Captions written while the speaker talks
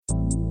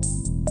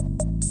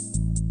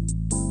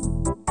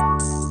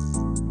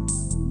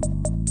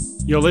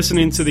You're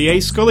listening to the A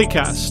Scully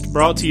cast,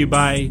 brought to you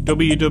by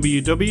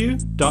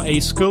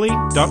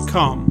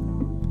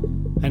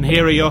www.ascully.com. And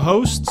here are your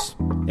hosts,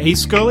 A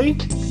Scully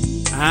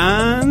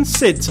and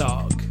Sid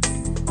Talk.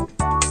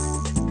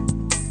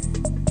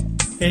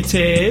 It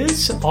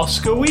is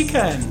Oscar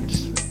weekend.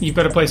 You've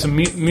got to play some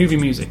movie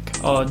music,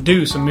 or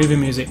do some movie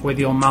music with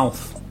your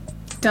mouth.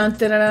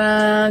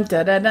 Correct.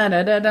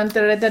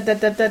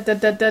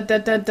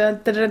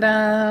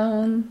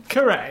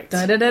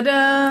 That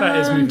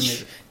is movie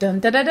music.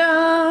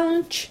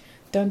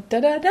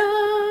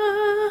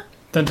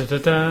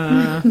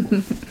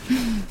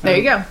 There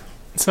you go.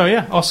 So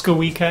yeah, Oscar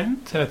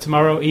weekend,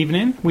 tomorrow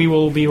evening. We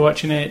will be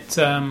watching it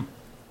on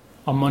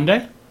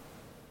Monday,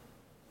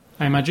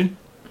 I imagine.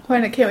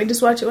 Why can't we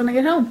just watch it when I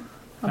get home?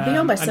 I'll be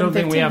home by 7:15. I don't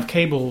think we have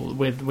cable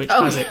with which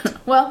has it.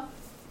 Well,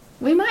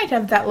 we might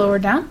have that lower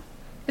down.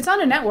 It's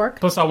on a network.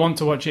 Plus, I want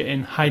to watch it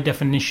in high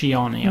definition.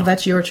 Well,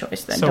 that's your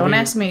choice then. So don't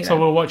ask me. So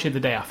we'll watch it the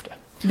day after.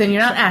 Then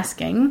you're not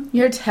asking.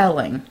 You're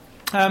telling.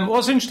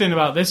 What's interesting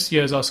about this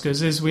year's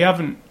Oscars is we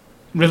haven't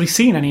really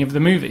seen any of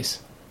the movies.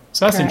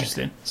 So that's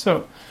interesting.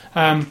 So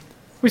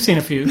we've seen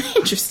a few.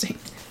 Interesting.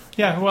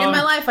 Yeah, well, in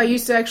my life, I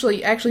used to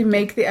actually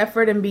make the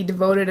effort and be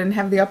devoted and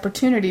have the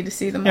opportunity to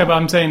see them all. Yeah, but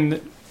I'm saying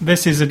that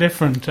this is a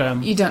different...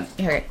 you don't...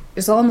 Okay,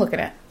 it's all I'm looking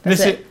at.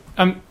 That's it.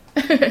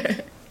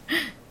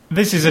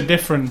 This is a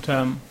different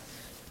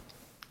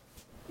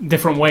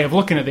different way of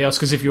looking at the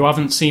Oscars if you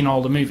haven't seen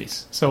all the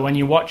movies. So when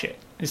you watch it,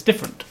 it's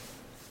different.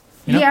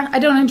 You know? Yeah, I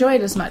don't enjoy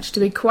it as much, to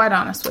be quite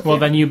honest with you. Well,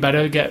 then you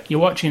better you're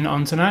watching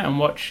on tonight and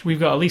watch.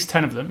 We've got at least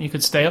 10 of them. You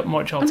could stay up and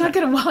watch all 10. I'm not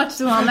going to watch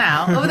them all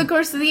now. Over the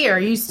course of the year, I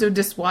used to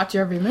just watch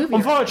every movie.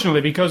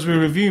 Unfortunately, because we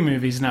review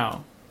movies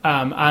now,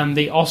 and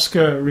the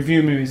Oscar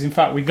review movies, in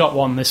fact, we got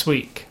one this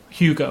week,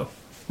 Hugo,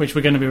 which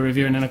we're going to be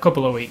reviewing in a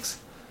couple of weeks.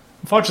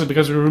 Unfortunately,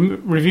 because we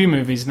review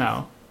movies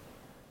now,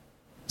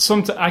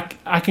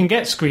 I can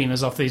get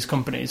screeners off these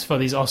companies for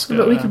these Oscars.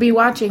 But we could be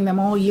watching them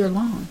all year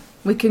long.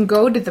 We can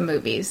go to the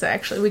movies,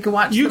 actually. We can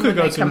watch you them could when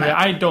go they to come them. out.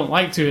 I don't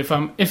like to if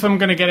I'm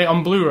going to get it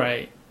on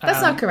Blu-ray.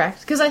 That's not correct,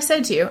 because I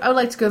said to you, I would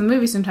like to go to the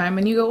movies sometime,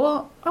 and you go,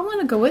 well, I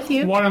want to go with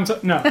you. What I'm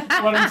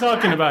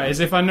talking about is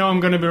if I know I'm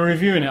going to be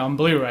reviewing it on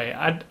Blu-ray,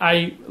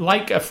 I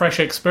like a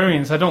fresh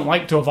experience. I don't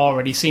like to have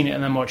already seen it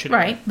and then watch it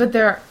Right,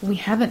 but we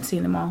haven't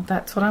seen them all.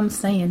 That's what I'm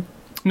saying.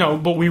 No,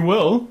 but we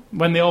will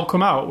when they all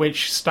come out,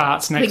 which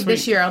starts next week.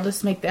 This year, I'll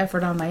just make the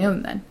effort on my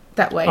own then.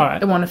 That way,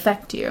 It won't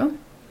affect you.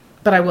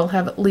 But I will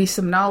have at least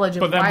some knowledge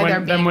of why they're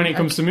being... Then when it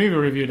comes to movie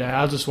review day,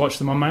 I'll just watch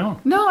them on my own.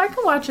 No, I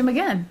can watch them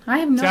again. I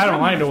have no I don't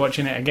like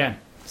watching it again.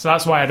 So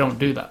that's why I don't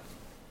do that.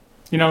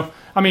 You know,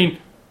 I mean,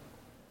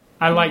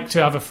 I like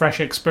to have a fresh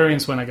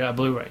experience when I get a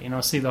Blu-ray. You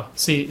know, see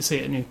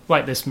it new.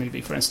 Like this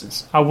movie, for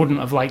instance. I wouldn't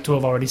have liked to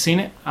have already seen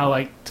it. I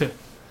like to...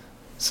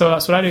 So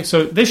that's what I do.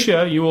 So this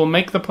year, you will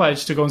make the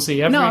pledge to go and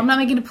see every No, I'm not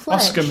making a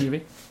pledge. Oscar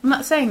movie. I'm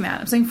not saying that.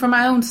 I'm saying for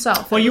my own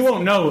self. Well, you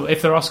won't know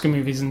if they're Oscar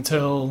movies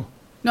until...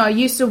 No, I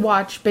used to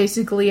watch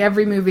basically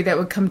every movie that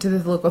would come to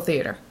the local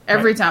theater.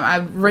 Every time.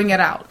 I'd ring it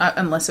out,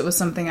 unless it was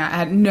something I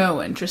had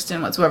no interest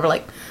in whatsoever.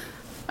 Like,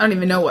 I don't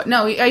even know what.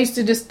 No, I used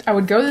to I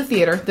would go to the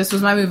theater. This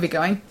was my movie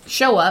going.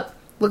 Show up,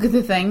 look at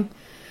the thing,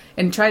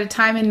 and try to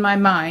time in my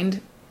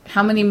mind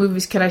how many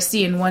movies could I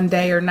see in one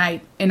day or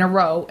night in a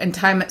row, and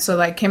time it so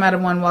that I came out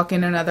of one, walk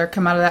in another,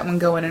 come out of that one,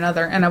 go in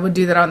another. And I would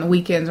do that on the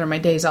weekends or my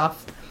days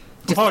off.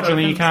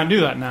 Unfortunately, you can't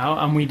do that now,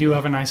 and we do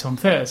have a nice home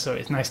theater, so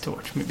it's nice to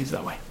watch movies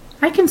that way.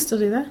 I can still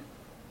do that.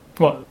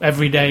 What,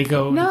 every day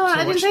go? No,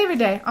 I didn't say every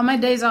day. On my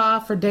days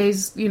off or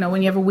days,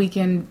 when you have a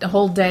weekend, a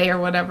whole day or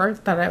whatever,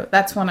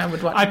 that's when I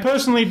would watch. I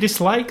personally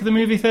dislike the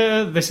movie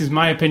theater. This is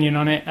my opinion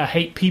on it. I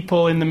hate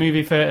people in the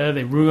movie theater.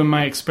 They ruin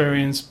my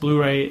experience.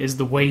 Blu-ray is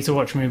the way to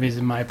watch movies,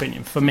 in my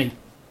opinion. For me.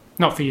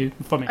 Not for you,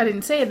 for me. I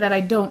didn't say that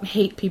I don't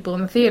hate people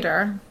in the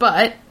theater,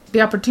 but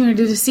the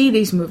opportunity to see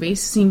these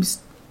movies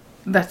seems...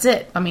 That's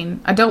it. I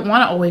mean, I don't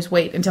want to always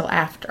wait until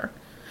after.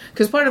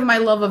 Because part of my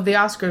love of the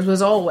Oscars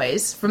was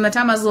always, from the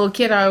time I was a little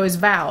kid, I always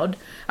vowed,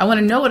 I want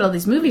to know what all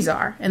these movies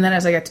are. And then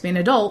as I got to be an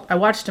adult, I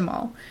watched them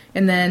all.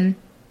 And then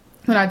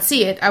when I'd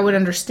see it, I would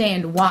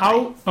understand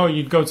why. Oh,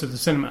 you'd go to the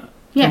cinema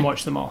and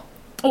watch them all.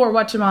 Or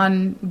watch them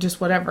on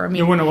just whatever. I mean,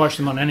 you wouldn't watch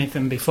them on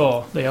anything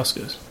before the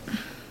Oscars?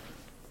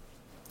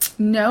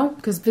 No,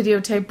 because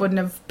videotape wouldn't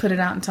have put it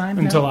out in time.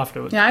 Until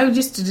afterwards. Yeah, I would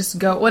used to just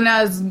go when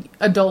I was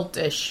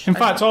adult-ish. In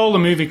fact, all the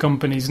movie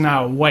companies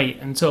now wait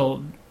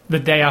until... the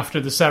day after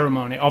the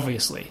ceremony,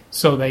 obviously,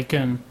 so they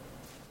can,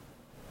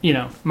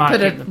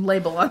 market put a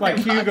label on like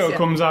their Hugo box,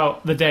 comes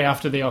out the day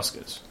after the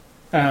Oscars,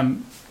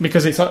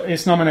 because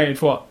it's nominated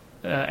for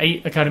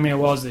 8 Academy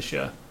Awards this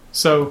year.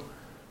 So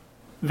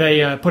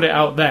they put it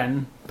out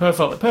then,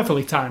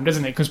 perfectly timed,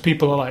 isn't it? Because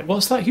people are like,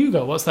 "What's that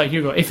Hugo? What's that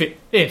Hugo?"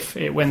 If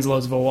it wins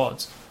loads of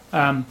awards.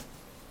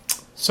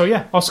 So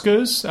yeah,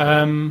 Oscars.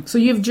 So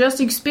you've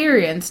just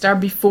experienced our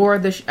before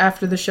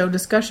after the show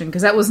discussion,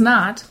 because that was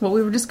not what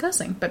we were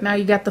discussing. But now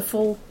you got the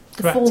full.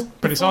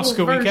 But it's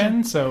Oscar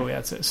weekend, so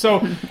that's it.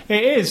 So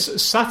it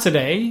is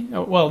Saturday.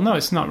 Well, no,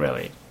 it's not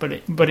really, but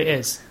it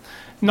is.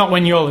 not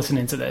when you're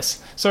listening to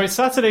this. So it's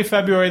Saturday,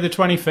 February the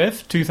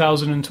 25th,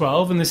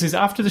 2012, and this is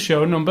after the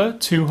show number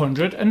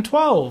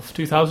 212.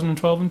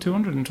 2012 and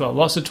 212.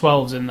 Lots of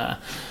 12s in there.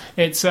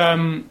 It's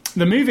the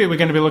movie we're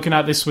going to be looking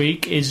at this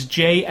week is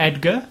J.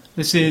 Edgar.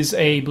 This is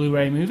a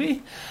Blu-ray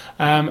movie.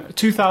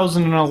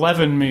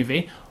 2011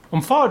 movie.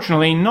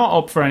 Unfortunately, not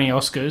up for any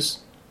Oscars.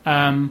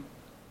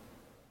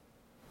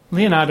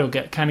 Leonardo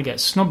kind of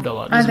gets snubbed a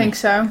lot, doesn't he? I think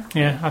so.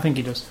 Yeah, I think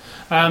he does.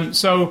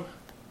 So,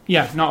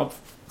 yeah, not up.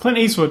 Clint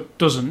Eastwood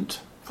doesn't.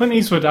 Clint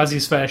Eastwood has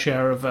his fair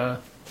share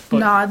of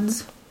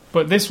nods.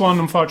 But this one,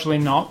 unfortunately,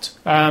 not.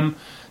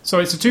 So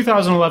it's a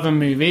 2011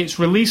 movie. It's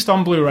released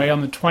on Blu-ray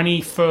on the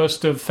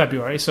 21st of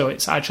February, so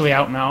it's actually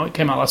out now. It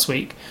came out last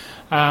week.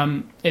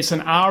 It's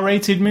an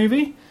R-rated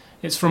movie.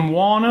 It's from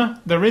Warner.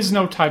 There is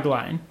no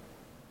tagline.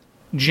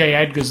 J.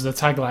 Edgar's the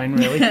tagline,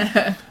 really.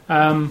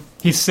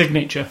 His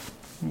signature,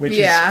 which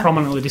is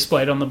prominently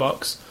displayed on the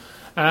box.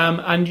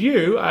 And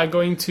you are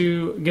going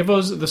to give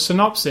us the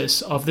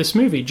synopsis of this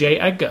movie, J.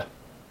 Edgar.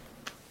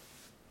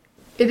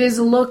 It is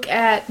a look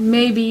at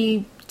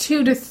maybe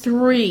 2 to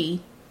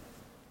 3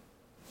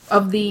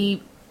 of the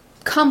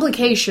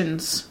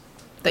complications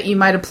that you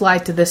might apply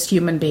to this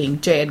human being,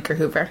 J. Edgar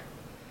Hoover.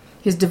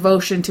 His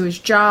devotion to his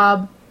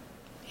job,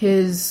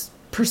 his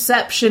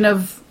perception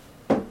of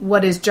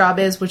what his job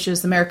is, which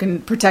is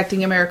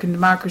protecting American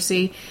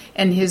democracy,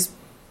 and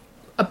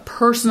a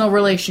personal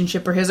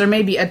relationship, or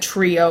maybe a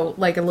trio,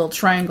 like a little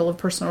triangle of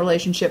personal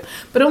relationship,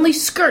 but only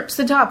skirts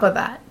the top of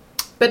that.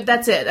 But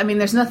that's it. I mean,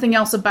 there's nothing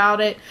else about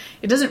it.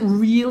 It doesn't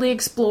really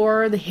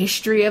explore the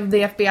history of the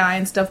FBI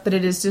and stuff, but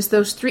it is just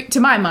those three, to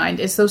my mind,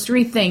 it's those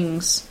 3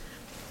 things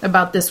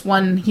about this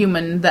one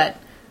human that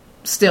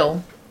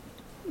still,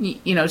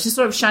 it's just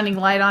sort of shining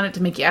light on it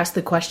to make you ask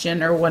the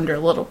question or wonder a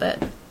little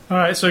bit. All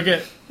right, so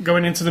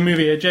going into the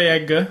movie, J.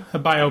 Edgar, a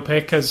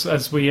biopic,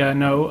 as we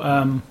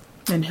know.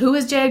 And who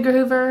is J. Edgar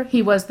Hoover?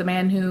 He was the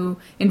man who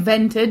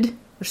invented...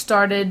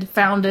 founded the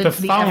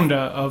founder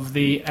of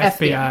the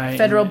FBI,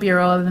 Federal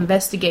Bureau of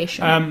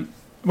Investigation,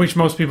 which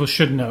most people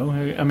should know.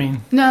 I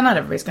mean, no, not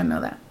everybody's going to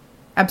know that.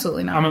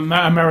 Absolutely not.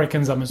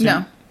 Americans, I'm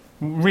assuming.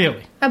 No,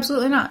 really,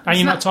 absolutely not. Are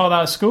you not taught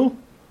that at school?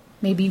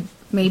 Maybe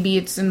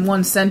it's in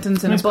one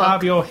sentence in a book. It's part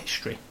of your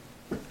history.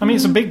 I mean,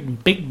 it's a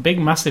big,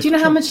 massive. Do you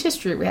know how much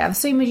history we have?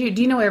 Same as you.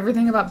 Do you know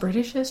everything about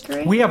British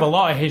history? We have a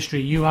lot of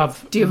history. You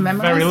have. Do you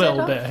memorize very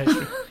little bit of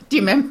history? Do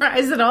you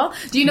memorize it all?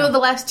 Do you know the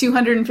last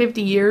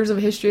 250 years of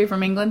history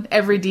from England?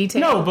 Every detail?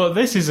 No, but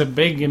this is a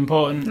big,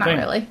 important thing. Not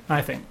really.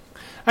 I think.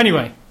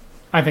 Anyway,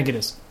 I think it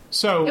is.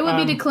 So it would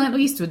be to Clint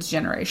Eastwood's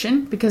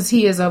generation, because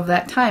he is of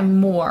that time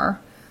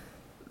more.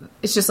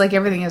 It's just like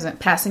everything isn't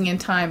passing in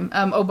time.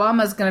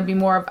 Obama's going to be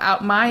more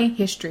about my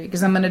history,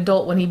 because I'm an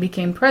adult when he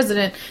became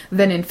president,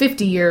 than in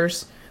 50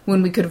 years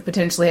when we could have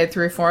potentially had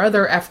 3 or 4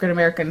 other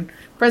African-American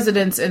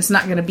presidents, and it's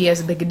not going to be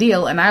as big a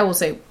deal. And I will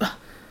say...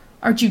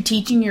 Aren't you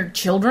teaching your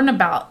children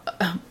about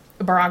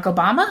Barack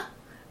Obama?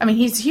 I mean,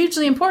 he's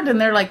hugely important, and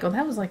they're like, well,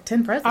 that was like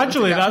 10 presidents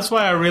Actually, ago. That's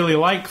why I really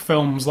like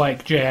films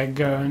like J.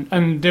 Edgar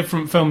and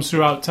different films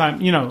throughout time,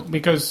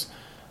 because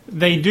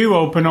they do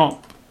open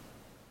up,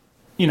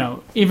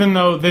 even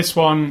though this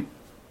one,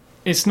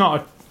 it's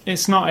not a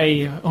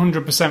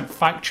 100%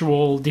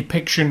 factual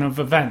depiction of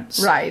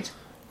events. Right.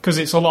 Because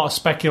it's a lot of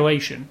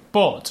speculation.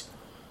 But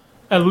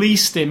at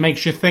least it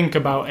makes you think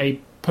about a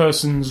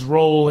person's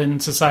role in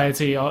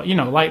society, or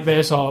like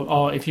this,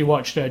 or if you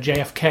watched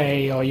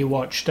JFK, or you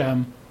watched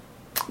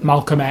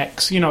Malcolm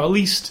X, at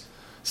least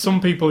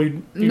some people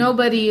who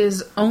nobody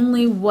is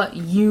only what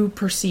you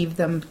perceive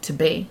them to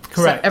be.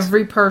 Correct. So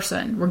every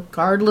person,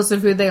 regardless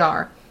of who they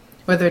are,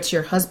 whether it's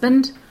your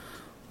husband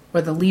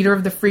or the leader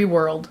of the free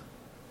world,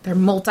 they're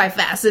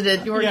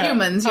multifaceted. You're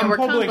humans. We're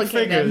public complicated.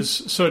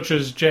 Figures such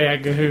as J.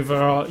 Edgar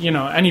Hoover, or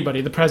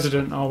anybody, the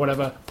president or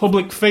whatever,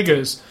 public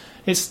figures.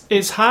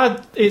 It's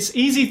hard. It's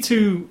easy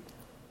to.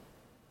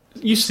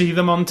 You see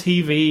them on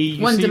TV.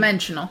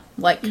 One-dimensional.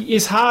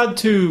 It's hard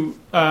to.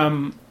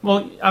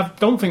 I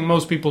don't think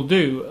most people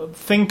do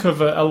think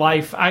of a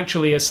life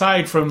actually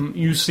aside from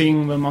you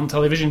seeing them on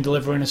television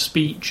delivering a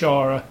speech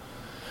or.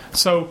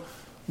 So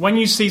when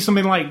you see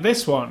something like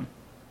this one,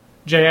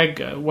 J.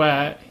 Edgar,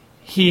 where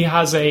he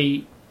has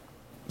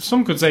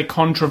some could say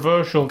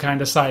controversial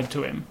kind of side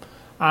to him,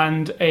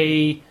 and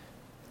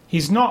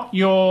he's not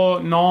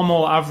your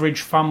normal average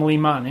family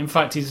man. In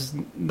fact,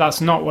 that's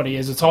not what he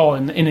is at all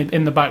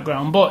in the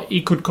background. But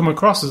he could come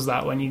across as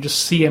that when you just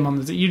see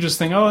him you just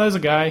think, oh, there's a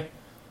guy.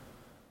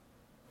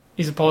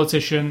 He's a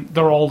politician.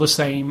 They're all the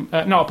same.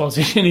 Not a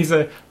politician.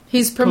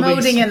 He's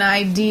promoting an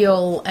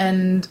ideal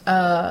and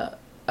a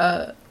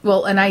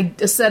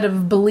set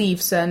of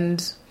beliefs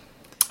and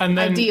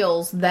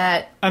ideals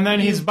that and then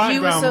his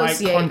background you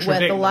associate might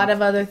contradict with a lot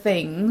of other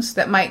things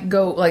that might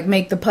go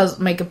make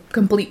a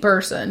complete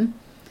person.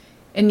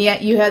 And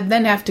yet you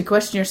then have to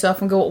question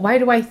yourself and go, why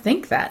do I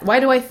think that? Why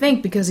do I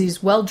think because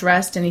he's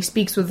well-dressed and he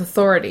speaks with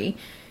authority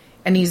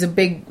and he's a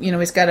big,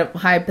 he's got a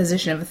high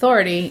position of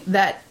authority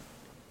that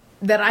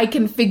I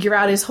can figure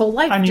out his whole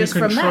life just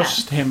from that. And you can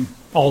trust him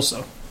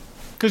also.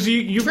 Because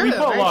we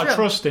put a lot of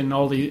trust in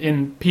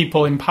in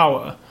people in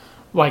power,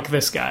 like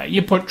this guy.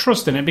 You put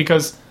trust in it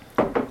because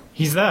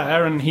he's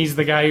there and he's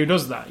the guy who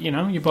does that. You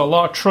know, you put a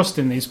lot of trust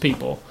in these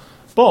people,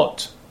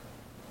 but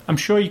I'm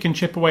sure you can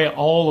chip away at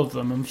all of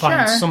them and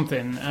find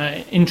something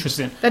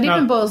interesting. That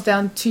even boils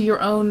down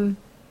to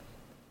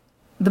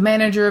the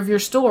manager of your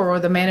store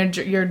or the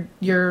manager,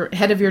 your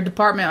head of your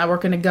department. I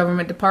work in a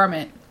government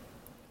department,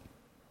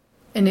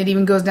 and it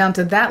even goes down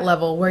to that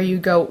level where you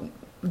go,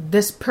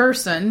 this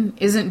person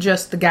isn't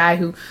just the guy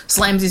who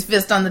slams his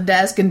fist on the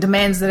desk and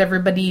demands that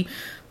everybody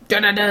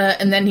da-da-da,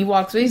 and then he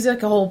walks away. He's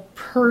like a whole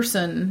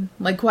person.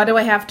 Like, why do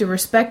I have to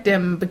respect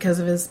him because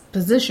of his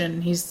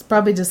position? He's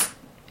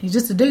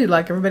just a dude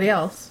like everybody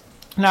else.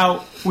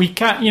 Now, we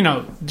can't,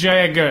 J.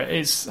 Edgar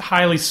is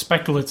highly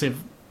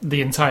speculative,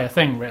 the entire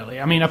thing,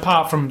 really. I mean,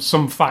 apart from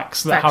some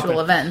facts that happen.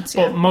 Factual events,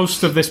 But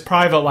most of this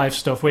private life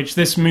stuff, which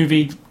this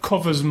movie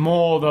covers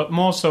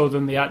more so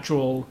than the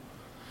actual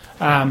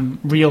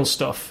real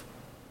stuff,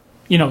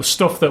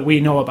 stuff that we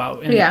know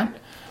about.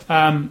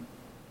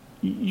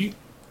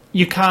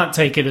 You can't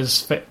take it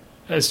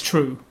as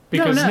true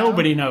because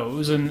nobody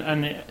knows,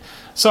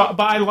 but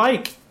I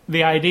like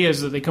the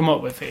ideas that they come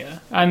up with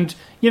here. And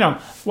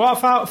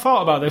what I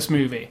thought about this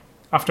movie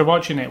after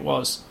watching it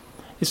was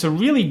it's a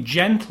really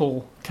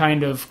gentle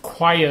kind of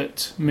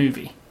quiet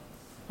movie.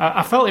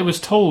 I felt it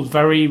was told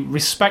very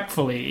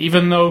respectfully,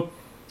 even though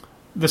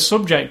the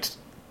subject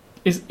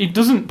it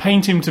doesn't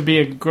paint him to be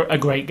a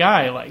great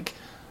guy. Like,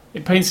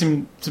 it paints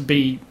him to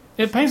be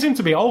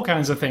all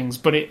kinds of things,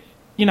 but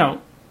you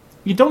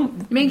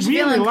don't makes you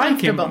really feel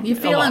like him. You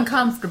feel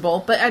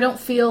uncomfortable, but I don't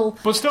feel.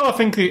 But still, I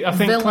think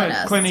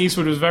Clint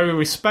Eastwood was very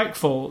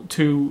respectful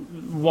to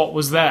what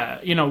was there.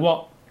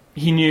 What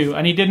he knew,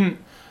 and he didn't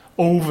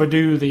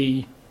overdo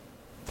the,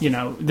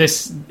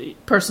 this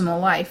personal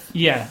life.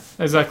 Yeah,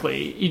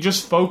 exactly. He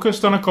just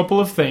focused on a couple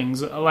of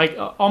things, like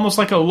almost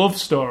like a love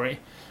story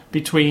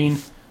between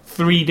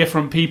 3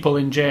 different people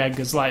in J.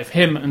 Edgar's life,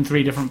 him and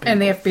 3 different people,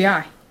 and the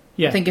FBI.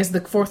 Yeah. I think is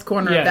the fourth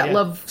corner of that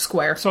love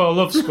square. So a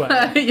love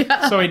square.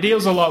 Yeah. So he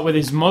deals a lot with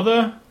his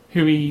mother,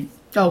 who he...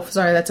 Oh,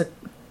 sorry, that's a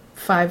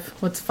 5...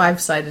 What's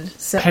 5-sided?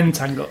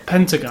 Pentagon.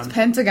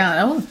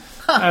 Pentagon,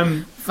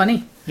 oh.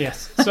 Funny.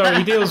 Yes. So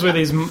he deals with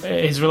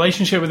his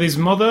relationship with his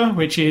mother,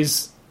 which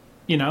is,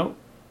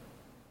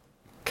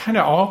 kind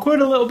of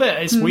awkward a little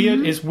bit. It's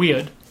weird. It's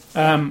weird.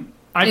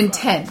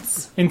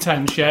 Intense,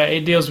 yeah.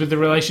 It deals with the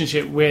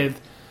relationship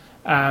with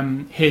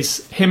him and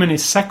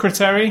his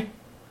secretary.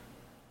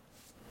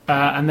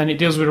 And then it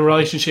deals with a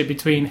relationship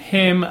between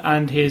him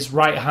and his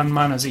right-hand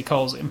man, as he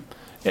calls him,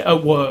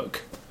 at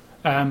work,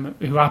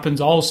 who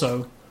happens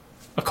also,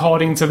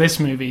 according to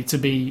this movie, to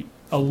be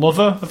a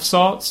lover of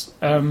sorts.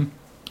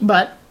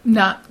 But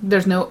not.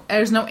 There's no.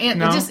 It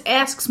just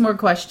asks more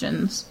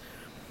questions.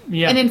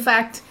 Yeah. And in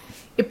fact,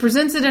 it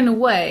presents it in a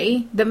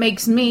way that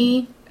makes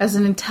me, as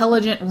an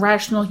intelligent,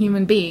 rational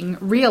human being,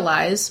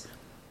 realize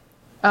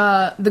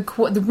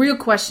the real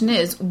question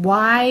is,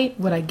 why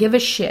would I give a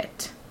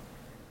shit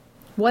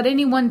what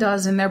anyone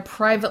does in their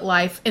private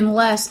life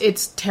unless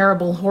it's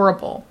terrible,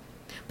 horrible?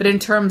 But in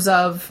terms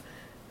of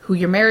who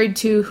you're married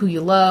to, who you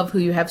love, who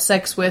you have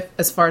sex with,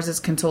 as far as it's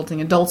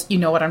consulting adults, you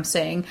know what I'm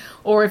saying.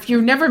 Or if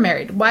you're never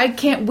married, why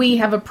can't we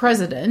have a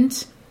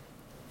president,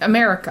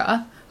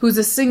 America, who's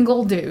a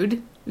single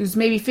dude, who's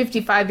maybe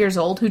 55 years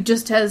old, who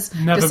just has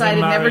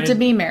decided never to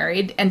be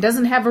married and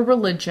doesn't have a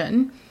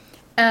religion?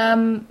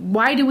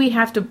 Why do we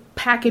have to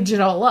package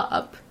it all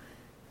up?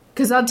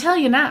 Because I'll tell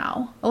you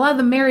now, a lot of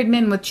the married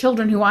men with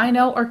children who I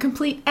know are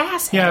complete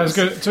assholes. Yeah, I was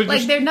good. So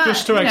they're not,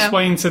 just to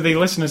explain to the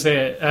listeners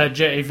here,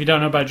 if you don't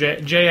know about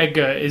J.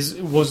 Edgar,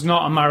 was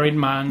not a married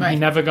man. Right. He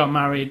never got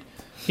married.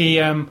 He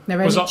never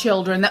had any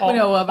children that we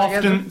know of.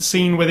 Often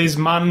seen with his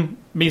man.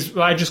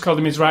 I just called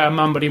him his right-hand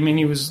man, but I mean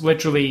he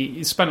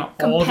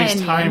spent all of his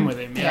time with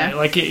him. Yeah,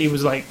 like he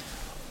was like.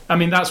 I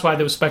mean, that's why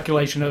there was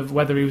speculation of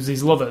whether he was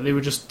his lover. They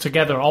were just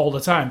together all the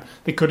time.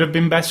 They could have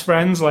been best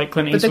friends, like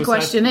Clint Eastwood. But the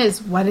question is,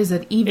 what does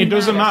it even matter? It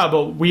doesn't matter,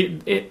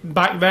 but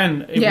back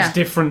then, it was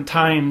different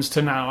times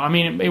to now. I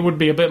mean, it would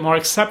be a bit more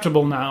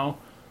acceptable now.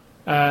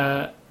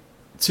 There'd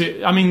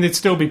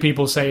still be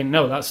people saying,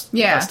 no, that's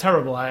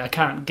terrible. I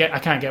can't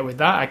get with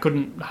that. I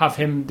couldn't have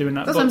him doing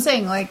that. That's what I'm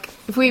saying. Like,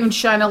 if we even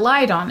shine a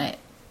light on it,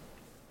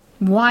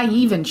 why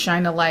even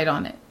shine a light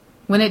on it?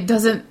 When it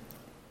doesn't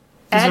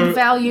add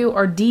value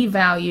or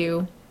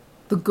devalue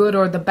the good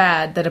or the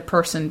bad that a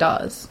person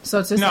does. So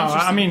it's just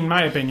I mean,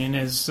 my opinion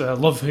is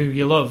love who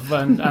you love,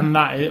 and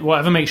that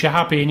whatever makes you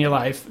happy in your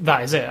life,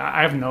 that is it.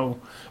 I have no.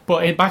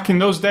 But back in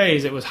those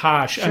days, it was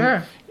harsh.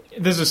 Sure.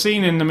 And there's a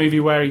scene in the movie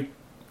where he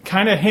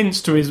kind of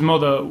hints to his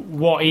mother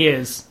what he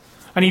is,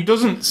 and he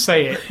doesn't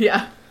say it.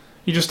 Yeah.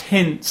 He just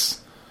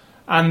hints,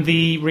 and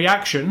the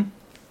reaction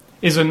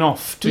is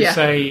enough to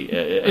say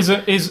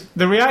is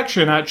the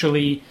reaction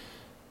actually.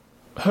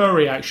 Her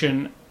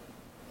reaction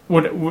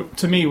would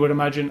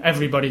imagine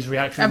everybody's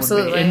reaction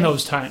would be in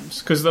those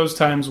times, because those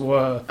times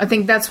were. I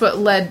think that's what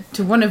led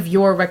to one of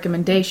your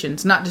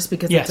recommendations, not just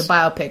because it's a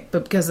biopic,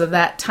 but because of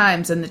that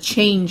times and the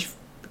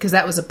because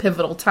that was a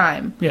pivotal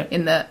time Yeah.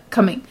 in the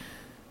coming.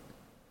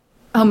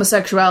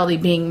 Homosexuality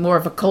being more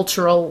of a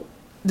cultural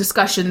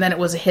discussion than it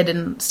was a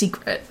hidden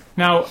secret.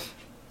 Now,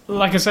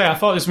 like I say, I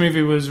thought this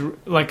movie was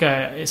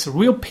it's a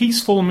real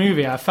peaceful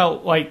movie. I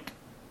felt like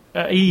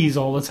at ease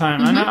all the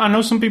time. And I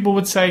know some people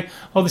would say,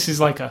 "Oh, this is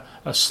like a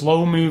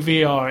slow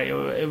movie," or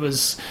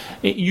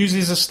it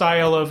uses a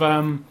style of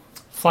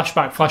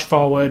flashback, flash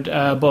forward,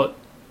 but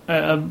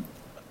I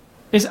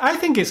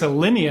think it's a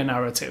linear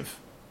narrative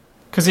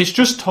because it's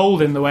just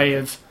told in the way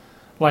of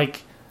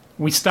like.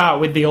 We start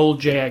with the old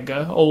J.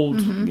 Edgar,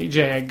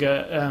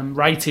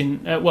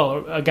 writing.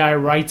 A guy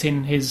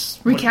writing his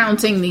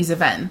recounting these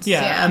events.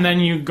 Yeah, and then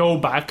you go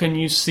back and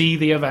you see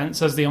the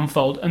events as they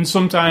unfold. And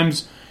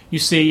sometimes you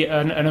see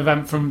an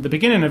event from the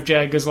beginning of J.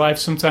 Edgar's life.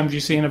 Sometimes you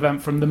see an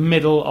event from the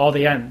middle or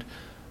the end.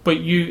 But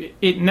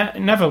it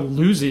never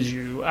loses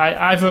you.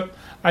 I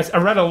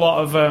read a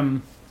lot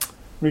of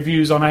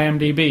reviews on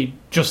IMDb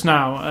just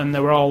now, and they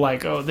were all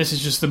like, "Oh, this is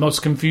just the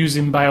most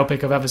confusing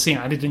biopic I've ever seen.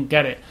 I didn't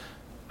get it."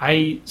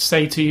 I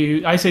say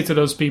to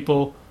those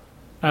people,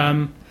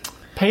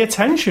 pay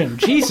attention.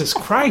 Jesus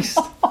Christ.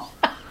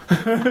 You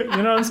know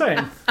what I'm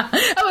saying?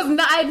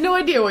 I had no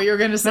idea what you were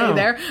going to say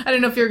there. I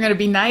don't know if you were going to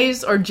be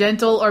nice or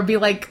gentle or be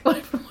like,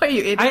 what are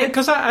you, idiot?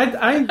 Because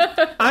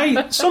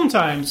I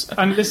sometimes,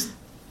 and this,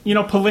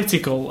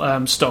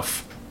 political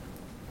stuff,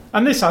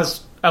 and this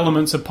has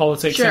elements of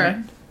politics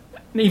in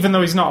it. Even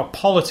though he's not a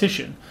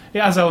politician,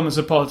 it has elements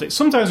of politics.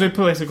 Sometimes with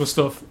political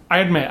stuff, I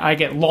admit, I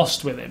get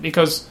lost with it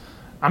because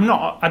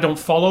I don't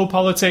follow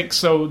politics,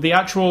 so the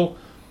actual,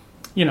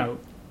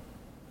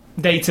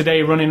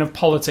 day-to-day running of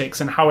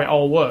politics and how it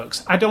all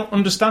works, I don't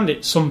understand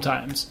it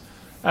sometimes.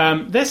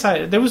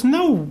 There was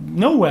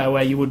nowhere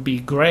where you would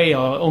be grey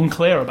or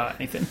unclear about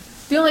anything.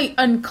 The only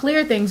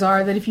unclear things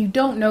are that if you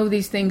don't know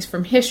these things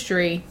from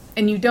history,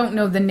 and you don't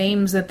know the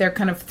names that they're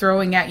kind of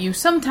throwing at you,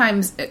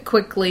 sometimes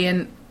quickly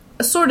and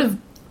sort of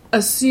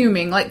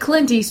assuming, like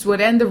Clint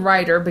Eastwood and the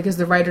writer, because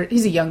the writer,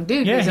 he's a young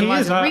dude. Yeah, he's done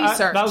lots of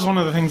research. That was one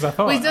of the things I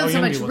thought. Well, he's done so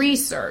much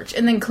research,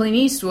 and then Clint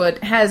Eastwood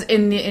has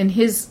in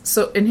his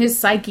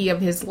psyche of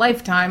his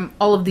lifetime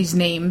all of these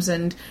names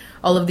and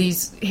all of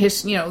these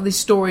these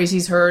stories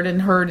he's heard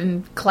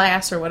in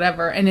class or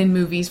whatever, and in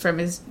movies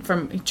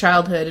from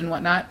childhood and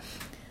whatnot.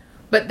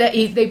 But that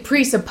they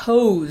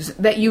presuppose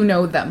that you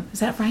know them. Is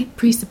that right?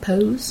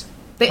 Presuppose.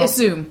 They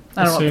assume.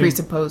 I don't know what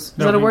presuppose. Is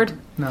that a word?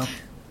 No.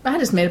 I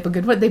just made up a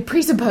good word. They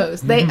presuppose.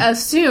 They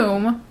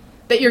assume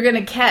that you're going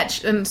to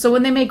catch. And so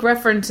when they make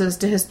references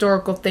to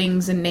historical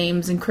things and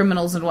names and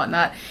criminals and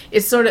whatnot,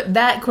 it's sort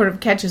of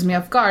catches me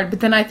off guard.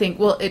 But then I think,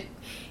 well,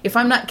 if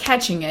I'm not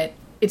catching it,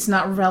 it's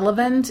not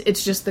relevant.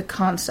 It's just the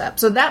concept.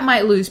 So that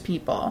might lose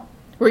people.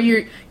 Where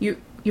you're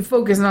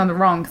focusing on the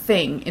wrong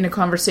thing in a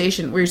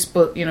conversation where you're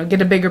supposed,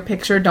 get a bigger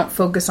picture, don't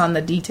focus on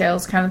the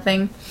details kind of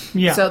thing.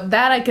 Yeah. So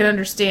that I can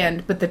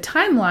understand. But the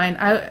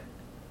timeline,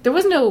 there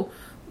was no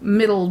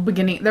middle,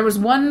 beginning. There was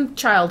one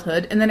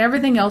childhood, and then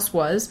everything else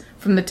was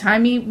from the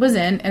time he was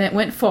in, and it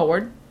went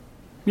forward.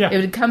 Yeah.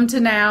 It would come to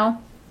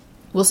now.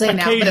 We'll say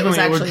now, but it was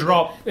actually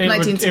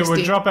it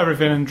would drop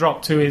everything and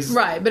drop to his...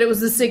 Right, but it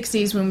was the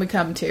 60s when we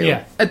come to.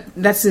 Yeah.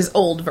 That's his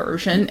old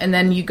version, and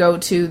then you go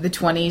to the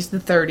 20s, the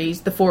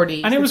 30s, the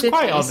 40s, and it was 50s.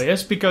 quite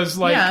obvious, because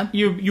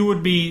you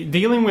would be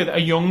dealing with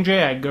a young J.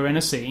 Edgar in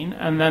a scene,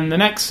 and then the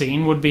next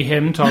scene would be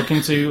him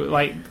talking to,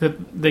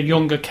 the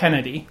younger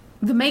Kennedy.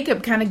 The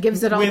makeup kind of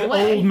gives it all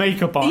away. With old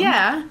makeup on.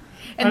 Yeah.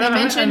 And they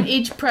mention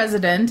each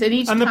president and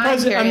each time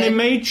period. And they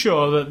made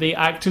sure that the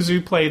actors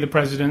who play the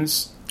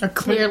presidents... are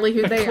clearly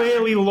who they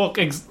clearly look,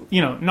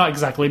 not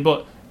exactly,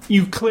 but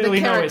you clearly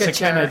know it's a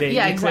Kennedy.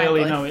 Yeah, you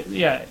clearly know it,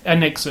 a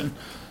Nixon.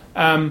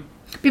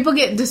 People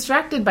get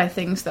distracted by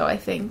things, though, I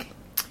think.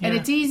 And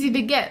it's easy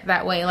to get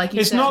that way, like you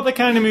said. It's not the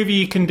kind of movie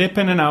you can dip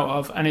in and out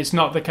of, and it's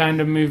not the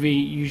kind of movie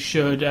you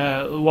should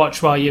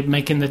watch while you're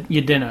making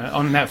your dinner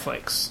on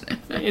Netflix.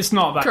 It's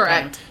not that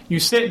Correct. kind.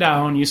 You sit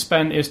down, it's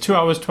 2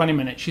 hours, 20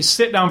 minutes. You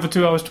sit down for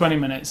 2 hours, 20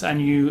 minutes,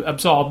 and you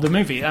absorb the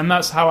movie. And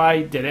that's how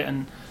I did it,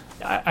 and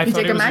I you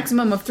thought take a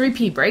maximum of 3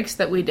 pee breaks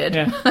that we did.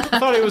 Yeah. I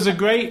thought it was a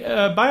great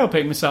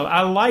biopic myself.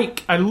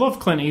 I love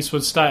Clint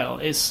Eastwood's style.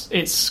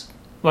 It's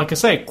like I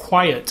say,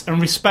 quiet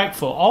and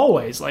respectful,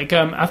 always. I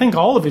think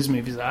all of his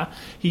movies are.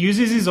 He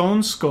uses his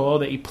own score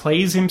that he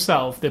plays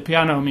himself, the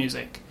piano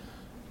music.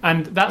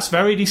 And that's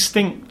very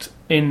distinct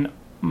in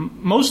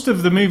most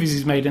of the movies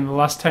he's made in the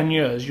last 10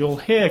 years. You'll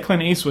hear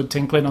Clint Eastwood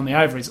tinkling on the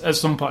ivories at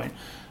some point.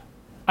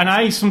 And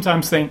I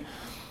sometimes think,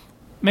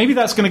 maybe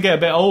that's going to get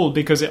a bit old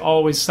because it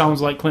always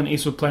sounds like Clint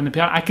Eastwood playing the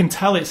piano. I can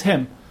tell it's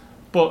him.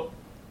 But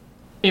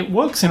it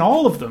works in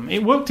all of them.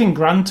 It worked in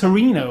Gran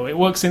Torino. It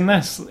works in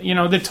this.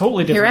 They're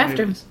totally different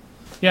Hereafter. movies.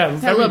 Yeah,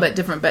 a little bit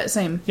different, but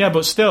same. Yeah,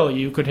 but still,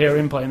 you could hear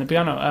him playing the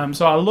piano.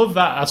 So I love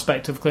that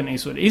aspect of Clint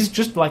Eastwood. He's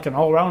just like an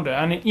all-rounder.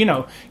 And,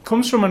 it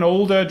comes from an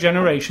older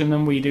generation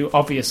than we do,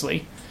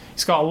 obviously.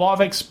 He's got a lot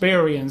of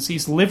experience.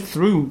 He's lived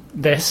through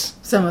this.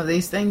 Some of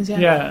these things, yeah.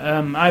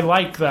 Yeah, I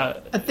like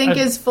that. I think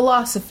his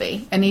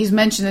philosophy, and he's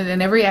mentioned it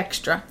in every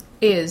extra,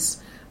 is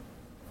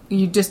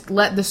you just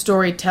let the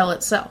story tell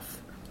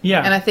itself.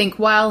 Yeah. And I think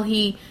while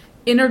he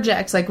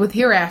interjects, like with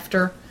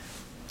Hereafter,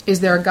 is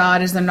there a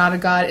God? Is there not a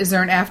God? Is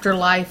there an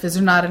afterlife? Is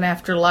there not an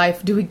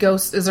afterlife? Do we go?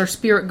 Is our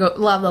spirit go?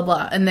 Blah, blah,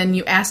 blah. And then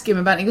you ask him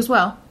about it. He goes,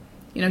 well,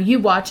 you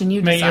watch and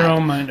you Make decide. your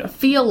own mind up. I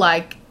feel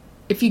like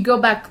if you go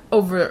back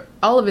over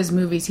all of his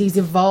movies, he's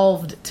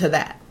evolved to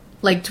that.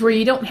 Like, to where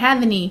you don't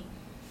have any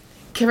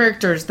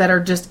characters that are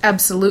just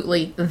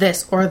absolutely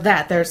this or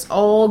that. There's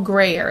all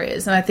gray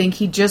areas. And I think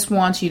he just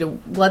wants you to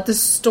let the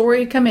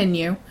story come in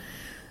you.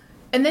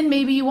 And then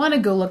maybe you want to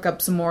go look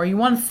up some more. You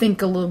want to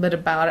think a little bit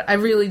about it. I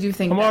really do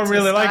think And what I that's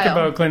really his like style.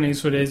 about Clint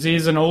Eastwood is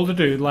he's an older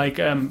dude, like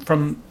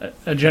from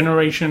a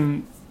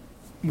generation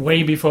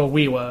way before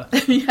we were.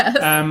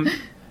 Yes.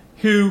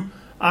 Who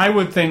I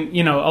would think,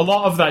 a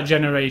lot of that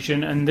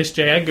generation, and this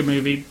J. Edgar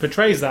movie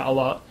portrays that a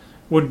lot,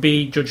 would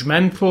be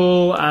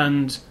judgmental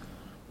and,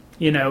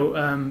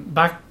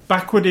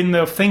 backward in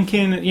their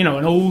thinking, an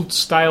old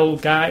style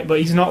guy, but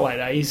he's not like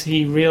that.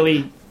 He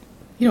really...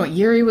 You know what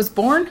year he was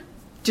born?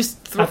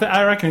 Just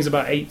I reckon he's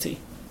about 80.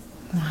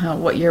 Wow,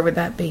 what year would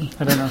that be?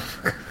 I don't know.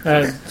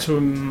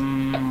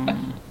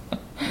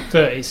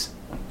 30s.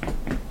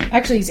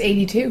 Actually, he's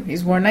 82.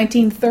 He's born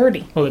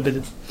 1930. Well, they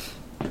did.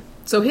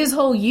 So his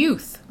whole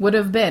youth would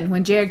have been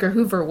when J. Edgar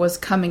Hoover was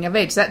coming of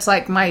age. That's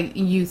like my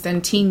youth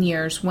and teen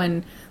years,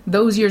 when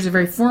those years are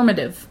very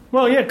formative.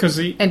 Well, yeah, because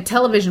And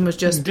television was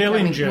just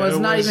Dillinger was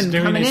not even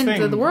doing coming his into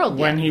thing the world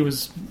when yet. he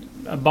was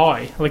a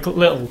boy, like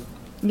little.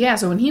 Yeah,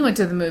 so when he went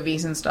to the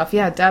movies and stuff,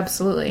 yeah,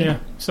 absolutely. Yeah,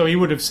 so he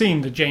would have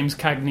seen the James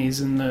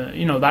Cagneys and the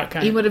that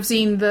kind. He would have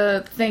seen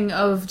the thing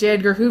of J.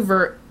 Edgar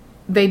Hoover.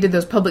 They did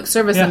those public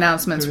service Yeah,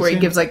 announcements he would where he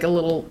have gives like a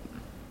little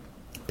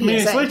PSA. I mean,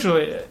 it's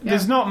literally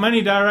there's not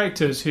many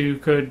directors who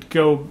could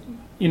go,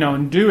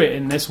 and do it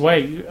in this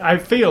way. I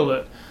feel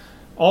that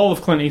all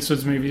of Clint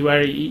Eastwood's movies,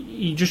 where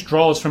he just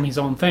draws from his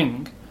own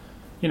thing,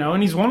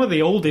 and he's one of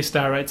the oldest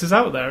directors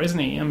out there, isn't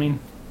he? I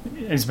mean,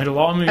 he's made a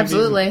lot of movies.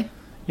 Absolutely.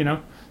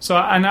 So,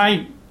 and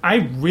I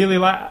really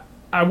like...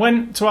 I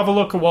went to have a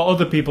look at what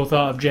other people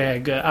thought of J.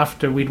 Edgar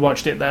after we'd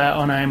watched it there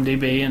on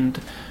IMDb,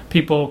 and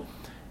people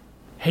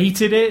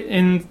hated it,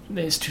 and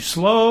it's too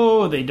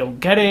slow, they don't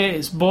get it,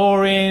 it's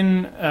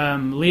boring,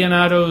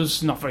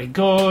 Leonardo's not very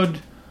good.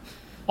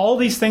 All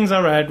these things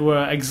I read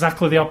were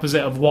exactly the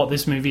opposite of what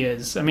this movie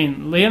is. I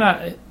mean,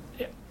 Leonardo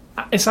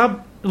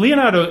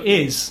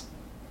is...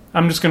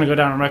 I'm just going to go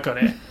down and record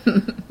it.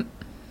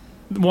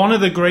 One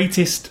of the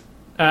greatest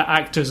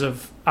actors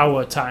of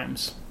our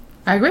times.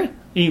 I agree.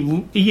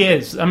 He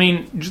is. I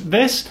mean,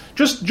 this,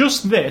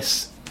 just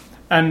this,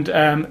 and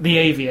The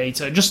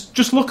Aviator.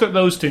 Just look at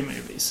those two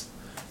movies.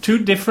 Two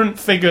different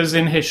figures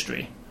in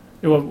history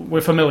who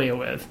we're familiar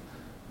with.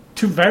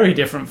 Two very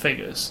different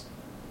figures,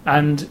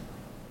 and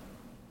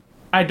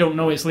I don't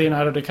know it's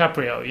Leonardo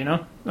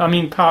DiCaprio. I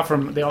mean, apart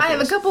from the obvious. I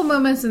have a couple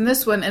moments in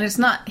this one, and it's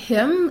not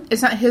him.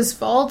 It's not his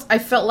fault. I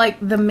felt like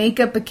the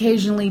makeup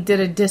occasionally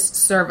did a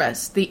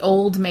disservice, the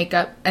old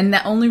makeup, and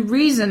the only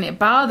reason it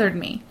bothered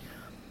me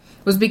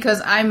was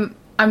because I'm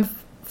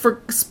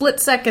for split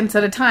seconds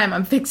at a time,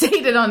 I'm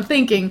fixated on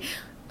thinking,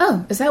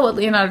 oh, is that what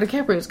Leonardo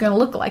DiCaprio is going to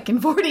look like in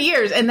 40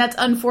 years? And that's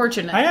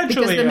unfortunate.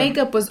 because the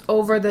makeup was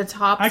over the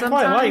top I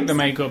sometimes. quite like the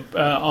makeup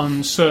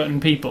on certain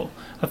people.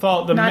 I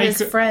thought the Not makeup,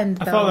 his friend,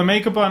 I though. thought the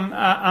makeup on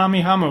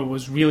Armie Hammer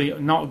was really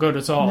not good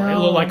at all. No. It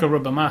looked like a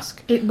rubber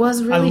mask. It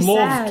was really I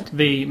loved sad.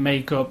 the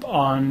makeup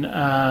on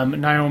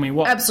Naomi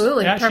Watts.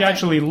 Absolutely, She perfect.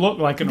 actually looked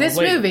like an This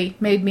old lady. movie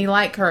made me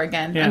like her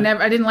again. Yeah.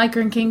 I didn't like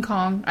her in King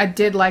Kong. I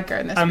did like her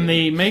in this And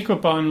movie. the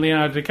makeup on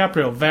Leonardo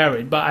DiCaprio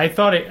varied, but I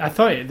thought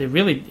it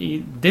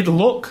did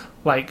look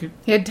like...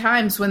 He had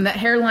times when that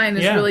hairline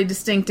is Yeah. really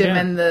distinctive Yeah.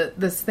 and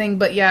this thing,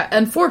 but yeah,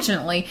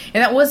 unfortunately,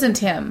 and that wasn't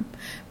him.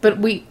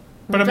 But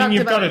But I mean, talked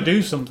you've got about to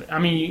do something. I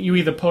mean, you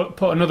either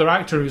put another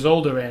actor who's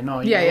older in,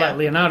 or you Yeah, yeah. let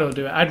Leonardo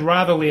do it. I'd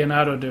rather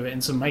Leonardo do it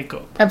in some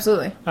makeup.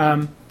 Absolutely.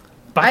 But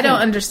I don't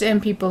think-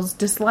 understand people's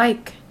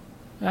dislike.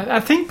 I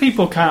think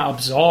people can't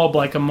absorb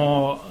like a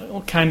more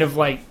kind of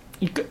like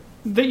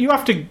that. You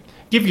have to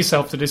give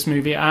yourself to this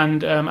movie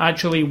and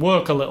actually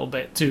work a little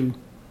bit to.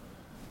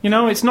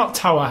 It's not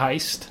Tower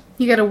Heist.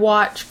 You got to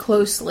watch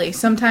closely.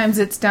 Sometimes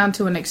it's down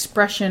to an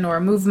expression or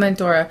a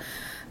movement or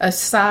a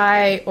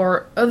sigh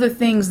or other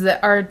things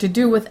that are to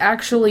do with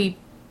actually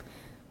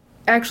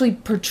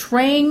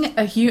portraying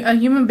a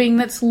human being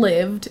that's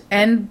lived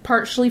and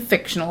partially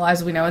fictional,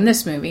 as we know in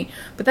this movie.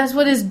 But that's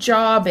what his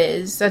job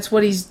is. That's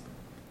what he's,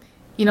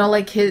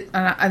 like his.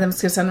 I'm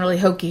just gonna sound really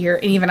hokey here,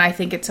 and even I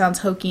think it sounds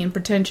hokey and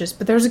pretentious.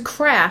 But there's a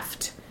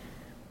craft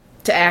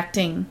to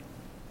acting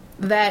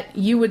that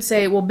you would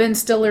say, well, Ben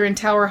Stiller in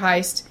Tower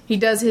Heist, he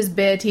does his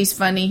bit, he's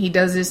funny, he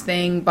does his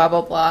thing, blah,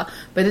 blah, blah.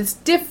 But it's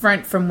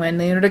different from when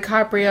Leonardo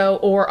DiCaprio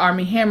or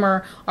Armie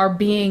Hammer are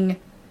being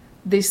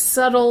the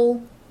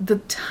subtle, the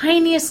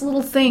tiniest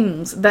little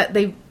things that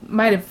they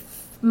might have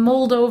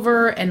mulled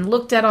over and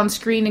looked at on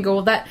screen and go,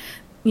 well, that,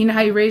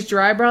 how you raised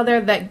your eyebrow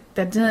there? That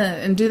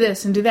and do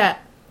this and do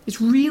that. It's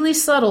really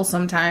subtle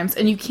sometimes,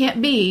 and you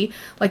can't be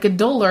like a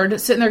dullard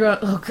sitting there going,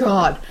 oh,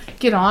 God,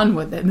 get on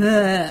with it.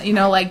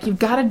 You've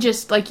got to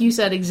just, like you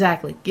said,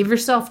 exactly, give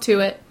yourself to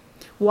it.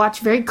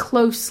 watch very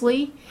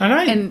closely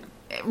And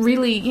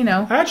really,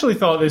 I actually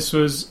thought this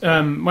was,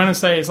 when I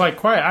say it's like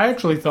quiet, I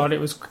actually thought it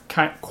was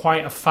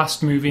quite a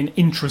fast-moving,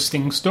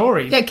 interesting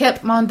story. Yeah, it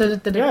kept on.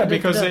 Yeah,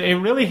 because it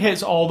really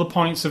hits all the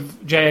points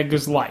of J.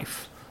 Edgar's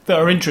life that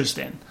are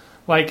interesting.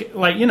 Like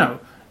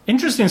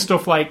interesting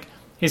stuff like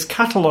his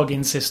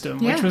cataloguing system,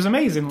 which was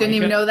amazing. Didn't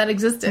even know that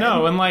existed.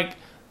 No, and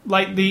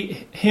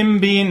him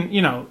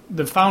being,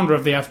 the founder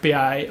of the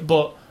FBI,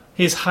 but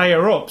his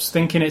higher-ups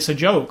thinking it's a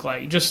joke.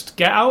 Like, just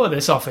get out of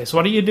this office.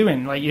 What are you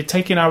doing? Like, you're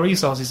taking our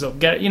resources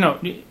up.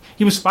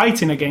 He was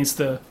fighting against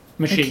the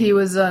machine. Like he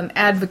was an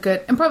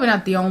advocate, and probably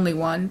not the only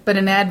one, but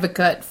an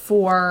advocate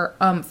for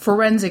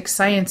forensic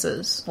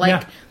sciences.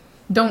 Like,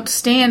 don't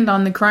stand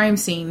on the crime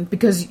scene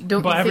because you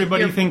don't. But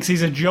everybody thinks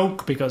he's a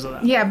joke because of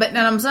that. Yeah, but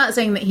I'm not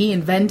saying that he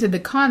invented the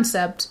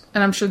concept,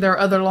 and I'm sure there are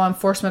other law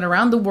enforcement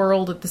around the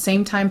world at the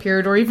same time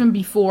period or even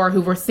before who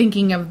were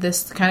thinking of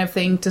this kind of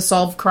thing to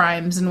solve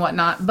crimes and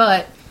whatnot.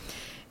 But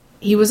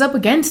he was up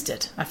against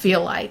it, I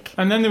feel like.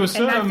 And then there was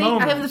certain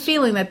moments. I have the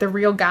feeling that the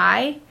real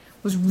guy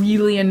was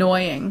really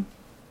annoying.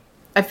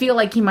 I feel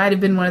like he might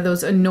have been one of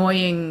those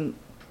annoying.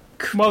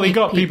 Well, he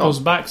got people's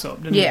backs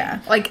up, didn't he? Yeah,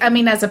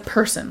 as a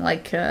person,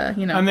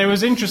 And there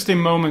was interesting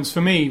moments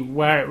for me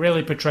where it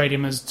really portrayed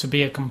him as to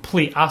be a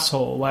complete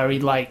asshole, where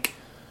he'd,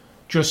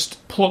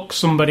 just pluck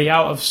somebody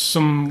out of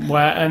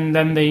somewhere and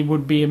then they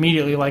would be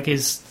immediately like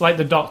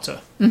the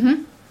Doctor.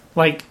 Mm-hmm.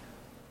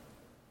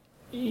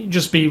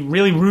 Just be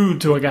really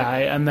rude to a guy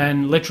and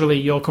then literally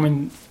you're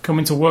coming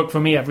to work for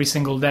me every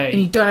single day.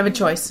 And you don't have a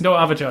choice. Don't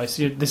have a choice.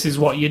 This is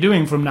what you're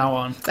doing from now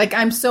on.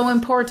 I'm so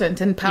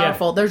important and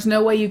powerful. Yeah. There's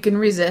no way you can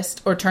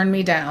resist or turn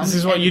me down. This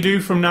is what you do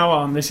from now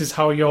on. This is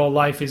how your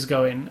life is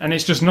going. And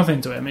it's just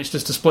nothing to him. It's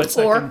just a split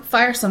second. Or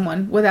fire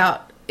someone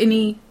without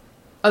any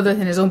other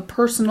than his own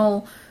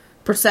personal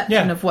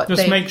perception of what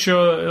just make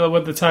sure,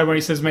 with the time where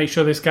he says make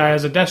sure this guy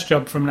has a desk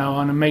job from now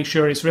on and make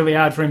sure it's really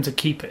hard for him to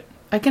keep it.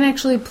 I can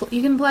actually,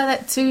 you can apply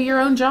that to your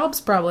own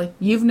jobs, probably.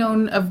 You've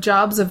known of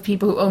jobs of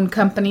people who own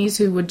companies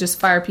who would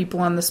just fire people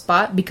on the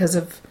spot because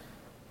of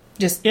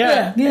just...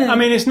 Yeah. I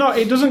mean,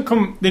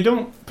 they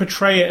don't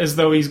portray it as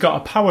though he's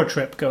got a power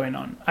trip going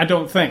on, I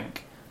don't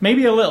think.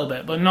 Maybe a little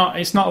bit, but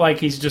it's not like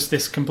he's just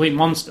this complete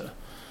monster.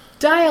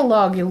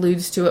 Dialogue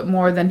alludes to it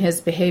more than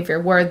his behavior,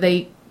 where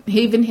the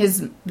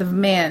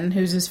man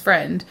who's his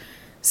friend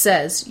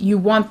says, you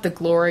want the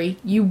glory,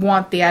 you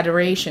want the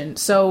adoration,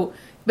 so...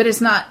 But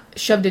it's not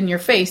shoved in your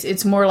face.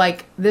 It's more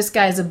like this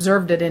guy's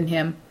observed it in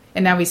him,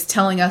 and now he's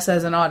telling us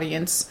as an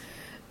audience.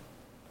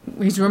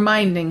 He's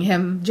reminding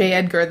him, J.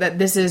 Edgar, that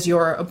this is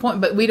your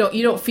appointment. But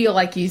you don't feel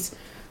like he's,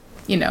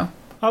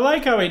 I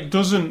like how it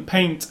doesn't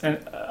paint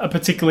a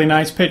particularly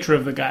nice picture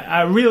of the guy.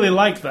 I really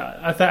like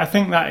that. I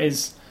think that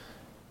is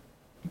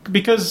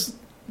because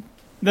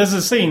there's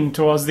a scene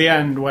towards the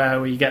end where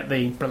we get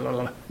the blah, blah,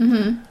 blah,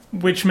 mm-hmm.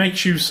 which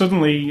makes you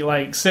suddenly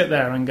sit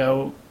there and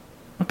go,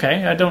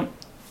 okay,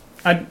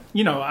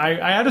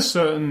 I had a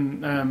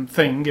certain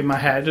thing in my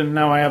head, and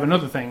now I have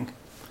another thing.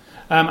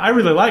 I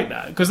really like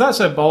that, because that's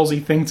a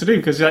ballsy thing to do,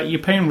 because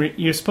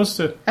you're supposed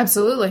to...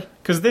 Absolutely.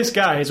 Because this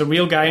guy is a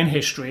real guy in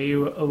history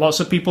who lots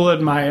of people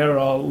admire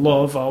or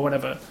love or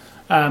whatever,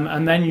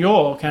 and then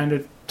you're kind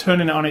of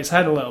turning it on its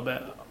head a little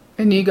bit.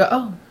 And you go,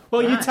 oh...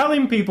 Well, you're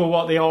telling people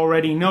what they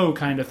already know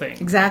kind of thing.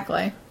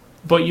 Exactly.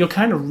 But you're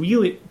kind of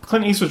really...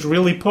 Clint Eastwood's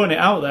really putting it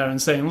out there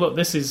and saying, look,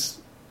 this is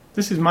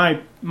my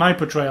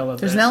portrayal of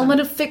There's this. There's an element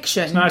of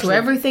fiction to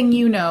everything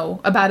you know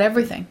about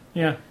everything.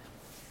 Yeah.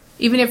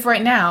 Even if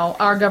right now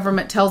our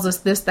government tells us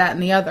this, that,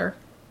 and the other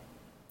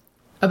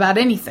about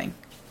anything.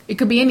 It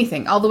could be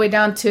anything, all the way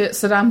down to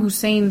Saddam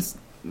Hussein's,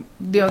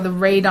 the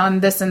raid on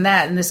this and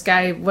that, and this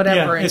guy,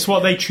 whatever. Yeah, it's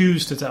what they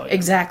choose to tell you.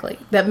 Exactly.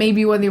 That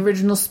maybe one of the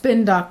original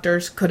spin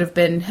doctors could have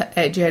been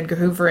J. Edgar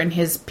Hoover and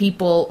his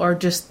people, or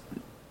just...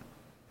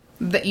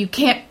 that you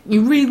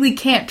really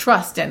can't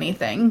trust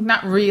anything.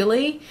 Not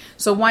really.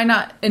 So why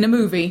not, in a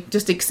movie,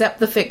 just accept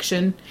the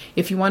fiction.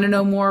 If you want to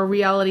know more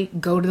reality,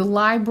 go to the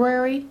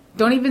library.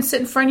 Don't even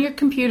sit in front of your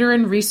computer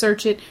and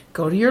research it.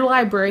 Go to your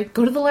library.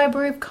 Go to the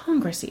Library of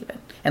Congress, even.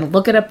 And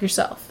look it up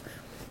yourself.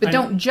 But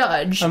don't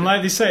judge. And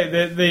like they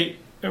say,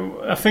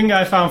 a thing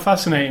I found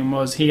fascinating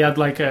was he had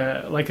like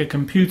a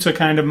computer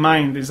kind of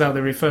mind, is how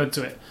they referred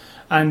to it.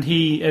 And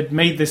he had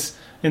made this,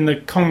 in the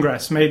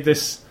Congress,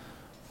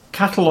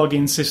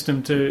 cataloging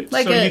system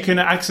you can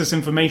access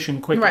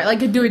information quickly. Right,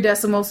 like a Dewey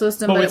Decimal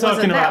System, but it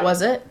wasn't that,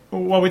 was it?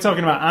 Well, we're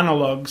talking about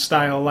analog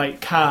style, like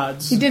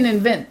cards. He didn't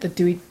invent the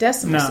Dewey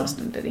Decimal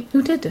System, did he?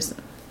 Who did this?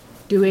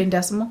 Dewey and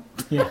Decimal?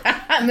 Yeah.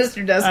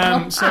 Mr.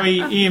 Decimal. So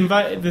he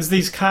invited, there's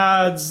these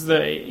cards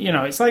that,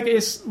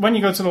 it's when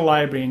you go to the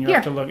library and you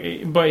have to look,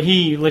 but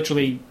he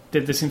literally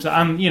did this himself,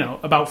 and,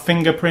 about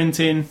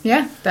fingerprinting.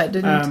 Yeah, that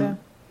didn't...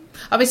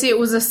 Obviously, it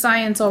was a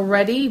science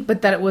already,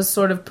 but that it was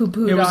sort of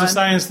poo-pooed on. It was a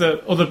science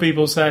that other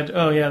people said,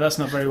 oh, yeah, that's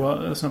not very well,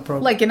 that's not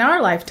proper. Like in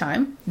our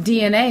lifetime,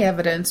 DNA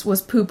evidence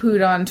was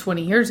poo-pooed on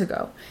 20 years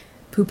ago.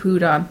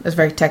 Poo-pooed on is a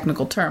very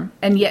technical term.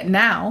 And yet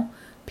now,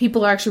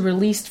 people are actually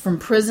released from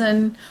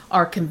prison,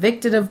 are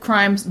convicted of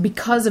crimes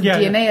because of Yeah,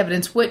 DNA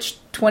evidence, which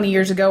 20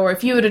 years ago, or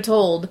if you would have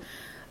told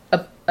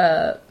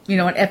an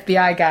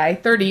FBI guy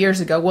 30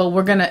 years ago, well,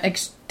 we're going to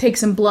take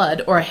some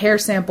blood or a hair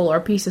sample or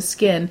a piece of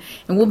skin,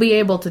 and we'll be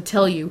able to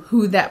tell you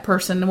who that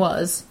person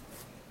was.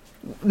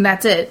 And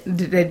that's it.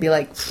 They'd be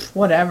like,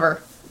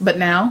 whatever. But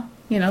now,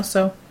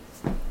 so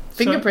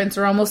fingerprints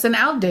are almost an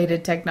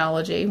outdated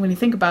technology when you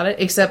think about it,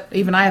 except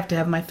even I have to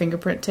have my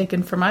fingerprint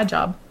taken for my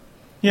job.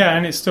 Yeah,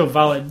 and it's still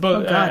valid. But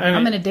Oh, God.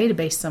 I'm in a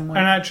database somewhere.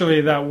 And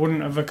actually, that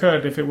wouldn't have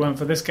occurred if it weren't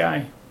for this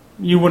guy.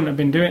 You wouldn't have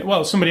been doing it.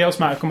 Well, somebody else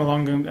might have come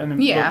along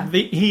and Yeah.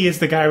 he is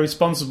the guy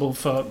responsible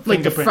for like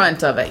fingerprint. the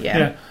front of it,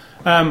 yeah.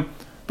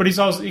 But he's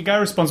also the guy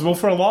responsible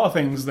for a lot of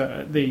things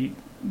that the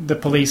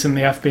police and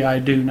the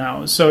FBI do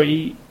now. So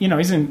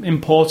he's an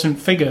important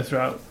figure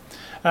throughout.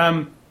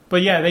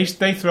 But yeah,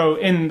 they throw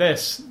in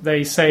this.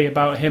 They say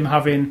about him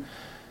having,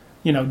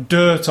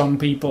 dirt on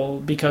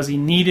people because he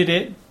needed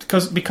it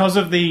because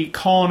of the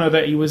corner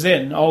that he was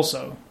in.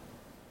 Also,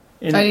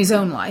 In his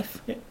own life.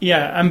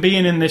 yeah, and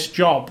being in this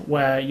job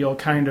where you're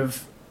kind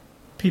of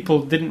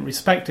people didn't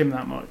respect him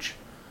that much.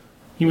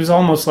 He was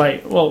almost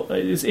like, well,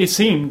 it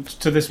seemed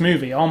to this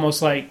movie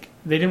almost like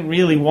they didn't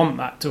really want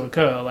that to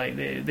occur. Like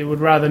they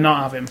would rather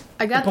not have him.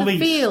 I got the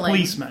feeling,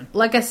 policemen.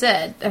 like I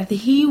said, that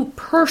he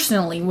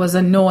personally was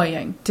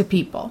annoying to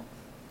people.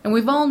 And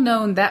we've all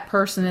known that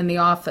person in the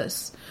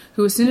office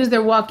who, as soon as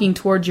they're walking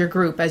towards your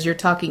group, as you're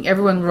talking,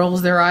 everyone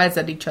rolls their eyes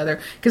at each other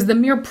because the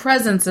mere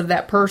presence of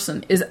that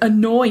person is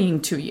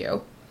annoying to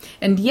you.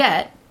 And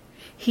yet,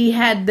 he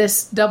had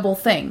this double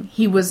thing.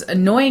 He was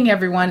annoying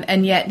everyone,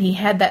 and yet he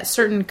had that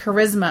certain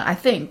charisma, I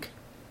think.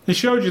 They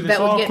showed you this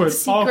that would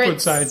get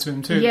awkward side to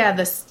him too.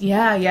 Yeah,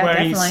 yeah, where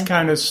definitely. he's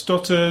kind of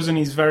stutters and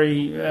he's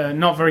very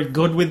not very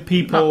good with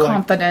people. Not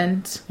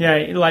confident.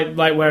 Yeah, like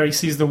where he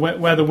sees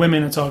where the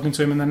women are talking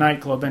to him in the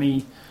nightclub, and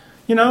he's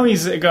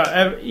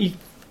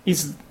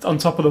on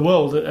top of the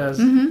world, as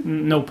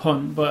no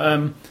pun,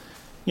 but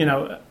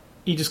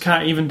he just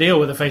can't even deal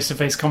with a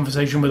face-to-face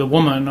conversation with a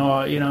woman,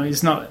 or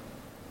he's not.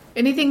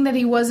 Anything that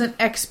he wasn't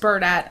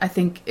expert at, I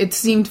think it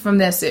seemed from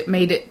this, it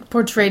made it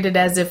portrayed it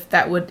as if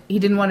he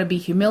didn't want to be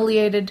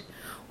humiliated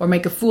or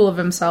make a fool of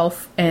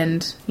himself,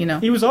 and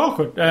he was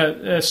awkward,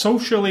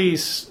 socially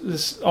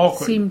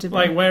awkward. Seemed to be.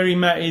 Like where he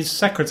met his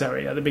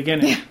secretary at the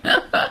beginning,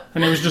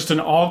 and it was just an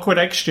awkward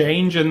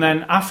exchange, and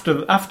then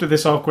after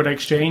this awkward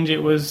exchange,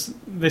 it was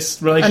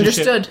this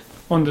relationship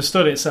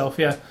understood itself.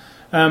 Yeah.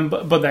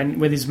 But then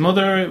with his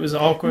mother, it was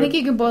awkward. I think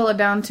you can boil it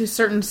down to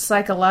certain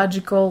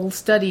psychological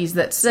studies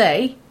that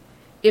say,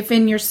 if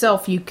in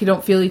yourself you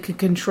don't feel you can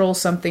control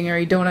something or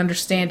you don't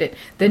understand it,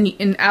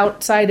 then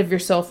outside of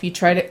yourself you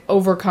try to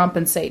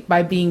overcompensate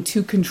by being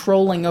too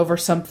controlling over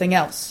something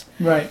else.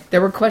 Right.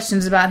 There were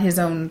questions about his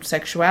own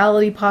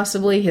sexuality,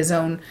 possibly, his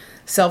own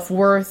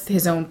self-worth,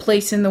 his own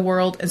place in the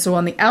world, and so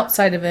on the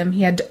outside of him,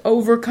 he had to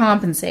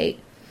overcompensate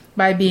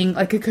by being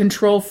like a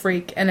control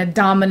freak and a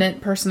dominant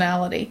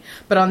personality.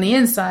 But on the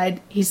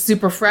inside, he's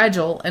super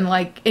fragile and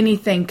like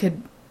anything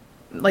could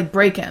like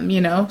break him,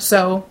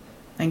 So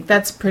I think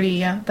that's pretty,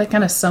 that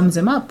kind of sums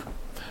him up.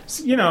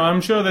 I'm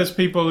sure there's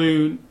people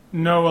who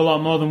know a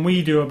lot more than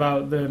we do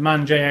about the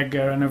man J.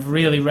 Edgar and have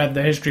really read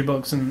the history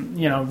books and,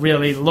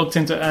 really looked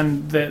into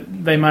and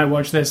they might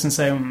watch this and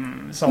say,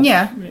 it's all...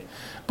 Yeah.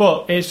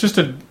 But it's just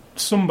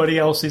somebody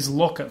else's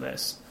look at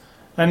this.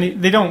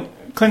 And they don't...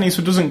 Clint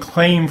Eastwood doesn't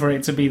claim for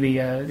it to be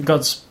the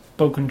God's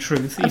spoken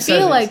truth. I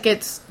feel like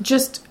it's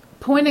just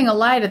pointing a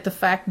light at the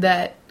fact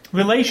that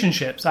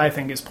relationships, I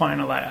think, is pointing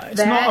a light at.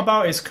 It's not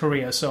about his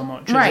career so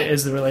much as it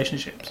is the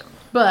relationships.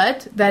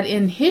 But that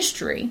in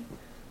history,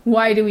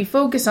 why do we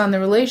focus on the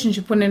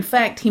relationship when in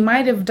fact he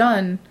might have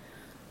done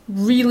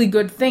really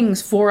good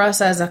things for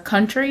us as a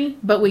country,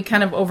 but we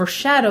kind of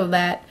overshadow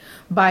that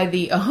by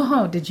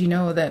did you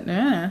know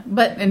that?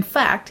 But in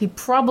fact, he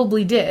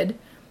probably did,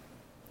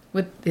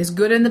 with his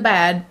good and the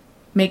bad,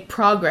 make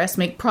progress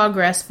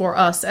for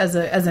us as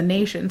a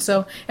nation.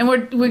 So, and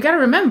we got to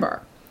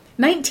remember,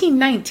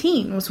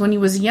 1919 was when he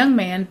was a young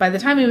man. By the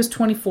time he was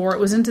 24, it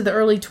was into the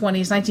early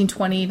 20s,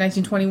 1920,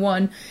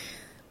 1921.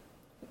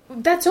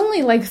 That's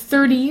only like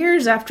 30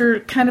 years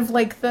after kind of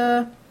like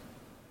the,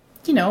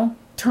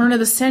 turn of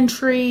the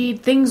century.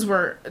 Things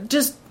were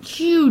just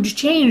huge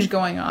change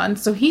going on.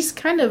 So he's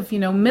kind of,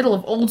 middle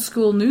of old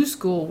school, new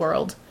school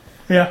world.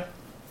 Yeah.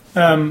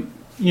 And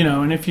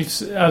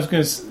if I was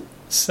going to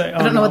say...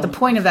 I don't know what the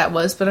point of that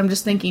was, but I'm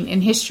just thinking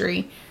in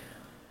history,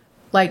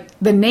 like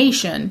the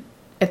nation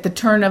at the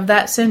turn of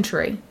that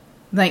century,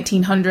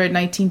 1900,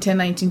 1910,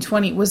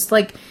 1920, was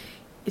like,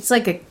 it's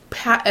like a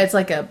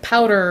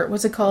powder,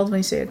 what's it called when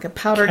you say like a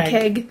powder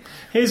keg?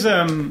 His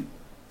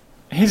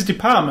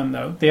department,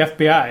 though, the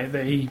FBI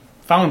that he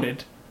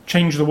founded,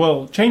 changed the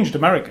world, changed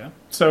America.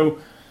 So,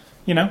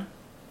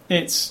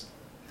 he's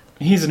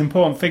an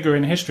important figure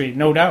in history,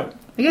 no doubt.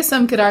 I guess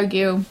some could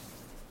argue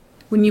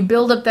when you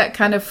build up that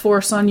kind of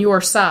force on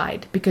your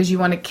side because you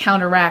want to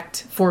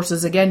counteract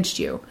forces against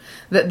you,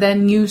 that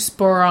then you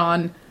spur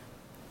on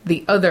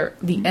the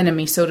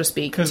enemy, so to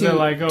speak, 'Cause they're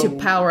like, to "Oh,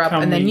 power up,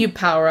 can and then we-" you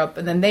power up,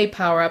 and then they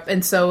power up,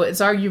 and so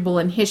it's arguable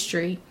in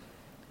history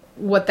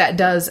what that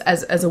does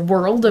as a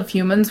world of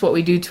humans, what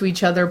we do to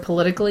each other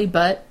politically,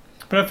 but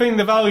I think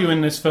the value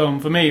in this film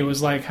for me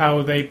was like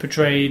how they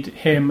portrayed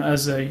him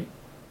as a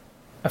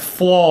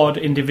flawed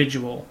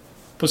individual,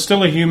 but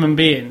still a human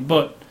being.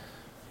 But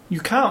you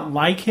can't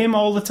like him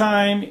all the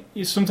time.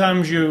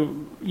 Sometimes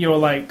you're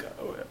like,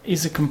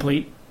 he's a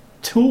complete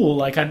tool.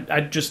 Like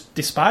I just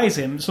despise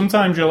him.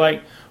 Sometimes you're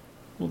like,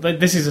 well,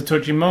 this is a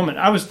touching moment.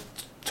 I was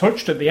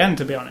touched at the end,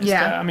 to be honest.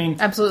 yeah, I mean,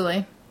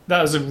 absolutely.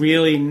 that was a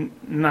really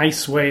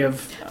nice way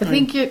of. I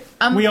think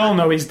we all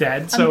know he's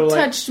dead. So I'm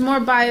like, touched more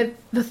by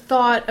the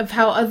thought of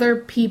how other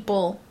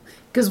people,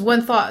 because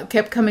one thought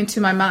kept coming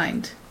to my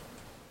mind,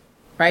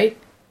 right?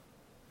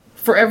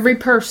 For every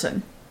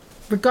person,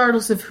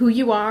 regardless of who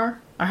you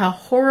are or how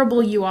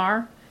horrible you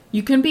are,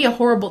 you can be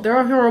there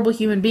are horrible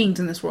human beings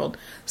in this world.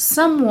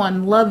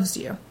 Someone loves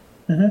you.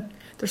 Mm-hmm.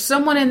 There's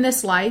someone in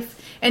this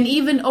life, and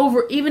even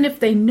if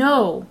they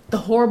know the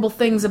horrible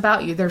things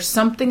about you, there's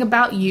something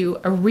about you,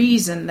 a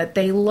reason that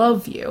they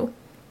love you.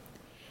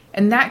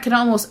 And that can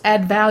almost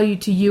add value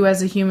to you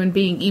as a human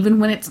being,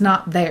 even when it's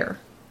not there.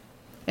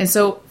 And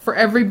so, for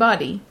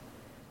everybody,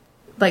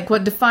 like,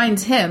 what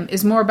defines him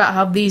is more about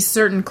how these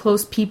certain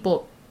close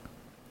people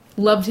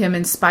loved him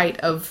in spite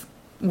of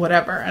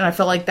whatever. And I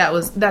felt like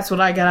that's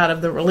what I got out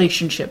of the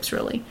relationships,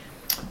 really.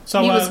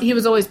 so He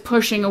was always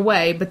pushing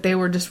away, but they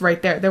were just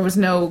right there. There was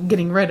no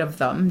getting rid of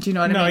them. Do you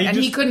know what I mean?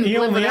 He couldn't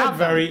live without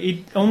them.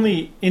 He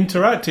only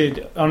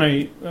interacted on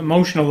a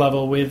emotional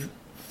level with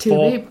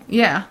four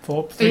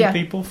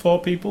people.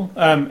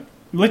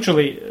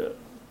 Literally,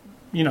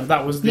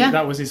 that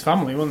was his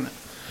family, wasn't it?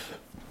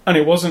 And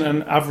it wasn't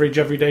an average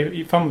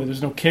everyday family.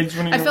 There's no kids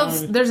running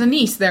around. There's a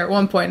niece there at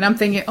one point, and I'm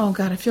thinking, oh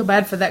God, I feel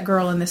bad for that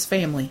girl in this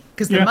family.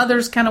 Because the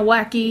mother's kind of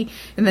wacky,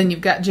 and then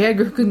you've got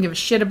Jagger who couldn't give a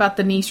shit about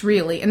the niece,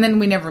 really. And then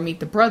we never meet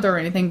the brother or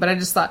anything, but I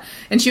just thought...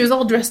 And she was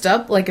all dressed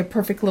up like a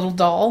perfect little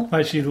doll.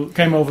 Like she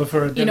came over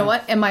for a dinner. You know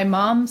what? And my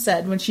mom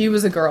said when she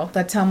was a girl,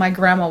 that's how my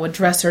grandma would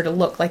dress her to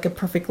look like a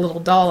perfect little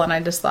doll, and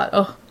I just thought,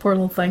 oh, poor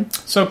little thing.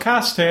 So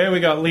cast here, we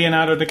got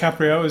Leonardo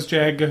DiCaprio as J.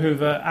 Edgar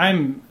Hoover.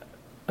 I'm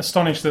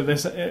astonished that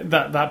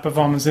that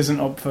performance isn't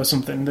up for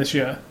something this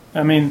year.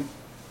 I mean,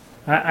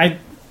 I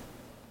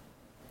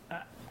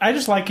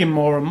just like him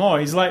more and more.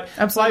 He's like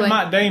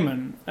Matt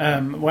Damon,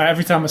 where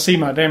every time I see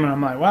Matt Damon,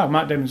 I'm like, wow,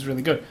 Matt Damon's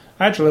really good.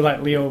 I actually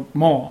like Leo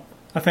more.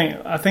 I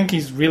think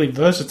he's really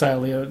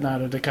versatile,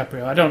 Leonardo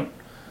DiCaprio.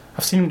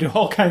 I've seen him do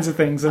all kinds of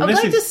things. And I'd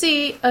like to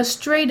see a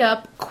straight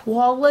up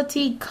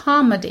quality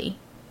comedy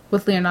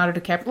with Leonardo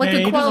DiCaprio, like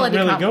a quality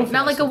comedy,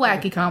 not like a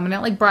wacky comedy,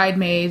 not like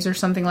Bridesmaids or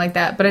something like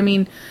that. But I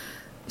mean,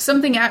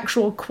 something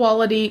actual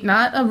quality,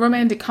 not a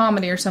romantic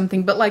comedy or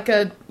something, but like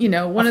a, one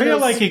of those... I feel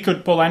like he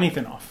could pull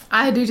anything off.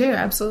 I do too,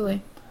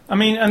 absolutely. I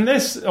mean, and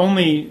this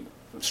only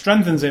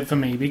strengthens it for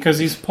me because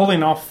he's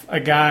pulling off a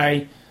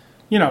guy,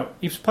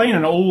 he's playing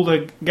an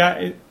older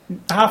guy.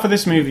 Half of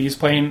this movie he's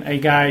playing a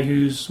guy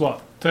who's,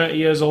 30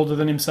 years older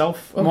than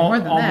himself? Well, more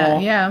than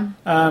that, yeah.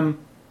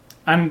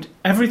 And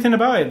everything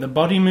about it, the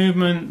body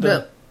movement, all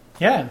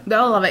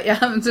of it,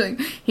 yeah.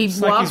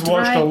 He's watched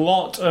a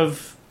lot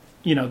of...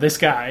 this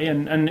guy,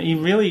 and he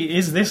really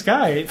is this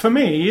guy. For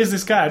me, he is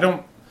this guy.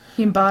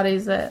 He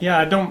embodies it. Yeah,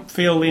 I don't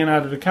feel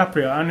Leonardo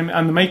DiCaprio,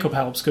 and the makeup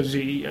helps because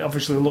he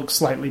obviously looks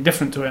slightly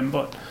different to him,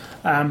 but...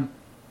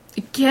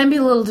 it can be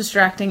a little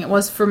distracting. It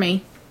was for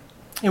me.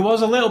 It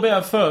was a little bit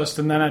at first,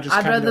 and then I'd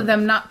rather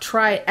them not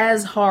try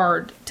as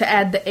hard to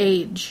add the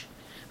age,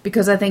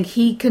 because I think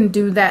he can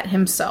do that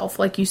himself,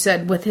 like you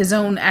said, with his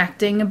own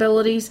acting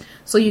abilities,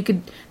 so you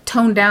could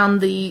tone down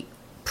the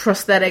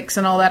prosthetics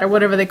and all that, or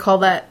whatever they call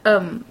that,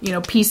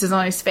 pieces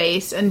on his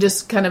face, and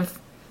just kind of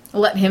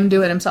let him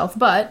do it himself.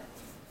 But,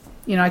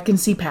 I can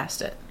see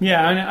past it.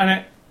 Yeah,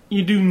 and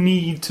you do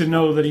need to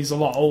know that he's a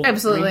lot older.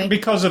 Absolutely.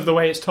 Because of the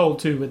way it's told,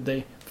 too, with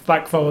the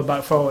back forward.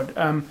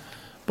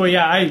 But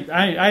yeah,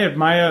 I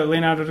admire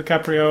Leonardo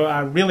DiCaprio.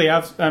 I really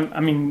have.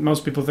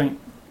 Most people think,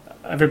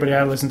 everybody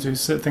I listen to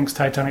thinks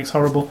Titanic's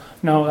horrible.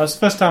 No, that's the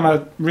first time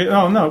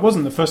it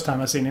wasn't the first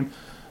time I've seen him.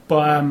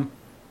 But,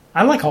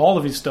 I like all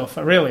of his stuff.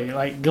 I really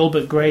like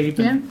Gilbert Grape.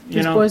 And,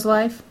 His Boy's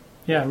Life.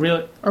 Yeah,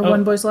 really. Or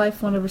One Boy's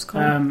Life, whatever it's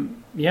called.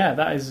 Yeah,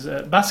 that is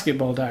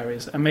Basketball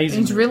Diaries.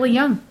 Amazing. He's really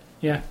young.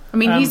 Yeah. I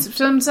mean, he's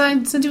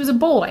since he was a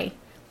boy.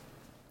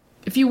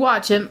 If you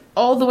watch him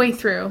all the way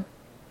through,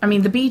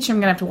 The Beach I'm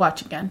going to have to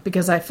watch again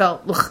because I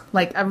felt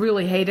like I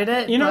really hated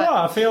it. You know what?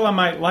 I feel I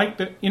might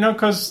like it,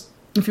 because...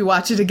 If you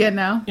watch it again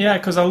now? Yeah,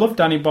 because I love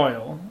Danny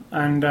Boyle,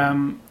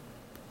 and...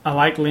 I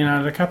like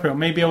Leonardo DiCaprio.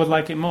 Maybe I would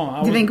like it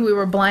more. Do you think we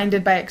were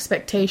blinded by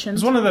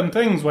expectations? It was one of them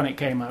things when it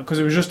came out, because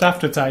it was just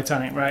after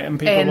Titanic, right? And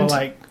people were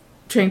like...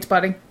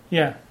 Trainspotting.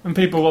 Yeah, and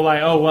people were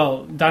like, oh,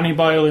 well, Danny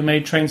Boyle who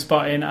made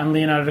Trainspotting and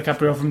Leonardo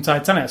DiCaprio from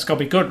Titanic, it's got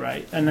to be good,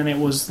 right? And then it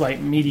was,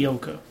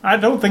 mediocre. I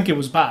don't think it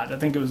was bad. I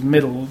think it was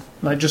middle,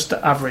 just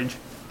average.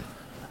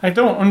 I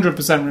don't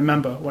 100%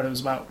 remember what it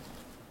was about.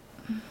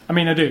 I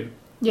mean, I do.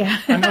 Yeah.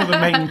 I know the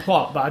main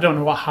plot, but I don't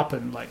know what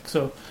happened,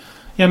 so...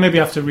 Yeah,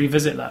 maybe I have to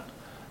revisit that.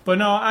 But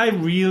no, I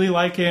really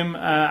like him.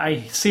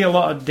 I see a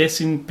lot of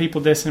people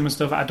dissing him and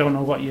stuff. I don't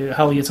know what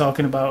hell you're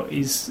talking about.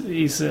 He's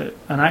an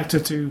actor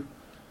too.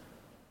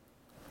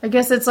 I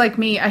guess it's like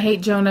me. I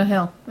hate Jonah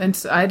Hill,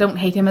 and I don't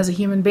hate him as a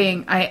human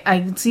being.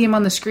 I see him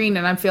on the screen,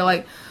 and I feel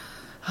like,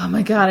 oh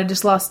my god, I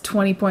just lost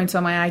 20 points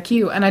on my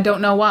IQ, and I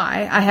don't know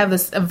why. I have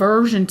this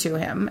aversion to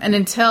him, and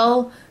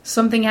until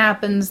something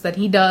happens that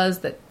he does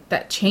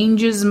that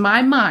changes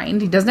my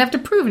mind, he doesn't have to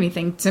prove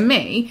anything to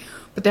me,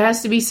 but there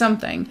has to be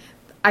something.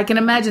 I can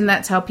imagine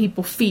that's how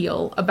people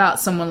feel about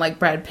someone like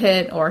Brad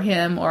Pitt or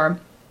him, or,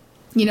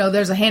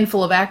 there's a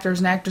handful of actors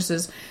and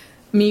actresses.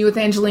 Me with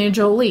Angelina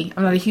Jolie.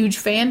 I'm not a huge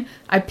fan.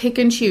 I pick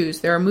and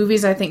choose. There are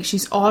movies I think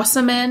she's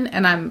awesome in,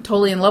 and I'm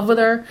totally in love with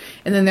her.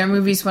 And then there are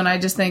movies when I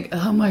just think,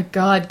 oh my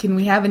god, can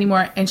we have any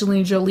more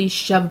Angelina Jolie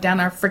shoved down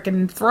our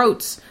freaking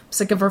throats? I'm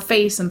sick of her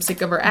face. I'm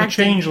sick of her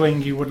acting. The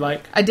Changeling you would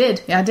like. I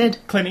did. Yeah, I did.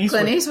 Clint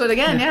Eastwood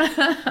again,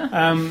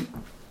 yeah.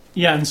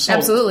 Yeah, and Salt.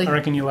 Absolutely. I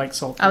reckon you like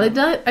Salt. I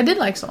did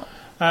like Salt.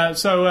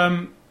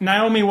 So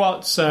Naomi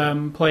Watts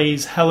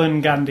plays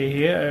Helen Gandy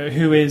here,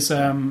 who is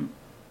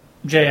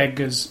J.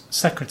 Edgar's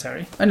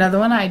secretary. Another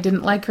one. I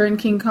didn't like her in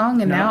King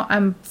Kong, and now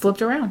I'm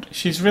flipped around.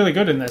 She's really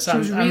good in this. She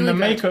was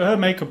really good. Her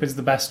makeup is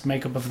the best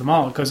makeup of them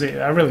all, because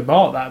I really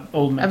bought that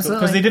old makeup.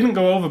 Because they didn't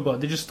go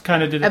overboard. They just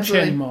kind of did a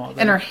chin more.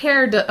 And her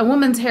hair, a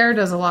woman's hair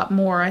does a lot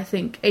more, I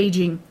think,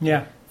 aging.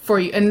 Yeah. For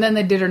you. And then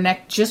they did her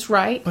neck just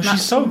right. But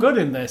she's so good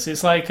in this.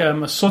 It's like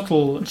a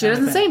subtle... She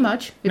doesn't say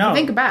much, if you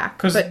think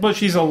back. But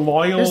she's a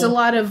loyal... There's a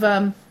lot of...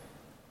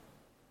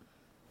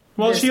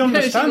 well, she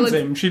understands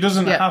him. She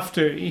doesn't have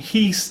to...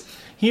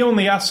 He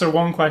only asks her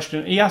one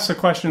question. He asks her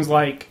questions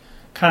like,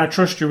 can I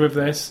trust you with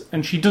this?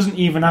 And she doesn't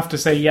even have to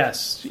say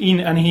yes.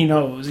 And he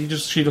knows.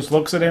 She just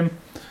looks at him.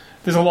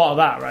 There's a lot of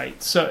that,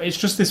 right? So it's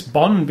just this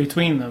bond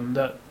between them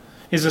that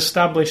is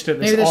established at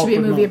this Maybe there should be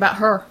a movie about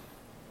her.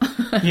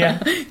 Yeah.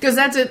 Because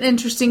that's an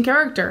interesting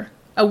character.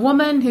 A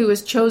woman who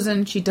is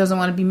chosen, she doesn't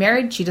want to be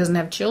married, she doesn't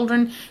have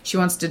children, she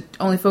wants to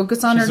only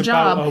focus on her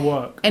job. About her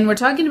work. And we're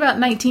talking about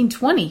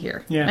 1920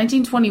 here. Yeah.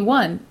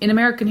 1921, in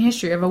American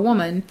history, of a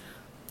woman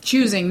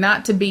choosing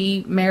not to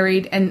be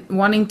married and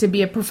wanting to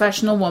be a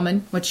professional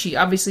woman, which she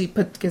obviously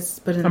put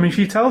in... I mean,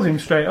 she tells him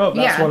straight up,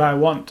 that's what I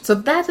want. So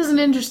that is an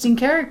interesting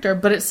character,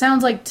 but it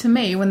sounds like to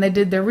me, when they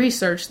did their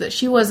research, that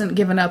she wasn't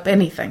giving up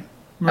anything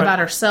about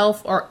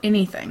herself or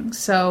anything.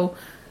 So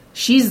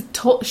she's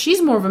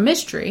more of a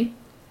mystery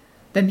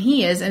than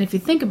he is, and if you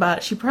think about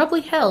it, she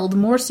probably held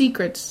more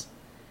secrets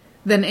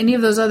than any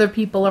of those other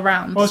people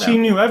around. Well, she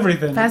knew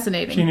everything.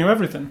 Fascinating. She knew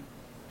everything,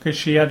 because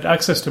she had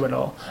access to it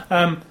all.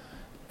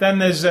 Then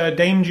there's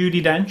Dame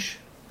Judi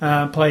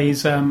Dench,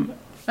 plays an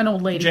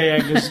old lady. J.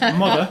 Edgar's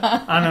mother,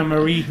 Anna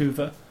Marie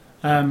Hoover.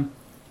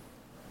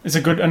 It's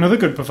another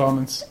good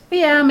performance.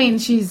 Yeah, I mean,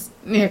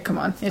 come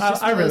on.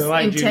 I really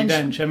like Judi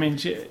Dench. I mean,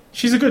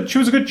 she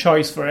was a good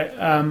choice for it.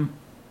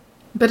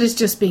 But it's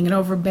just being an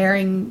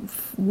overbearing,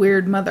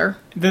 weird mother.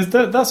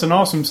 That's an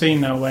awesome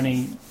scene, though, when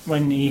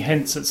he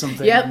hints at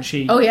something and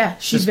she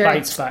she's just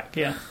bites back.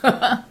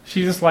 Yeah,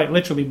 she just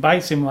literally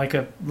bites him like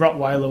a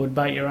Rottweiler would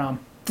bite your arm.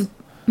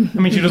 I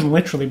mean, she doesn't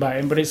literally bite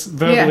him, but it's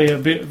verbally a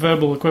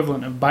verbal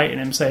equivalent of biting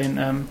him, saying,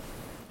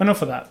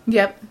 enough of that.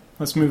 Yep.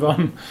 Let's move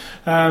on.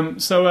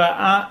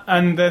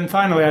 And then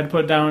finally I'd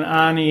put down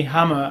Arnie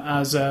Hammer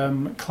as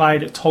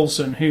Clyde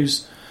Tolson,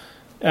 who's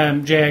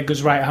J.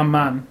 Edgar's right-hand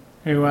man,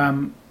 who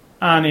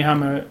Arnie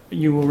Hammer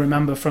you will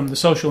remember from The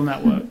Social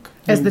Network.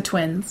 As the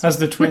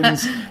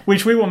twins.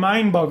 Which we were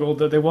mind-boggled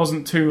that there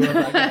wasn't two of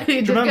that guy. Do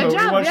you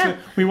remember?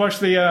 We watched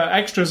the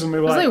extras and we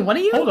were like, what are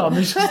you? Hold on,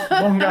 there's just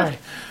one guy.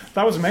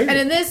 That was amazing. And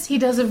in this, he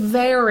does a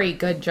very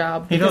good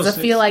job. Because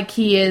I feel like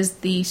he is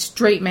the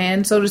straight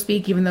man, so to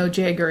speak, even though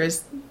J. Edgar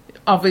is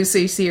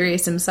obviously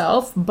serious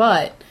himself.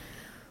 But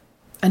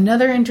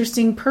another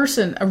interesting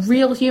person, a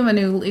real human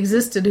who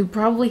existed, who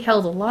probably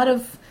held a lot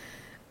of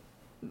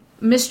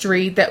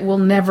mystery that will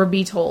never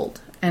be told.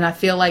 And I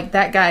feel like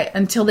that guy,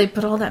 until they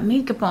put all that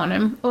makeup on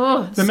him,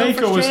 the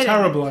makeup was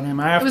terrible on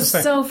him, I have to say. It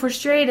was so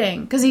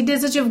frustrating, because he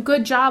did such a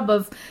good job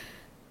of...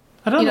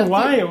 I don't know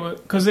why,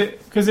 because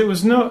it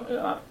was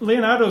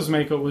Leonardo's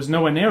makeup was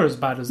nowhere near as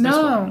bad as this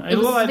one. It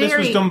looked like this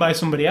was done by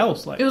somebody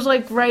else. It was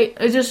maybe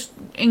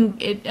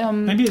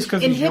it's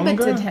because he's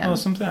younger or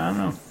something. I don't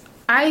know.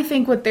 I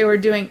think what they were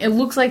doing, it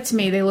looks like to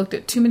me, they looked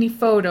at too many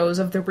photos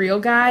of the real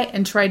guy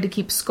and tried to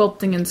keep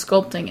sculpting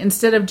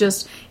instead of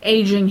just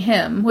aging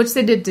him, which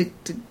they did to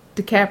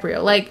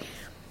DiCaprio.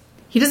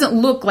 He doesn't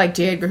look like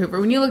J. Edgar Hoover.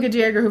 When you look at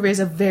J. Edgar Hoover, he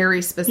has a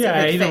very specific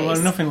face. Yeah, he don't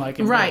look nothing like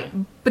him. Right,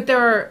 really. But there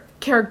are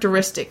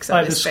characteristics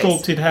of his face. Like the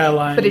sculpted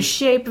hairline. But his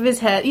shape of his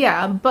head,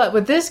 yeah. But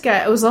with this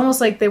guy, it was almost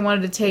like they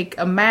wanted to take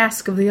a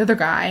mask of the other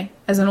guy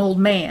as an old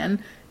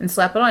man and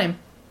slap it on him.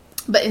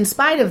 But in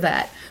spite of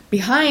that,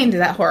 behind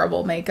that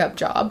horrible makeup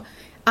job,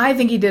 I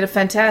think he did a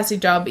fantastic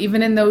job,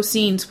 even in those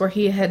scenes where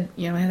he had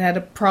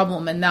a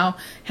problem and now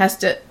has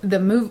to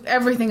move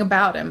everything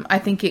about him. I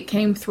think it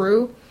came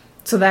through,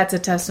 so that's a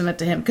testament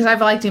to him. Because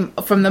I've liked him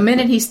from the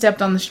minute he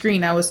stepped on the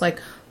screen. I was like,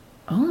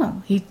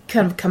 Oh, he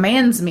kind of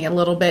commands me a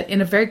little bit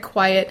in a very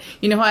quiet.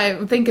 You know how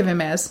I think of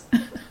him as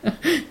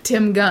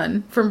Tim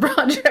Gunn from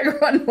Project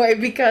Runway,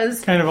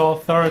 because kind of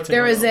authoritative.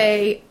 there is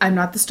I'm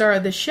not the star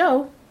of this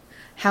show.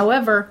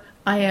 However,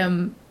 I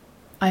am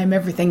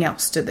everything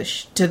else to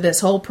this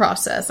whole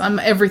process. I'm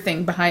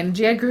everything behind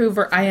J. Edgar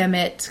Hoover. I am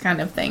it, kind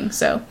of thing.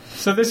 So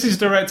this is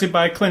directed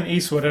by Clint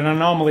Eastwood, and I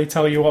normally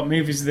tell you what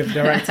movies they've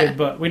directed,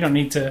 but we don't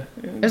need to.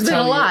 There's been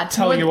a lot.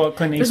 Tell you what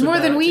Clint Eastwood. There's more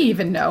directed. than we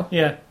even know.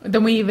 Yeah,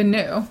 than we even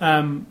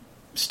knew.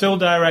 Still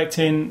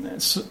directing.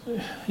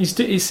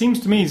 It seems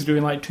to me he's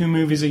doing like 2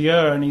 movies a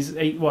year, and he's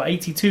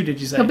 82.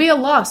 Did you say? He'll be a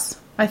loss.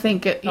 I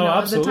think.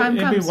 Absolutely. The time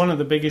It'd comes. be one of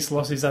the biggest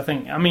losses. I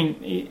think. I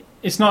mean,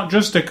 it's not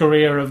just a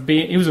career of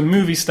being. He was a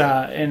movie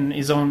star in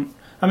his own.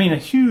 I mean, a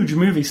huge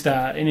movie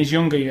star in his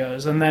younger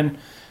years, and then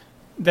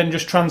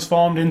just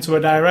transformed into a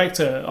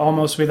director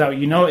almost without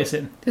you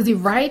noticing. Does he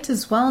write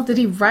as well? Did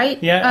he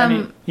write? Yeah,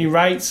 and he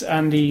writes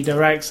and he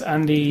directs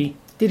and he.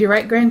 Did he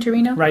write Gran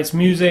Torino? Writes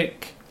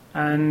music,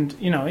 and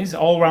he's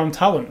all-round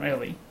talent,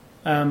 really.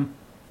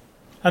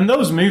 And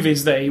those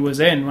movies that he was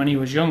in when he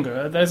was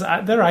younger, they're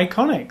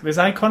iconic. There's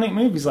iconic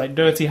movies like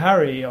Dirty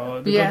Harry or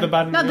The Good, the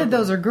Bad, and Not the that Ugly.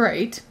 those are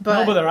great,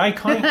 but... No, but they're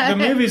iconic. The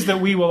movies that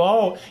we will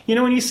all...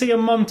 when you see a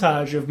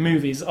montage of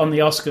movies on the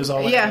Oscars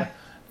or whatever,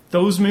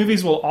 those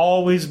movies will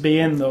always be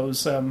in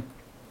those...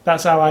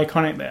 that's how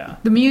iconic they are.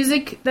 The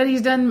music that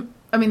he's done...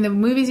 I mean, the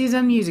movies he's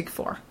done music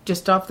for,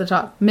 just off the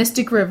top.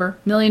 Mystic River,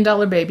 $1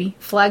 Million Baby,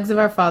 Flags of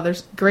Our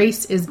Fathers,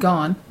 Grace is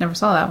Gone. Never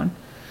saw that one.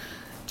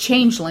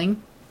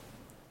 Changeling...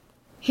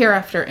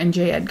 Hereafter, and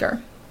J.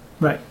 Edgar.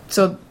 Right.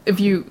 So if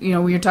you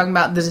we were talking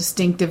about the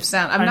distinctive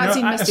sound. I've not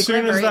seen Mystic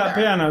River as soon as that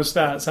either. piano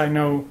starts, I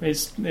know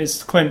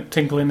it's Clint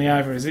tinkling the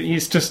ivories.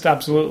 He's just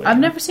absolutely... I've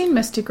never seen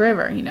Mystic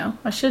River,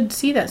 I should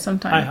see that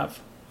sometime. I have.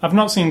 I've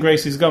not seen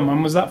Gracie's Gone.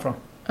 When was that from?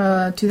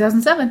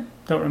 2007.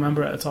 Don't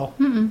remember it at all.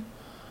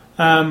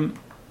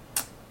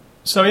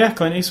 So yeah,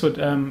 Clint Eastwood,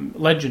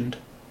 legend.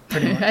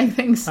 Pretty much. I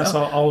think so. That's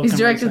all He's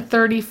directed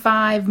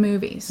 35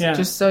 movies,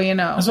 just so you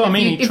know. That's what I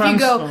mean.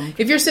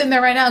 If you're sitting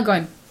there right now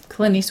going,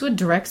 Clint Eastwood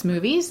directs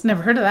movies?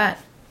 Never heard of that.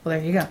 Well,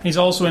 there you go. He's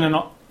also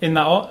in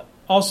that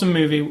awesome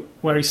movie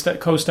where he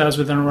co-stars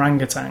with an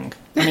orangutan.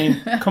 I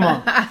mean, come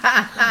on.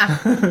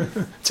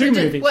 Two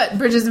movies. What,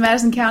 Bridges in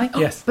Madison County?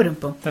 Yes. Oh,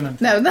 boom.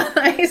 No,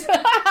 nice.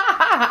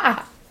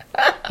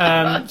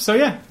 So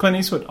yeah, Clint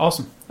Eastwood,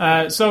 awesome.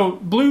 So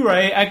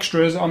Blu-ray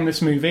extras on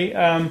this movie.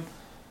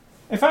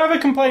 If I have a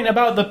complaint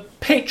about the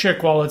picture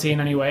quality in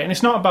any way, and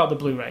it's not about the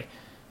Blu-ray,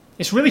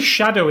 it's really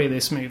shadowy,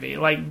 this movie,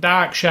 like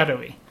dark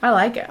shadowy. I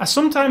like it. I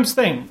sometimes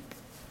think,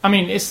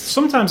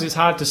 sometimes it's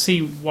hard to see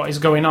what is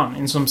going on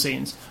in some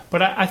scenes,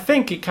 but I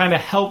think it kind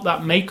of helped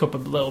that makeup a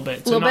little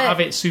bit to not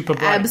have it super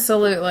bright.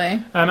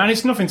 Absolutely. And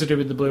it's nothing to do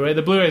with the Blu-ray.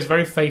 The Blu-ray is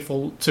very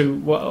faithful to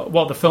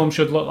what the film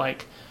should look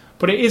like,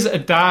 but it is a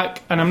dark,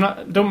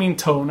 and don't mean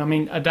tone, I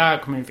mean a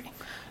dark movie.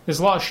 There's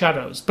a lot of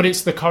shadows, but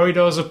it's the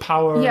corridors of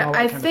power. Yeah, and all that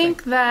I kind of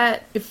think thing.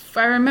 that if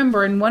I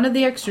remember in one of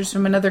the extras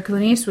from another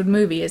Clint Eastwood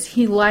movie is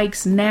he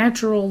likes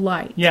natural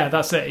light. Yeah,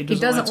 that's it. He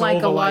doesn't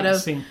like a lot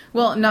of scene.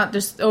 Well, not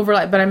just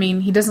overlight, but I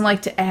mean he doesn't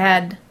like to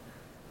add.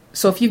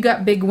 So if you've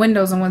got big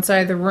windows on one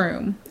side of the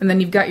room, and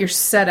then you've got your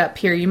setup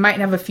here, you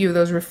might have a few of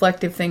those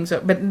reflective things.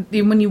 But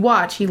when you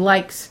watch, he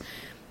likes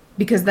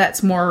because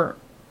that's more,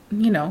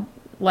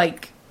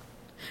 like.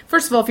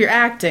 First of all, if you're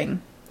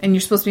acting. And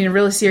you're supposed to be in a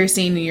really serious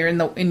scene, and you're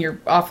in your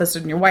office or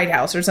in your White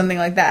House or something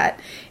like that.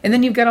 And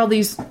then you've got all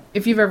these.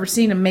 If you've ever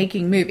seen them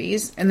making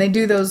movies, and they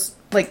do those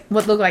like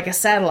what look like a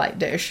satellite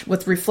dish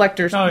with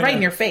reflectors right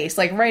in your face,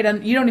 like right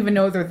on. You don't even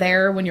know they're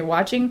there when you're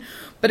watching,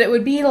 but it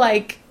would be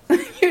like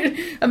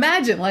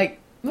imagine like.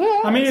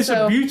 It's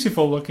a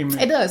beautiful looking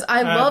movie. It does.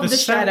 I love the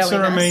shadowiness. The sets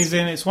are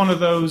amazing. It's one of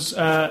those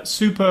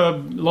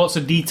lots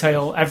of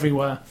detail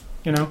everywhere.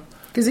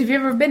 Because if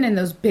you've ever been in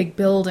those big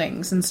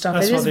buildings and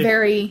stuff, it is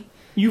very.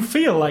 You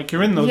feel like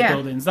you're in those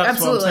buildings. That's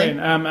absolutely.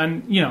 what I'm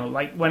saying. And,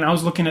 like when I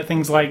was looking at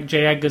things like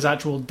J. Edgar's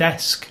actual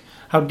desk,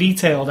 how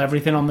detailed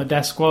everything on the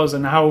desk was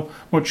and how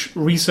much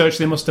research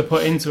they must have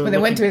put into it. When they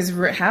went to his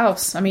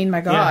house,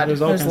 my God, there's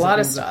a lot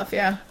of stuff,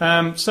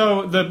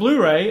 So the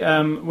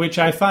Blu-ray, which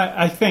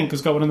I think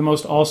has got one of the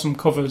most awesome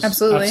covers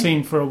I've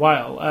seen for a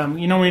while.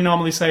 We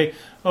normally say,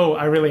 oh,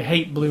 I really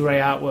hate Blu-ray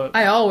artwork.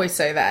 I always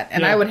say that,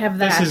 and I would have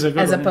that as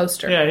a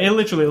poster. Yeah, it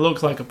literally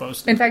looks like a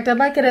poster. In fact, I'd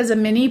like it as a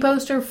mini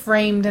poster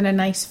framed in a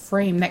nice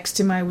frame next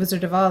to my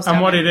Wizard of Oz.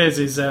 And what it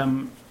is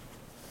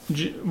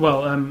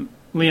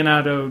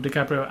Leonardo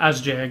DiCaprio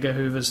as J. Edgar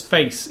Hoover's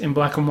face in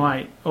black and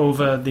white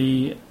over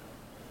the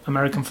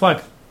American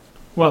flag.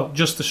 Well,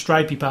 just the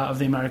stripy part of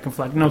the American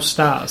flag, no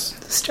stars.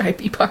 The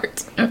stripy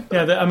part.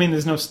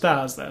 There's no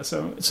stars there,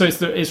 so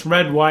it's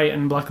red, white,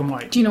 and black and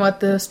white. Do you know what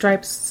the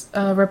stripes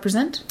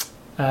represent?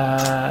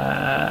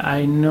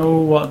 I know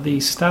what the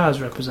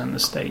stars represent. The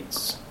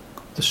states.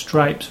 The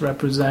stripes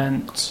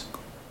represent.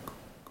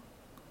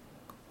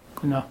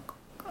 No.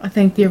 I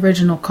think the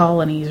original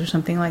colonies or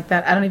something like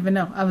that. I don't even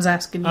know. I was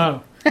asking you.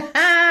 Oh.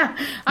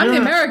 I'm the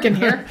American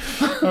here.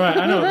 All right,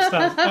 I know the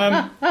stuff.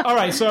 All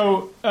right,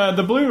 so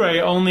the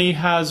Blu-ray only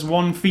has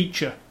one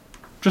feature.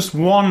 Just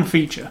one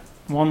feature.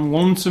 One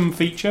lonesome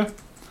feature.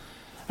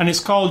 And it's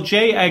called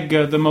J.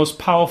 Edgar, the Most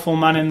Powerful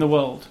Man in the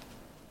World.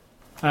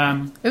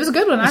 It was a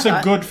good one, It's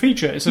a good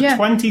feature. It's a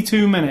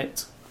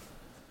 22-minute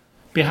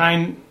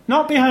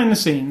not behind the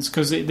scenes,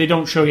 because they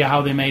don't show you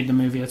how they made the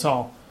movie at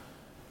all.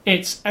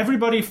 It's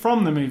everybody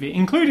from the movie,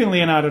 including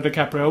Leonardo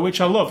DiCaprio,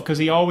 which I love, because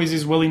he always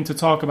is willing to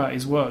talk about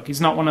his work.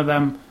 He's not one of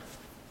them,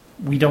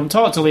 we don't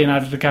talk to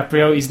Leonardo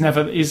DiCaprio.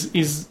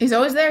 He's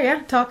always there,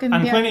 yeah, talking.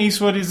 And Clint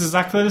Eastwood is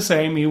exactly the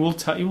same. He will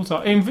talk.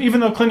 Even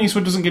though Clint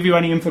Eastwood doesn't give you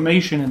any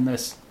information in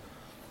this,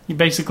 he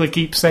basically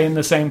keeps saying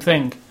the same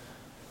thing.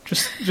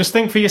 Just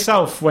think for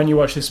yourself when you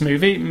watch this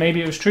movie.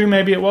 Maybe it was true,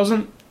 maybe it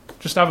wasn't.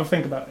 Just have a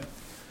think about it.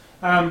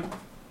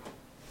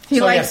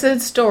 He likes the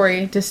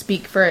story to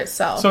speak for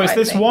itself. So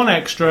it's one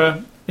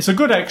extra. It's a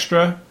good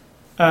extra.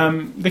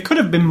 There could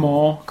have been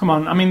more. Come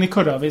on, I mean they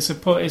could have.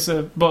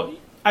 But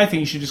I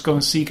think you should just go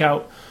and seek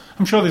out.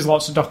 I'm sure there's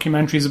lots of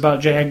documentaries about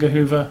J. Edgar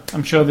Hoover.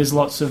 I'm sure there's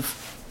lots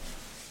of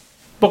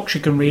books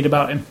you can read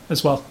about him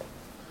as well.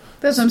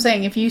 That's what I'm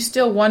saying. If you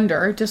still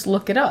wonder, just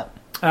look it up.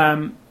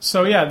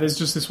 So yeah, there's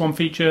just this one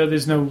feature.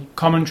 There's no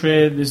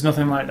commentary. There's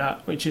nothing like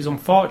that, which is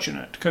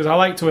unfortunate because I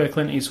like to hear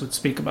Clint Eastwood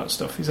speak about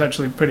stuff. He's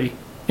actually pretty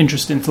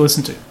interesting to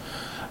listen to.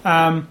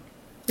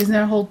 Isn't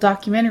there a whole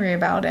documentary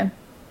about him?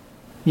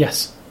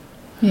 Yes.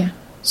 Yeah.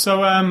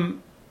 So,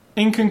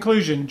 in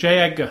conclusion, J.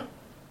 Edgar,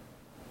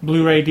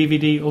 Blu-ray,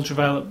 DVD,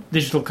 ultraviolet,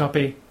 digital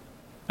copy,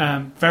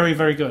 very,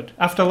 very good.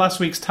 After last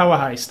week's Tower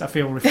Heist, I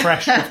feel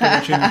refreshed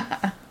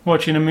after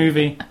watching a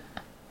movie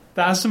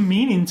that has some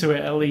meaning to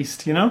it, at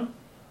least, you know?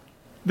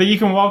 That you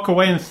can walk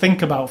away and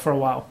think about for a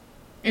while.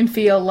 And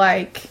feel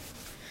like...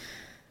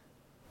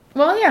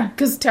 Well, yeah,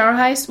 because Tower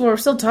Heist, we're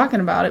still talking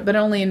about it, but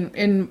only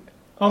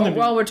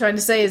all we're trying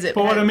to say is it.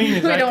 But what I mean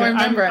is, we don't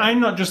remember it. I'm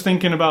not just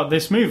thinking about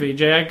this movie,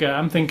 J. Edgar.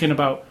 I'm thinking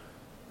about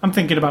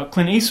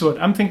Clint Eastwood.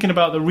 I'm thinking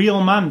about the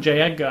real man,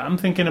 J. Edgar. I'm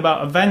thinking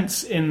about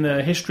events in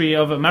the history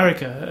of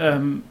America.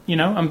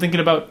 I'm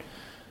thinking about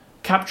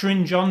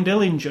capturing John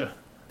Dillinger.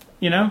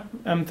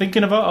 I'm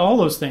thinking about all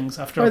those things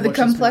after. Or the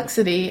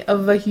complexity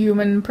of a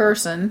human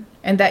person,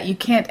 and that you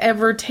can't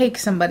ever take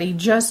somebody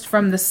just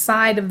from the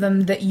side of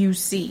them that you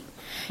see.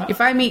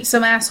 If I meet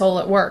some asshole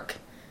at work,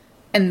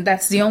 and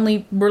that's the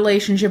only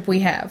relationship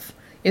we have,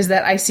 is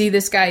that I see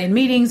this guy in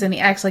meetings and he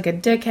acts like a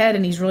dickhead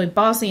and he's really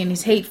bossy and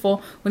he's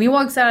hateful. When he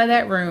walks out of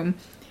that room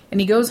and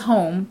he goes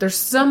home, there's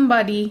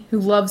somebody who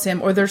loves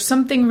him, or there's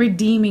something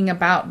redeeming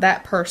about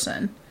that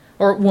person.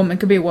 Or woman,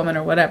 could be a woman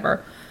or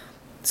whatever.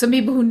 Some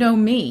people who know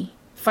me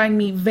find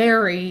me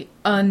very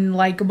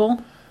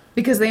unlikable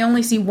because they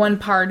only see one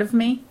part of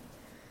me.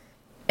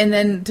 And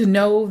then to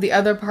know the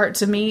other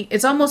parts of me,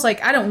 it's almost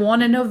like I don't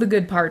want to know the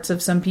good parts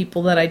of some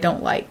people that I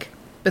don't like.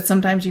 But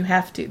sometimes you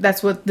have to.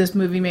 That's what this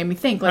movie made me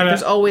think. Like,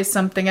 there's always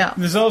something else.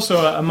 There's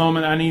also a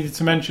moment I needed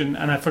to mention,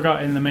 and I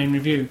forgot in the main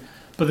review.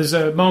 But there's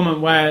a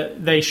moment where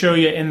they show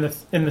you in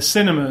the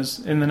cinemas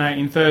in the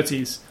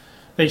 1930s.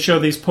 They show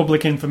these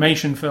public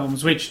information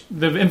films, which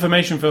the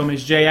information film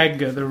is J.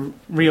 Edgar, the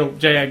real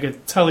J. Edgar,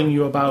 telling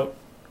you about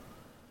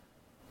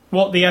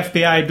what the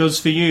FBI does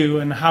for you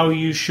and how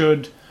you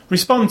should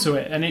respond to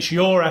it. And it's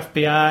your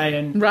FBI,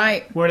 and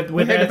right. we're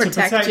there to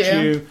protect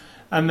you.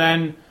 And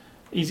then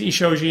he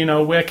shows you,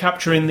 we're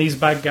capturing these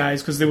bad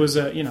guys because there was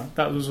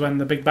that was when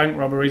the big bank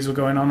robberies were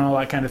going on, all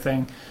that kind of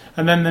thing.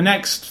 And then the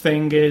next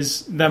thing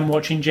is them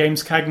watching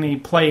James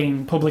Cagney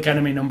playing Public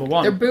Enemy No.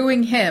 1. They're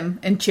booing him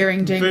and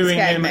cheering James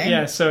Cagney.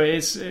 Yeah, so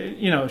it's,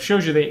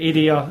 shows you the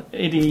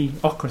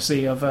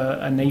idiocracy of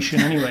a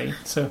nation anyway.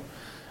 So,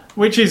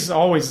 which is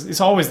always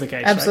the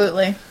case.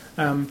 Absolutely.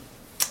 Right?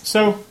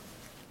 So,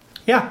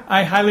 yeah,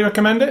 I highly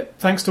recommend it.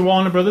 Thanks to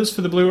Warner Brothers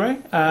for the Blu-ray.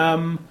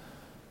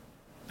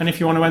 And if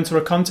you want to enter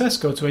a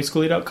contest, go to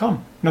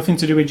ascully.com. Nothing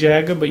to do with J.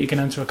 Edgar, but you can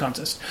enter a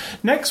contest.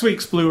 Next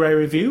week's Blu-ray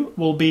review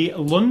will be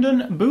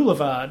London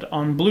Boulevard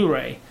on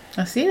Blu-ray.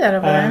 I see that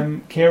over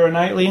there. Keira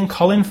Knightley and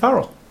Colin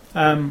Farrell.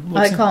 I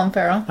like Colin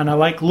Farrell. And I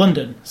like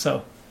London,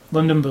 so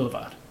London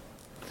Boulevard.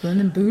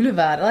 London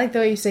Boulevard. I like the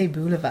way you say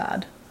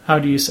boulevard. How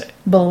do you say it?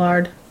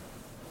 Boulevard.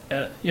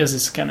 Yours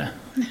is kind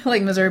of...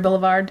 like Missouri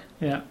Boulevard.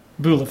 Yeah,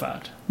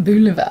 Boulevard.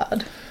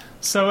 Boulevard.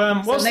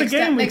 So, what's the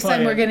game we play? Next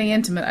time we're getting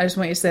intimate, I just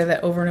want you to say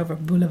that over and over.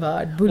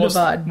 Boulevard,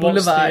 Boulevard,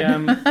 what's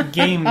Boulevard. What's the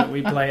game that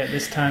we play at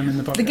this time in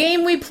the podcast? The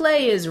game we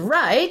play is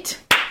Right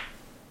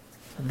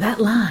That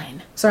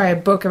Line. Sorry, I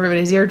broke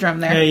everybody's eardrum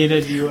there. Yeah, you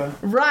did.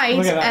 Right,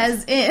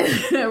 as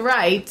in...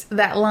 Right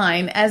That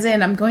Line, as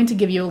in I'm going to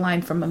give you a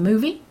line from a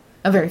movie,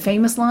 a very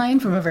famous line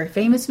from a very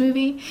famous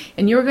movie,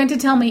 and you're going to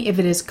tell me if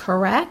it is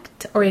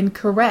correct or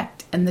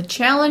incorrect. And the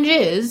challenge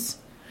is...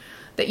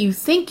 that you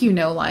think you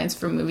know lines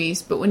from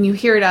movies, but when you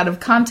hear it out of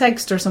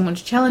context or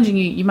someone's challenging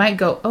you, you might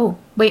go, oh,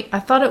 wait, I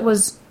thought it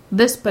was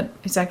this, but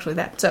it's actually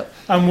that. So,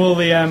 and will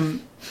the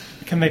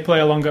can they play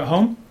along at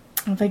home?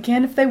 Well, they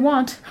can if they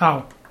want.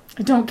 How?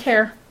 I don't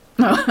care.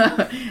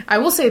 I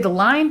will say the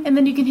line, and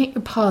then you can hit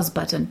your pause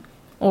button.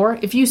 Or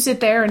if you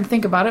sit there and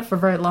think about it for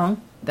very long,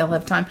 they'll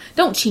have time.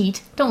 Don't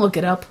cheat. Don't look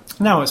it up.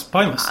 No, it's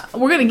pointless.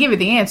 We're going to give you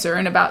the answer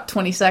in about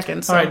 20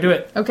 seconds. So. All right, do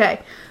it.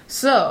 Okay.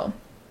 So,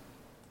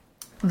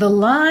 the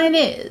line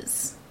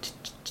is...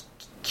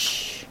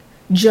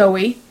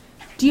 Joey,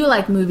 do you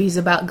like movies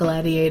about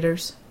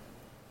gladiators?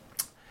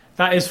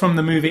 That is from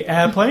the movie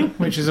Airplane,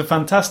 which is a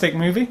fantastic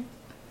movie.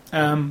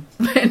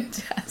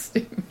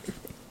 Fantastic movie.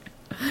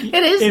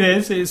 It is.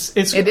 It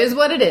is. It is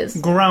what it is.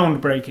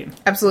 Groundbreaking.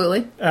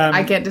 Absolutely.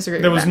 I can't disagree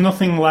with that. There was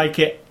nothing like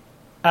it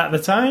at the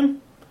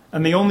time,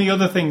 and the only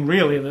other thing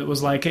really that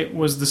was like it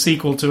was the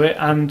sequel to it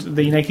and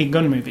the Naked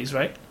Gun movies,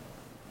 right?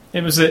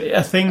 It was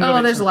a thing.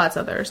 Oh, there's lots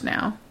of others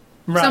now.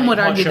 Right, some would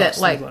Hot argue Shots,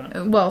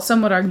 that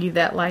some would argue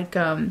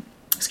that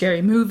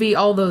Scary Movie,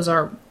 all those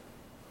are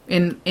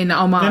in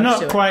homage. They're not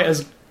to quite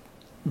as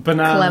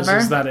bananas clever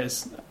as that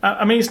is.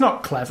 I mean, it's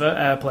not clever,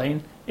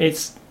 Airplane.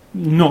 It's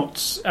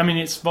nuts. I mean,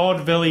 it's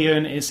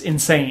vaudevillian. It's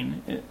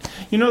insane.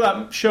 You know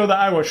that show that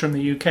I watch from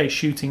the UK,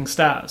 Shooting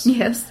Stars?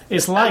 Yes.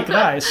 It's like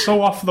that. It's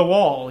so off the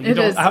wall. You It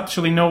don't is.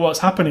 actually know what's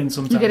happening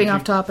sometimes. You're getting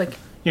off topic.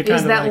 You're Is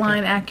kind of that like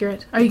line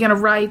accurate? Are you going to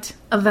write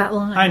of that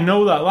line? I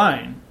know that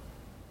line.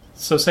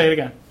 So say it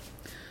again.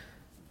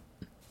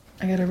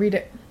 I got to read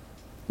it.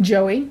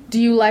 Joey,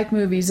 do you like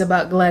movies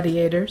about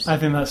gladiators? I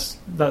think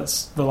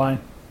that's the line.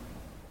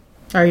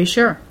 Are you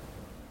sure?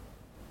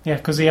 Yeah,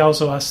 because he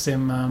also asked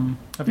him,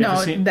 have you ever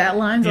No, seen... that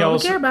line's all we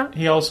care about.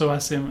 He also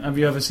asked him, have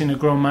you ever seen a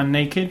grown man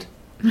naked?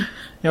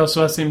 He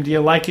also asked him, do you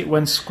like it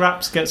when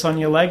Scraps gets on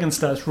your leg and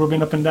starts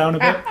rubbing up and down a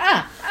bit?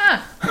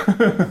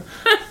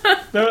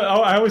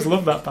 I always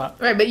love that part.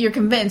 Right, but you're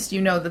convinced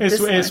you know that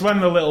It's when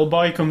the little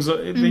boy comes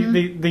up,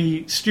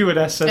 the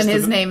stewardess says and to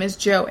his name is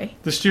Joey.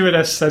 The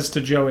stewardess says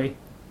to Joey,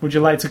 would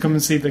you like to come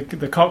and see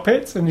the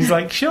cockpit? And he's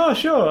like,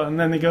 sure. And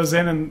then he goes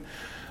in and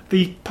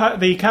the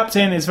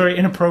captain is very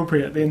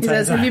inappropriate the entire He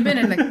says, time. have you been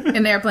in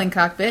an airplane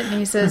cockpit? And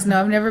he says, no,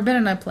 I've never been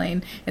in a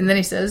plane. And then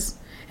he says,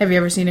 have you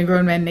ever seen a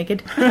grown man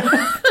naked?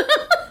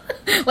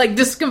 Like,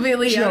 just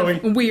completely Joey.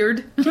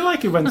 Weird. Do you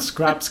like it when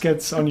Scraps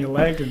gets on your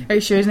leg? Are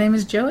you sure his name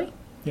is Joey?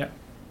 Yeah.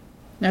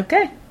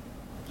 Okay.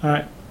 All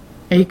right.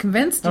 Are you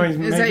convinced? Oh, Is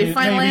that your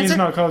final maybe answer? he's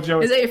not called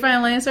Joey. Is that your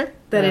final answer?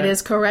 That it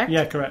is correct?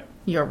 Yeah, correct.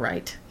 You're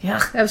right. Yeah.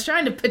 I was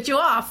trying to put you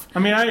off. I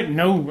mean, I didn't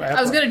know.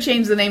 I was going to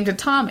change the name to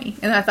Tommy.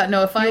 And I thought,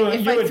 no, if I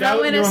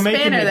throw in a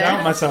spanner there.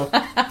 Doubt myself.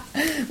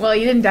 Well,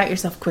 you didn't doubt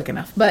yourself quick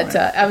enough. But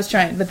I was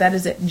trying. But that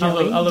is it.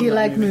 Joey, I love do you that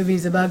like movie.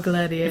 movies about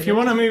gladiators? If you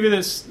want a movie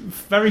that's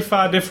very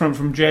far different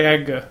from J.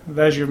 Edgar,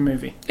 there's your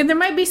movie. And there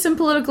might be some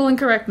political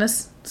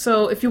incorrectness.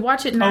 So if you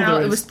watch it now,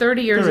 there it is. was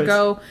 30 years There is.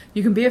 ago.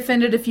 You can be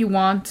offended if you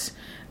want.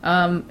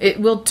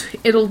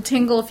 It'll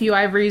tingle a few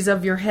ivories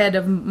of your head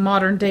of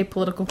modern day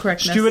political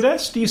correctness.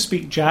 Stewardess, do you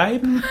speak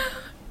jibe?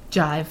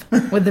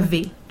 Jive with a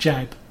V.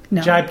 Jibe.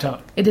 No. Jibe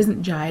talk. It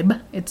isn't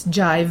jibe. It's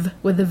jive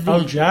with a V.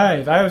 Oh,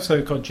 jive. I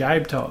also call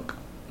jibe talk.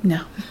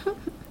 No.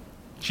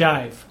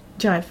 Jive.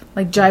 Jive.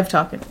 Like jive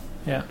talking.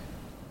 Yeah.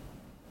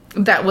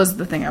 That was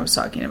the thing I was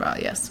talking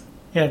about, yes.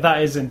 Yeah,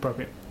 that is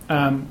inappropriate.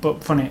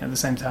 But funny at the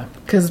same time.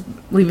 Because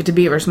Leave It to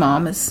Beaver's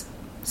mom is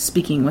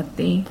speaking with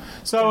the...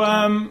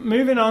 So,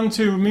 moving on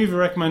to movie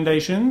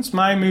recommendations.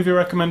 My movie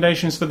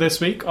recommendations for this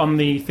week on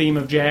the theme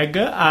of J.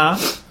 Edgar are...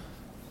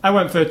 I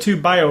went for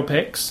 2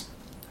 biopics.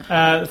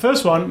 The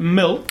first one,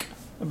 Milk,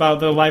 about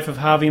the life of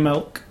Harvey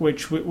Milk,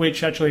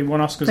 which actually won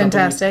Oscars.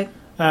 Fantastic.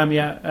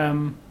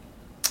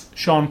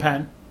 Sean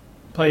Penn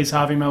plays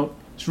Harvey Milk.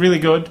 It's really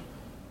good.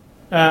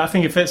 I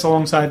think it fits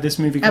alongside this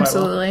movie quite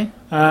Absolutely.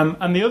 well.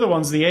 And the other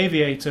one's The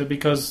Aviator,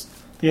 because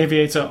The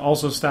Aviator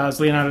also stars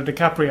Leonardo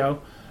DiCaprio.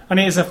 And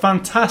it is a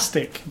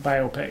fantastic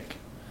biopic,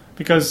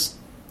 because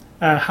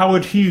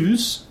Howard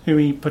Hughes, who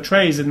he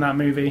portrays in that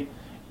movie,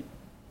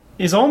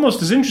 is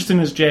almost as interesting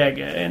as J.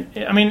 Edgar.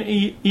 And, I mean,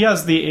 he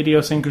has the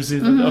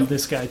idiosyncrasies of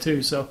this guy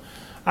too, so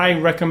I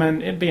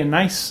recommend it be a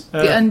nice...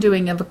 the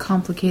undoing of a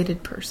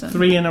complicated person.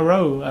 3 in a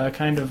row,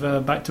 kind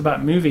of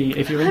back-to-back movie,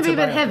 if you're into Heavy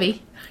but biopics.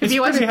 heavy. It's If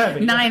you watch pretty it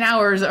heavy, 9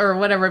 hours or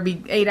whatever, it'd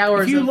be 8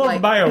 hours If you of love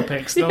like...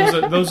 biopics,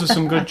 those are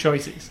some good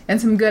choices. and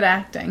some good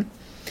acting.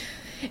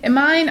 And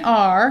mine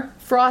are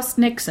Frost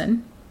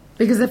Nixon,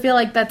 because I feel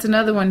like that's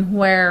another one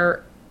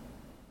where,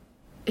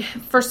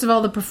 first of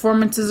all, the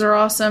performances are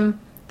awesome,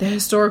 the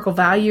historical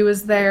value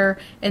is there,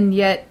 and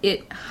yet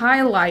it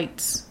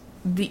highlights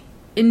the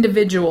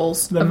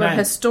individuals The of men. a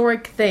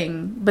historic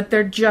thing, but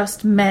they're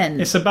just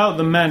men. It's about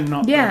the men,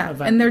 not the Yeah,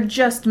 event. and they're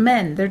just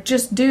men. They're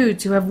just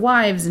dudes who have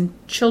wives and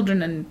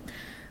children and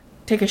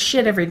take a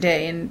shit every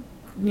day and,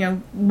 you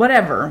know,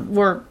 whatever.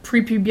 We're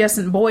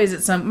prepubescent boys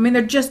at some... I mean,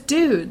 they're just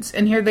dudes.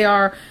 And here they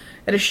are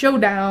at a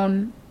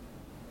showdown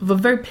of a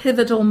very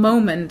pivotal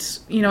moment,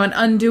 you know, an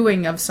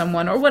undoing of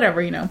someone or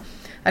whatever, you know.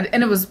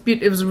 And it was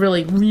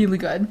really, really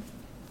good.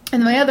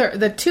 And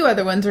the 2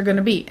 other ones are going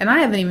to be, and I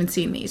haven't even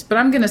seen these, but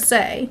I'm going to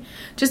say,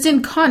 just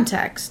in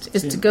context,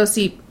 is to go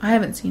see... I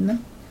haven't seen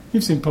them.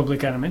 You've seen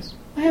Public Enemies.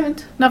 I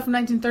haven't. Not from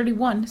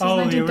 1931. This is The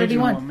 1931.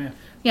 original one, yeah.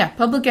 Yeah,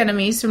 Public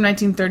Enemies from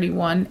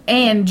 1931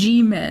 and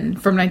G-Men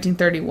from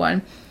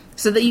 1931,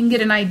 so that you can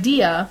get an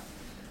idea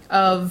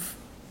of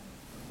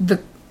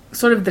the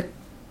sort of the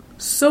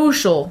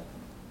social,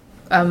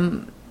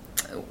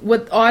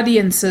 what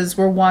audiences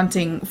were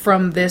wanting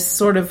from this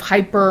sort of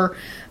hyper,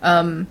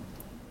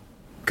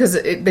 because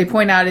they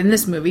point out in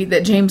this movie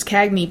that James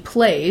Cagney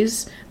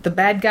plays the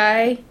bad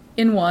guy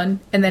in one,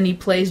 and then he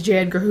plays J.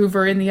 Edgar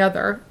Hoover in the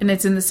other, and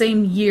it's in the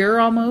same year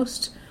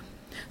almost.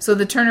 So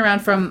the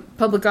turnaround from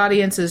public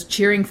audiences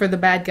cheering for the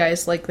bad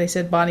guys, like they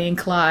said, Bonnie and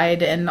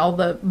Clyde, and all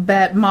the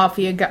bad or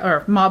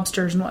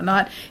mobsters and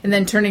whatnot, and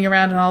then turning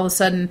around and all of a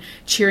sudden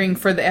cheering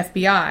for the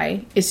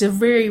FBI. It's a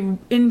very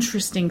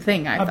interesting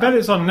thing, I thought. bet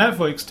it's on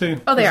Netflix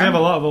too. Oh, they have are?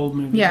 a lot of old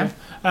movies. Yeah.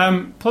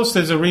 Plus,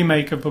 there's a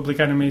remake of Public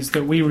Enemies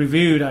that we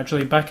reviewed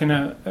actually back in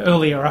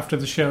earlier after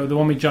the show, the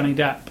one with Johnny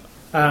Depp.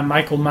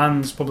 Michael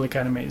Mann's Public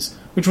Enemies,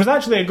 which was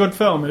actually a good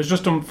film. It was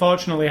just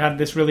unfortunately had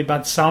this really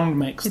bad sound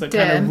mix that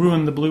kind of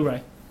ruined the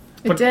Blu-ray.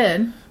 It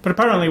did. But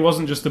apparently it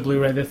wasn't just the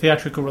Blu-ray, the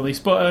theatrical release.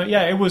 But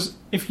yeah, it was,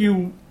 if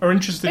you are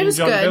interested in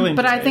John Dillinger... It was good,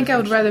 but I think I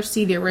would rather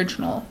see the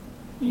original.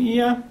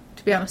 Yeah.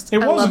 To be honest. It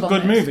was a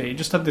good movie. It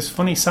just had this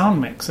funny sound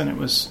mix, and it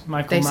was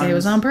Michael Mann's... They say it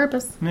was on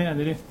purpose. Yeah,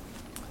 they do.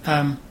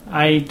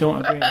 I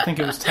don't agree. I think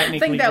it was technically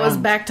I think that was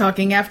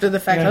back-talking after the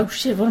fact. Yeah. Oh,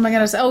 shit, what am I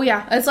going to say? Oh,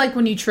 yeah. It's like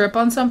when you trip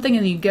on something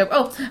and you go,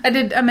 oh,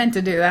 I meant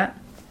to do that.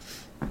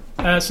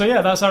 So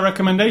yeah, that's our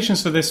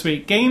recommendations for this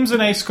week. Games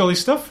and A Scully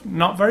stuff,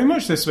 not very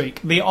much this week.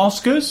 The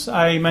Oscars,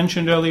 I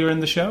mentioned earlier in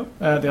the show.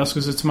 The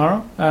Oscars are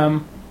tomorrow.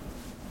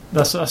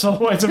 That's all I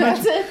wanted to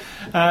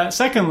mention.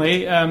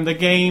 Secondly, the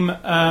game...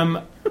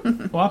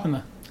 what happened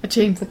there? I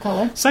changed the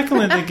colour.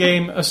 Secondly, the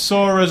game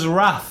Asura's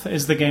Wrath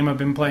is the game I've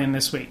been playing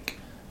this week.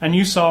 And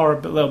you saw a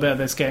little bit of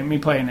this game, me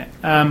playing it.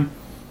 Let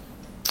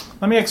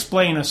me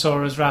explain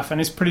Asura's Wrath, and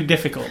it's pretty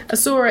difficult.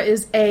 Asura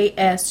is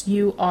Asuras.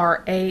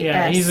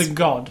 Yeah, he's a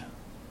god.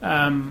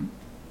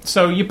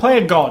 So you play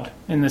a god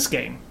in this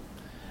game.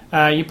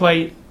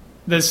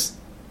 There's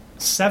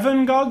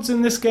 7 gods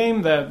in this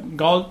game. The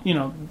god,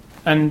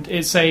 and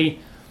it's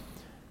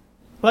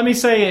let me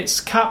say it's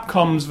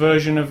Capcom's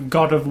version of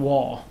God of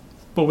War,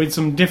 but with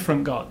some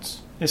different gods.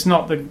 It's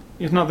not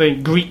the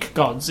Greek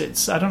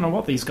gods. I don't know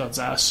what these gods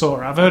are.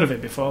 Asura. I've heard of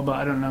it before, but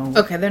I don't know.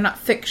 Okay, they're not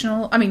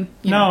fictional. I mean,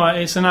 no,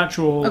 it's an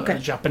actual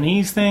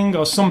Japanese thing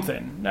or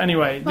something.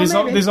 Anyway, there's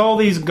all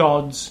these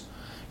gods.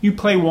 You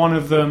play one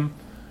of them.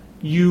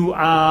 You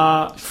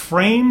are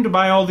framed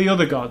by all the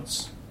other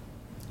gods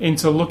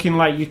into looking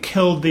like you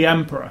killed the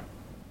emperor,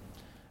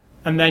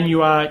 and then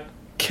you are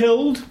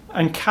killed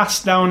and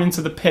cast down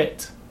into the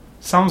pit.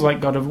 Sounds like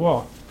God of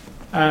War.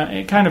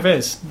 It kind of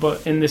is,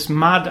 but in this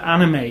mad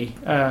anime.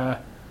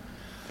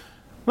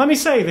 Let me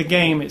say the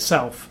game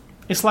itself.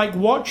 It's like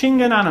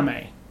watching an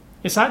anime.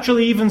 It's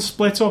actually even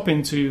split up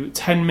into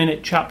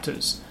 10-minute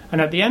chapters.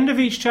 And at the end of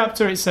each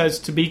chapter it says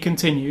to be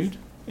continued.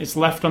 It's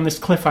left on this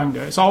cliffhanger.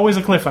 It's always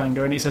a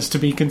cliffhanger and it says to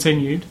be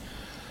continued.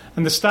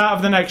 And the start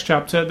of the next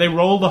chapter, they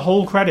roll the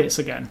whole credits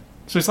again.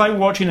 So it's like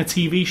watching a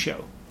TV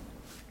show.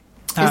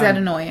 Is that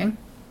annoying?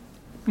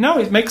 No,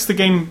 it makes the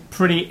game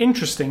pretty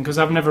interesting because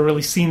I've never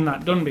really seen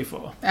that done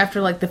before.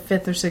 After like the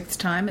 5th or 6th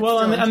time?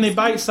 And the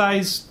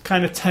bite-sized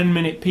kind of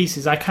 10-minute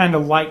pieces, I kind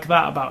of like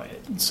that about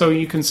it. So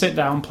you can sit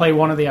down, play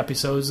one of the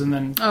episodes, and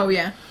then... Oh,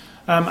 yeah.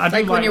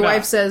 Like when your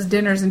wife says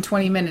dinner's in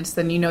 20 minutes,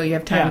 then you know you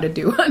have time to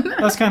do one.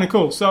 That's kind of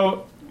cool.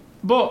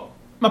 But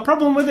my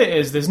problem with it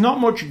is there's not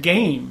much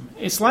game.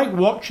 It's like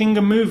watching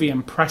a movie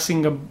and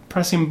pressing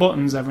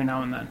buttons every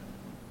now and then.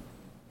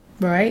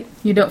 Right?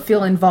 You don't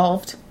feel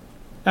involved.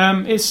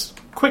 It's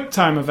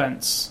QuickTime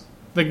events.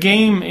 The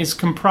game is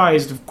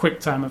comprised of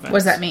QuickTime events. What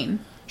does that mean?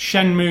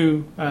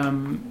 Shenmue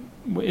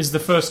is the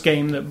first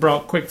game that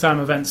brought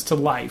QuickTime events to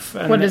life.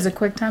 And what is a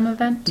QuickTime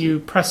event? You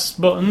press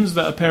buttons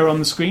that appear on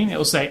the screen.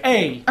 It'll say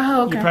A.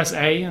 Oh, okay. You press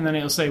A, and then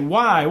it'll say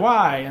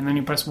Y, and then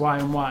you press Y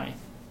and Y.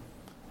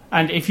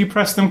 And if you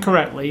press them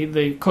correctly,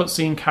 the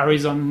cutscene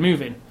carries on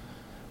moving.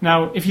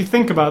 Now, if you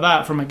think about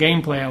that from a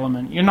gameplay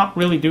element, you're not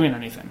really doing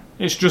anything.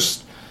 It's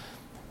just...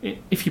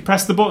 If you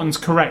press the buttons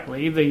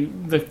correctly,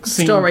 the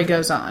scene, story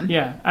goes on.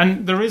 Yeah,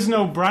 and there is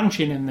no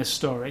branching in this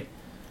story.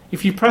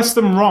 If you press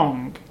them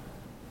wrong,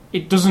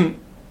 it doesn't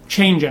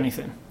change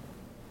anything.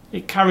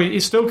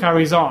 It still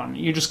carries on.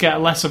 You just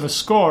get less of a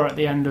score at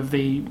the end of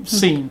the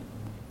scene,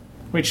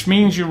 which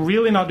means you're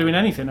really not doing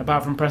anything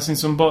apart from pressing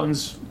some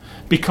buttons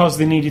because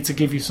they needed to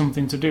give you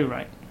something to do,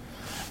 right?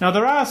 Now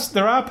there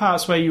are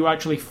parts where you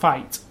actually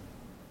fight.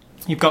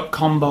 You've got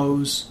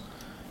combos.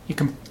 You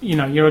can,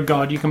 you're a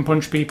god, you can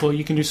punch people,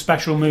 you can do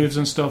special moves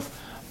and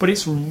stuff, but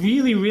it's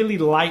really, really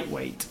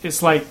lightweight.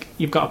 It's like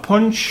you've got a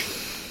punch,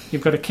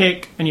 you've got a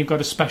kick, and you've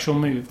got a special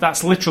move.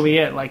 That's literally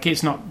it. Like,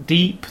 it's not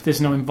deep, there's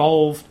no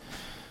involved.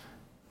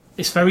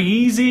 It's very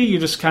easy, you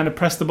just kind of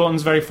press the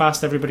buttons very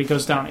fast, everybody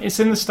goes down. It's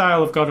in the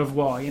style of God of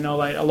War,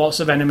 like lots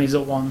of enemies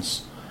at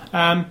once.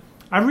 I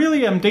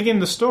really am digging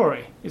the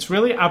story. It's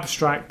really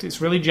abstract,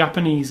 it's really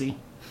Japanesey.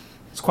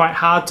 It's quite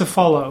hard to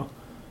follow,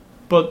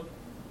 but,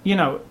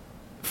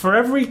 for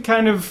every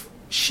kind of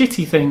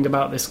shitty thing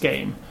about this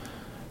game,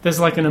 there's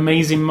like an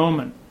amazing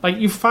moment. Like,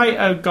 you fight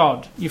a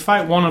god. You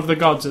fight one of the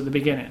gods at the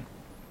beginning.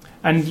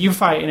 and you're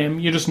fighting him.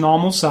 You're just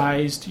normal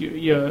sized.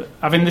 You're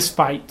having this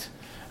fight,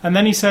 and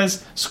then he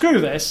says, "Screw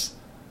this!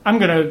 I'm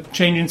going to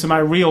change into my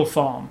real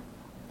form,"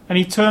 and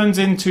he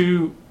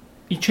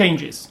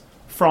changes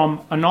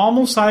from a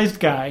normal sized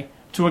guy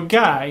to a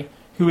guy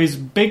who is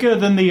bigger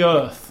than the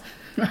Earth.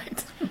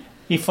 Right.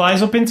 He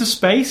flies up into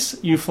space.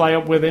 You fly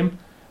up with him,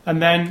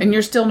 and then And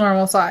you're still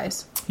normal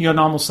size, you're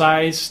normal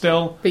size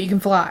still. but you can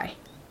fly.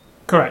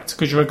 Correct,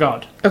 because you're a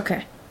god.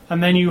 Okay.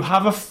 And then you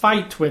have a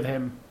fight with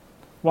him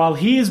while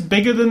he is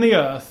bigger than the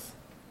Earth.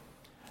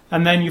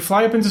 And then you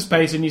fly up into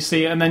space and you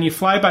see it, and then you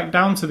fly back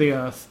down to the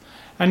Earth.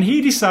 And he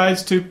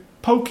decides to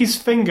poke his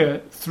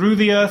finger through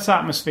the Earth's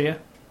atmosphere.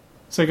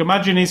 So you can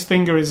imagine his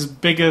finger is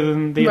bigger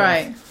than the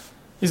Right. Earth.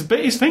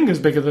 His finger's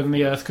bigger than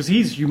the Earth because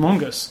he's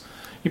humongous.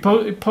 He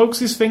pokes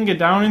his finger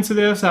down into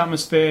the Earth's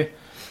atmosphere,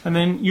 and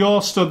then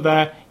you're stood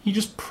there. He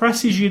just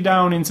presses you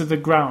down into the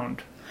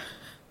ground.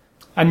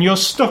 And you're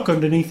stuck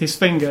underneath his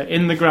finger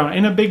in the ground,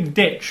 in a big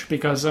ditch,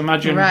 because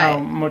imagine how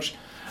Right. much...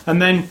 And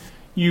then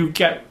you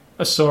get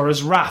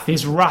Asura's wrath.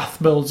 His wrath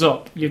builds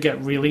up. You get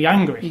really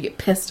angry. You get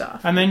pissed off.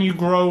 And then you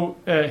grow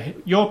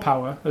your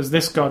power, as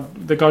this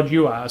god, the god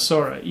you are,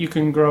 Asura. You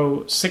can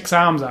grow 6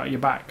 arms out of your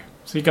back.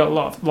 So you got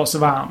lots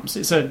of arms.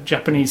 It's a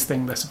Japanese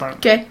thing, this,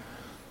 apparently. Okay.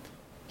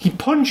 He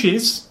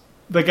punches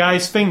the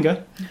guy's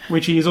finger,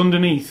 which he is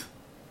underneath.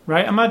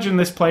 Right? Imagine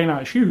this playing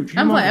out. It's huge.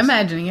 I'm humongous.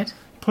 imagining it.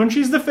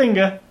 Punches the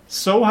finger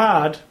so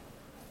hard,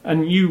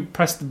 and you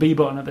press the B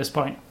button at this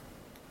point,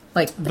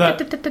 Like...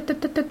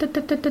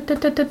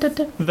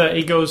 that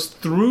he goes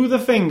through the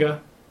finger,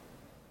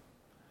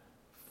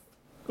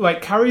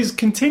 like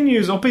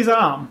continues up his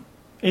arm,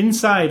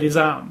 inside his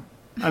arm.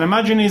 And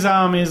imagine his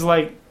arm is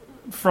like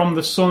from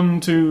the sun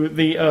to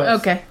the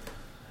earth. Okay.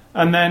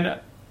 And then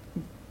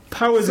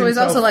powers So he's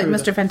himself also like through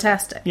Mr.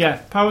 Fantastic. Yeah,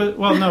 power.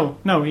 Well,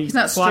 no, He's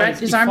not flies, stretched.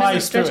 His he arm flies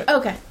isn't stretched. through it.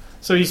 Okay.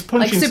 So he's Like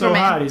punching so Superman.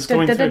 hard, he's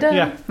going through.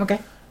 Yeah, Okay.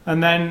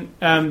 and then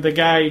the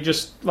guy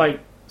just like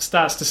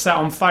starts to set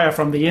on fire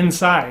from the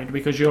inside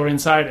because you're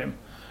inside him,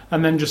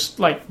 and then just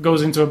like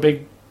goes into a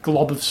big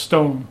glob of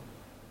stone.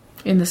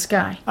 In the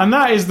sky. And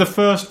that is the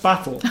first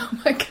battle, Oh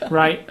my god.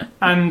 right?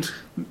 And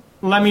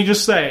let me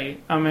just say,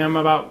 I mean, I'm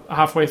about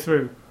halfway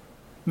through.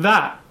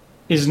 That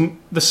is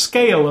the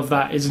scale of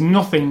that is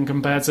nothing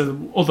compared to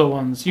the other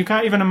ones. You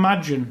can't even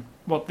imagine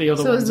what the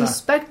other So ones is the are.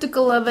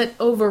 spectacle of it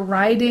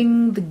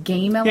overriding the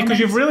game Yeah, element? because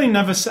you've really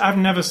never. I've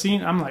never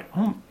seen. I'm like,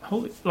 oh,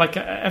 holy! Like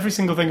every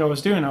single thing I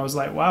was doing, I was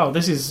like, wow,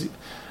 this is.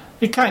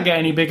 It can't get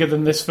any bigger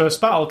than this first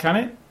battle, can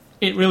it?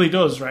 It really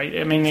does, right?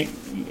 I mean,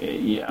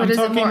 But I'm is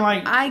it talking more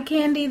like eye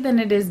candy than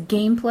it is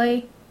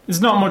gameplay?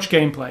 there's not much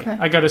gameplay. Okay.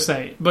 I got to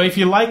say, but if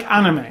you like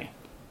anime,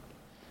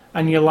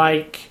 and you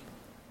like,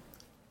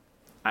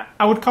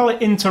 I would call it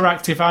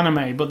interactive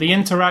anime, but the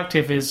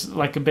interactive is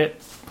like a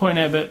bit putting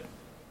it a bit.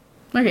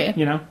 Okay.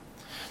 You know?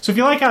 So if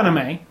you like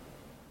anime,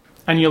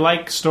 and you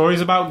like stories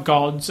about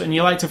gods, and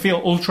you like to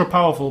feel ultra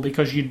powerful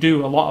because you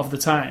do a lot of the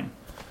time,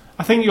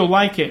 I think you'll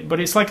like it, but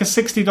it's like a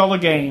 $60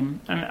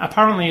 game, and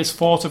apparently it's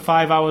 4 to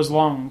 5 hours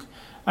long.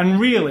 And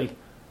really,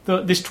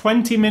 there's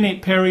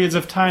 20-minute periods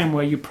of time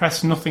where you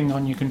press nothing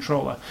on your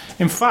controller.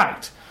 In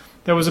fact,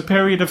 there was a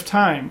period of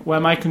time where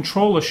my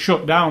controller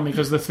shut down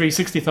because the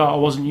 360 thought I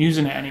wasn't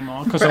using it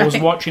anymore because I was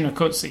Right. watching a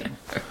cutscene.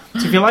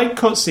 So if you like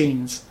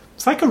cutscenes,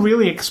 it's like a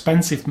really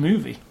expensive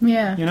movie.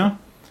 Yeah. You know?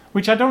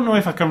 Which I don't know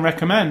if I can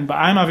recommend, but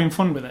I'm having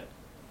fun with it.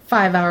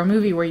 5-hour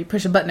movie where you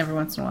push a button every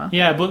once in a while.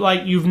 Yeah, but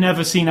like you've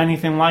never seen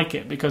anything like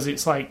it because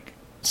it's like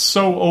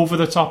so over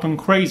the top and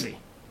crazy.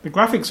 The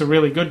graphics are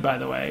really good, by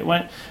the way.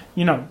 When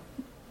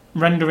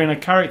rendering a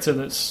character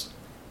that's,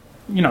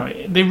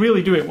 they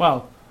really do it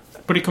well,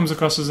 but it comes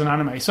across as an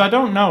anime. So I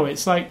don't know.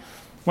 It's like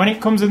when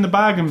it comes in the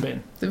bargain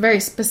bin, It's very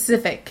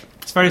specific.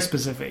 it's very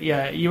specific.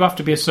 Yeah, you have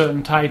to be a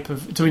certain type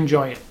to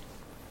enjoy it.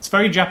 It's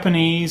very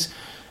Japanese.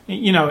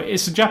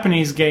 It's a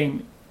Japanese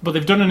game, but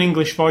they've done an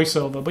English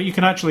voiceover, but you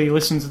can actually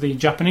listen to the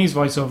Japanese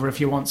voiceover if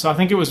you want. So I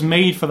think it was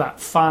made for that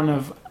fan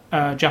of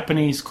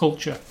Japanese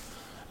culture.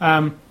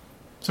 So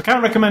I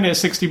can't recommend it at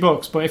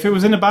 $60, but if it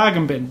was in a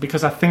bargain bin,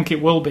 because I think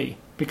it will be,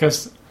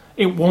 because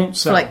it won't For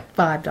sell. like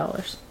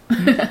 $5.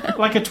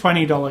 Like a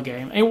 $20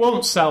 game. It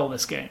won't sell,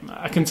 this game.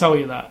 I can tell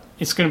you that.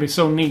 It's going to be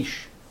so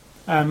niche.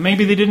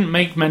 Maybe they didn't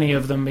make many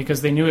of them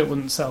because they knew it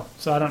wouldn't sell.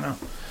 So I don't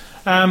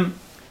know.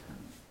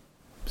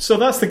 So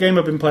that's the game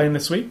I've been playing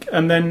this week.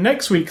 And then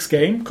next week's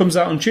game comes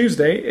out on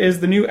Tuesday is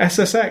the new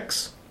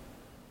SSX,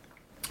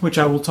 which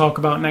I will talk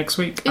about next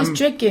week. It's I'm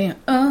tricky.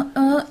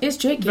 It's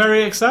tricky.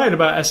 very excited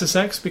about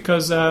SSX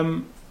because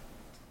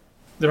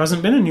there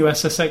hasn't been a new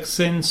SSX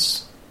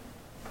since,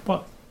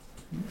 what?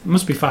 It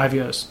must be 5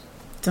 years.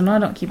 Don't know, I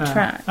don't keep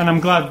track. And I'm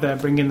glad they're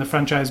bringing the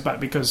franchise back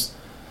because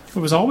it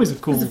was always a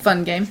cool... It's a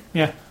fun game.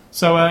 Yeah.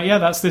 So,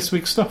 that's this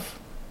week's stuff.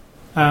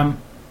 That's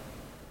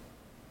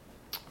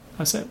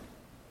it.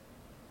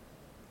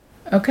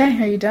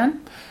 Okay, are you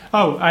done?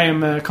 Oh, I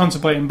am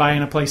contemplating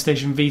buying a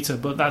PlayStation Vita,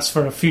 but that's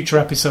for a future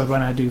episode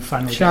when I do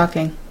finally.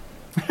 Shocking.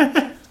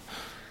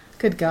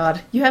 Good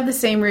God. You have the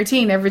same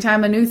routine. Every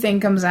time a new thing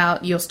comes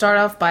out, you'll start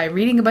off by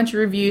reading a bunch of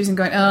reviews and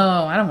going,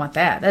 oh, I don't want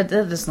that. That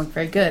doesn't look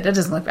very good. That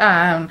doesn't look...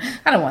 I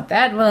don't want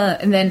that.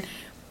 And then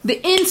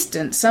the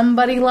instant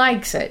somebody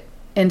likes it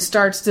and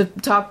starts to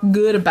talk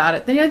good about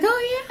it, then you're like,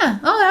 oh, yeah.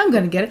 Oh, I'm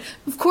going to get it.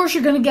 Of course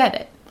you're going to get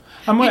it.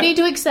 You need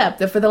to accept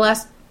that for the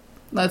last,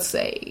 let's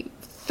say,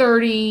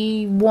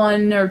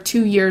 31 or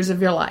 2 years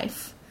of your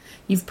life,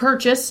 you've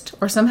purchased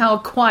or somehow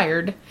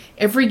acquired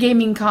every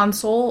gaming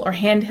console or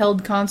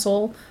handheld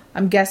console,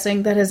 I'm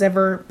guessing, that has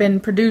ever been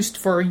produced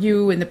for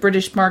you in the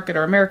British market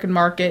or American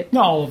market.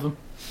 Not all of them.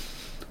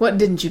 What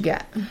didn't you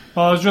get?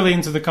 Well, I was really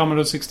into the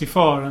Commodore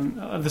 64,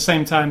 and at the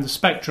same time, the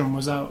Spectrum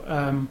was out.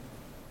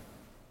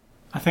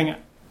 I think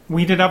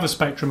we did have a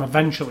Spectrum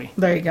eventually.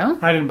 There you go.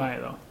 I didn't buy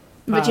it, though.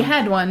 But you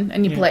had one,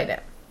 and you played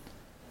it.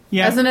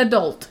 Yeah. As an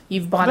adult,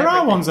 you've bought it. There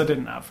are ones I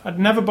didn't have. I'd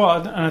never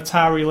bought an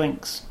Atari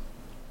Lynx.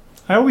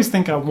 I always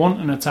think I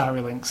want an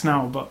Atari Lynx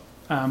now, but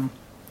I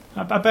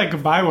bet I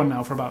could buy one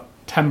now for about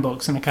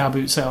 $10 in a car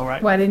boot sale,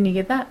 right? Why didn't you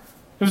get that?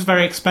 It was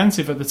very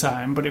expensive at the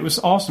time, but it was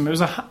awesome. It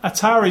was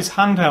Atari's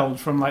handheld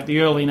from like the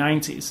early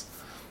 90s.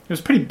 It was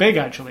pretty big,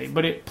 actually,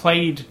 but it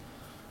played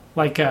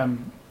like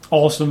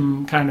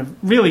awesome kind of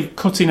really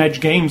cutting-edge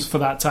games for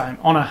that time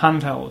on a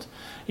handheld.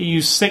 It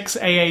used 6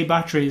 AA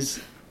batteries,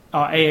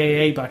 or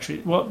AAA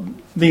batteries. What?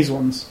 These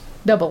ones.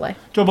 AA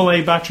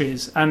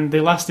batteries, and they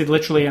lasted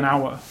literally an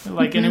hour.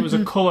 Like, and it was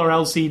a color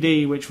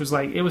LCD, which was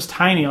like, it was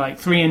tiny, like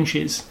 3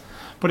 inches,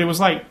 but it was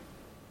like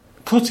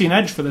cutting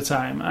edge for the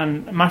time.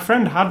 And my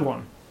friend had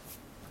one,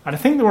 and I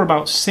think they were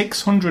about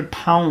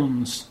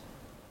 £600,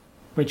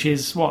 which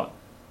is what,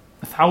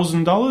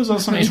 $1,000 or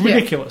something. It's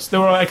ridiculous. They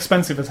were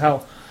expensive as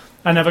hell.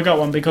 I never got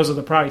one because of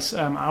the price.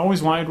 I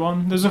always wanted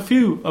one. There's a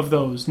few of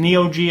those.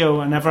 Neo Geo,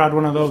 I never had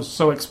one of those.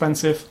 So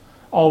expensive.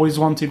 Always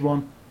wanted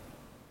one.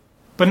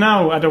 But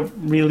now I don't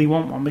really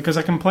want one because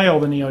I can play all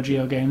the Neo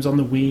Geo games on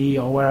the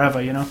Wii or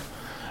wherever, you know.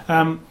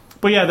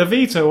 But yeah, the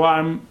Vita,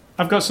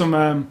 I've got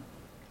some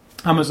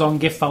Amazon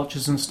gift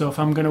vouchers and stuff.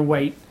 I'm going to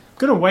wait. I'm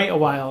going to wait a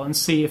while and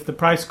see if the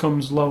price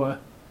comes lower.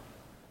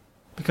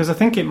 Because I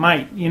think it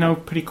might, you know,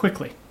 pretty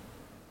quickly.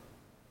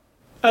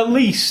 At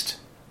least,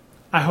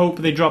 I hope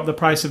they drop the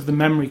price of the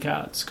memory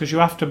cards. Because you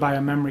have to buy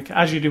a memory card.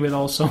 As you do with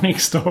all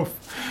Sonic stuff.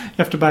 You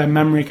have to buy a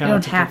memory card. You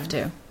don't have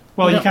to.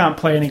 Well, you can't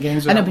play any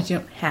games with I know, but you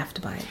don't have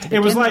to buy it. It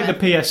was like the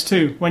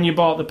PS2. When you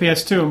bought the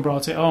PS2 and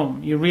brought it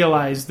home, you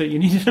realised that you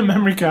needed a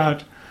memory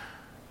card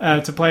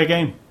to play a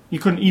game. You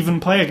couldn't even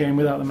play a game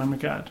without the memory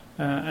card.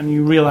 And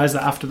you realise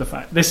that after the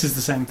fact. This is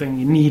the same thing.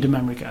 You need a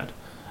memory card.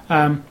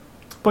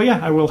 But yeah,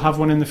 I will have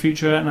one in the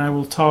future, and I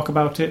will talk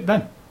about it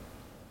then.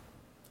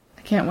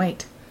 I can't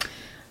wait.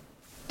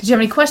 Did you have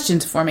any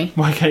questions for me?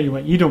 Why can't you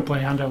wait? You don't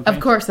play handheld games.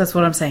 Of course, that's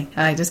what I'm saying.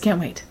 I just can't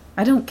wait.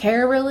 I don't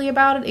care really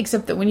about it,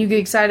 except that when you get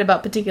excited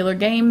about particular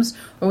games,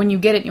 or when you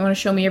get it and you want to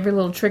show me every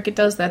little trick it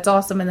does, that's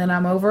awesome, and then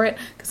I'm over it,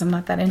 because I'm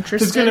not that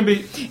interested. There's going to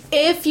be...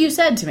 If you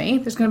said to me,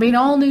 there's going to be an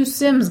all-new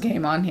Sims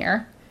game on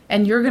here,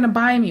 and you're going to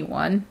buy me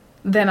one,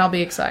 then I'll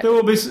be excited. There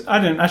will be... I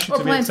didn't actually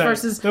to be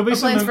excited.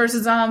 Plants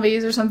vs.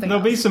 Zombies or something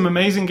There'll be some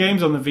amazing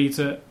games on the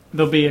Vita.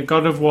 There'll be a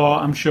God of War,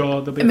 I'm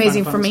sure. There'll be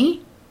amazing for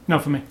me? No,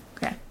 for me.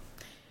 Okay.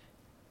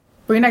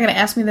 Were you not going to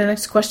ask me the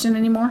next question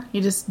anymore?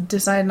 You just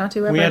decided not to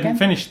ever again? We hadn't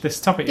finished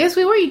this topic yet. Yes,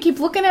 we were. You keep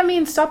looking at me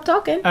and stop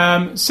talking.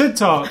 Sid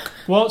Talk,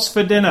 what's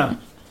for dinner?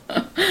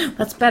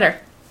 That's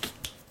better.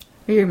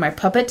 You're my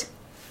puppet.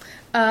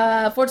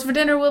 What's for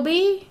dinner will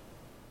be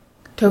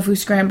tofu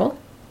scramble,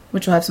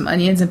 which will have some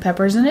onions and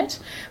peppers in it,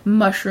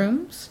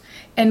 mushrooms,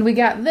 and we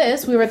got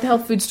this. We were at the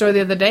health food store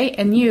the other day,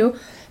 and you,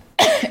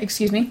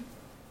 excuse me,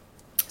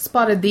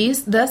 spotted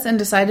thus and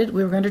decided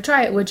we were going to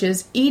try it, which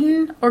is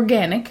Eden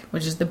Organic,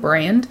 which is the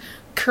brand,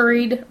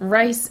 curried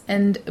rice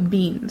and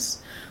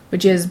beans,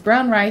 which is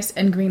brown rice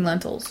and green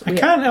lentils. I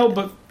can't help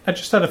but I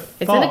just had a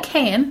thought. It's in a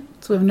can,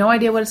 so we have no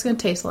idea what it's going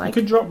to taste like.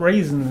 You could drop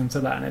raisins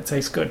into that and it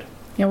tastes good.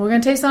 Yeah, we're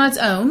going to taste on its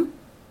own,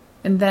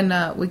 and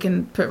then we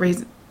can put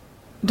raisins.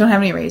 Don't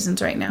have any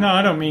raisins right now. No,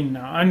 I don't mean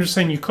no. I'm just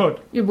saying you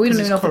could. Yeah, but we don't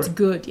even know if it's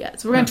good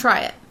yet, so we're going to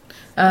try it.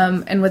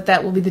 And with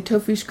that will be the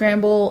tofu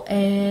scramble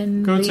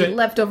and the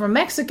leftover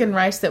Mexican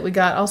rice that we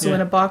got also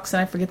in a box,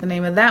 and I forget the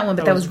name of that one,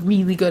 but that was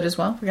really good as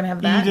well. We're going to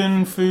have that.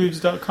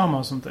 EdenFoods.com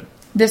or something.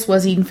 This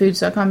was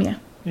EdenFoods.com, yeah.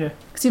 Yeah.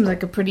 Seems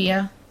like a pretty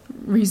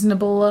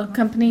reasonable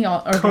company.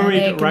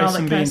 Curried rice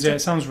and beans, yeah, it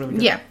sounds really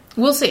good. Yeah,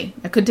 we'll see.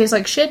 It could taste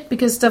like shit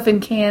because stuff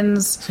in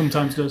cans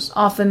sometimes does.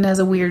 Often has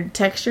a weird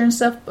texture and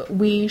stuff, but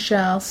we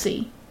shall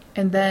see.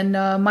 And then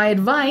my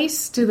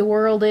advice to the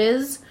world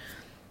is,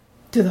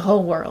 to the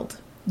whole world,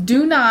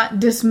 do not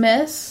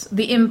dismiss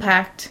the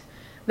impact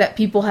that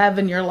people have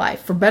in your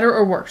life, for better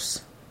or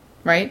worse,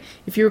 right?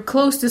 If you're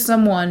close to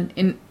someone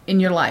in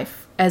your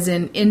life, as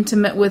in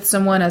intimate with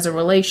someone, as a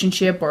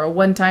relationship or a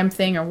one-time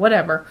thing or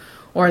whatever,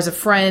 or as a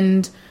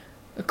friend,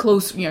 a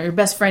close, your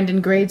best friend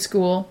in grade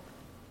school,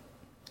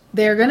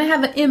 they're going to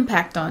have an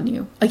impact on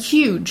you, a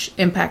huge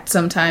impact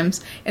sometimes,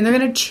 and they're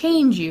going to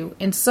change you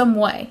in some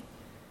way.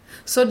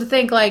 So to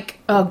think like,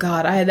 oh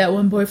God, I had that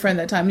one boyfriend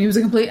that time, and he was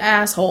a complete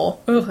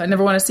asshole. Ugh, I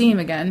never want to see him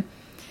again.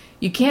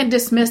 you can't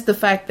dismiss the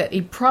fact that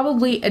he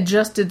probably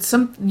adjusted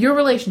your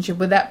relationship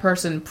with that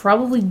person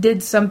probably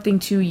did something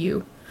to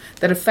you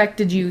that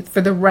affected you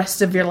for the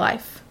rest of your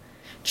life.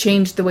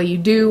 Changed the way you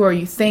do, or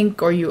you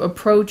think, or you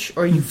approach,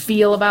 or you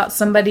feel about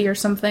somebody or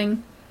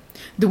something.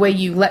 The way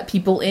you let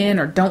people in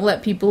or don't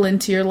let people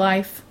into your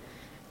life.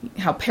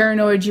 How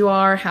paranoid you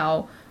are,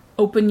 how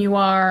open you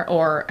are,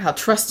 or how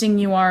trusting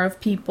you are of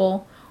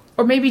people.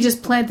 Or maybe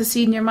just plant the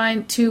seed in your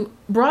mind to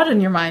broaden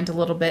your mind a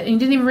little bit. And you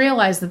didn't even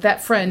realize that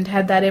that friend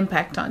had that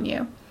impact on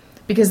you.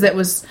 Because that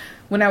was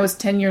when I was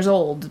 10 years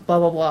old, blah,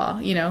 blah, blah,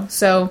 you know.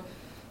 So,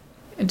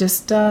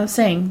 just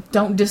saying,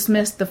 don't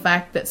dismiss the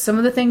fact that some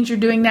of the things you're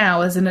doing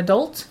now as an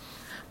adult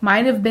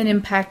might have been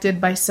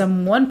impacted by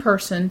some one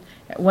person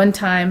at one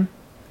time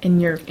in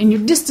your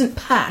distant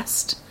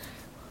past.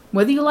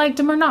 Whether you liked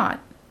them or not.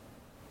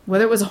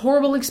 Whether it was a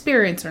horrible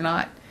experience or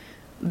not.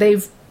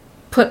 They've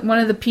put one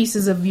of the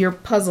pieces of your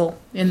puzzle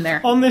in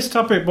there. On this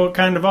topic, but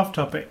kind of off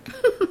topic,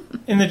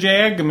 in the J.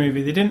 Edgar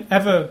movie, they didn't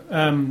ever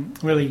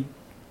really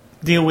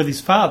deal with his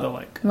father,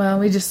 like. Well,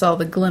 we just saw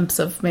the glimpse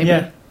of maybe.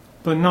 Yeah,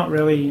 but not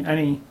really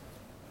any.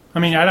 I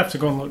mean, I'd have to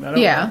go and look that up.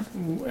 Yeah.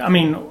 I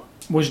mean,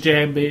 was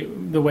J. Edgar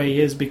the way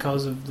he is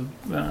because of the?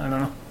 I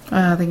don't know.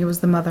 I think it was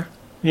the mother.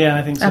 Yeah,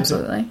 I think so.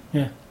 Absolutely.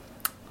 Too.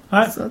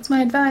 Yeah. So that's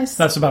my advice.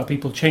 That's about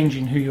people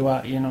changing who you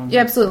are, you know.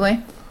 Yeah,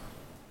 absolutely.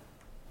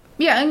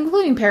 Yeah,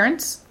 including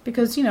parents,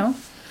 because, you know,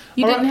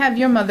 you didn't have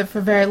your mother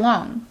for very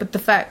long. But the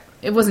fact,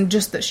 it wasn't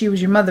just that she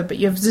was your mother, but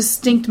you have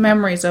distinct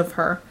memories of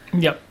her.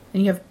 Yep.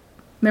 And you have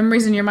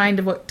memories in your mind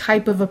of what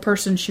type of a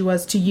person she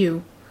was to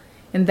you.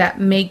 And that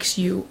makes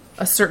you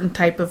a certain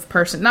type of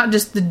person. Not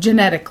just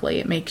genetically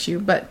it makes you,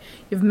 but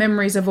you have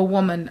memories of a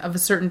woman of a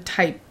certain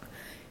type.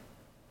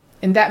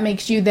 And that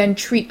makes you then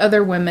treat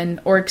other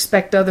women or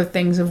expect other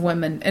things of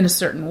women in a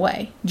certain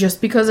way. Just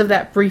because of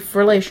that brief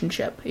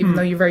relationship, even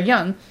though you're very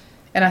young.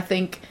 And I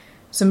think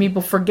some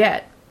people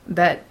forget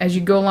that as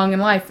you go along in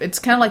life, it's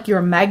kind of like you're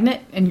a magnet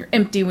and you're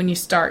empty when you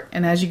start.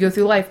 And as you go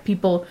through life,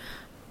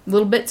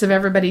 little bits of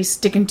everybody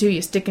sticking to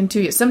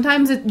you.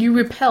 Sometimes you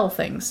repel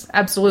things.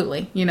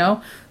 Absolutely. You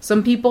know,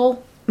 some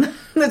people,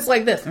 it's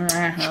like this.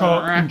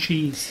 Chalk and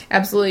cheese.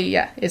 Absolutely,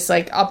 yeah. It's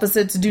like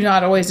opposites do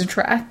not always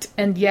attract.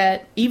 And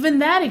yet, even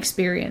that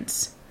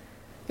experience,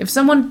 if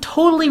someone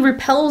totally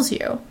repels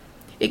you,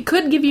 it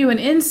could give you an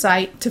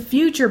insight to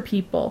future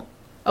people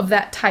of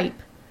that type.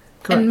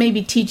 Correct. And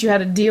maybe teach you how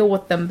to deal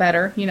with them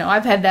better. You know,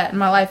 I've had that in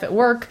my life at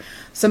work.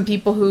 Some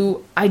people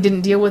who I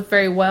didn't deal with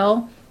very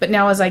well. But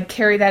now as I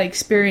carry that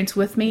experience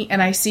with me and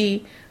I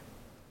see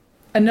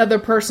another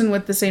person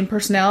with the same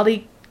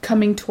personality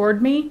coming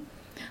toward me,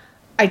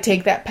 I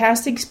take that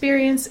past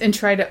experience and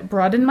try to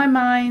broaden my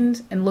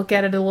mind and look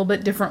at it a little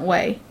bit different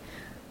way.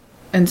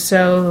 And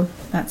so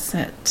that's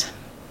it.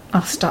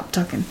 I'll stop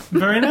talking.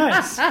 Very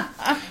nice.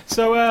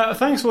 So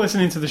thanks for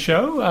listening to the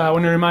show. I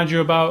want to remind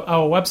you about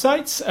our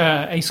websites,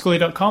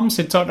 ascully.com,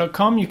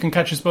 sidtalk.com. You can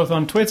catch us both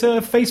on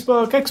Twitter,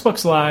 Facebook,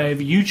 Xbox Live,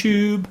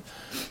 YouTube.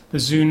 The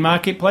Zune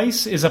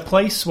Marketplace is a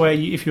place where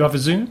if you have a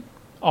Zune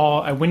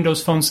or a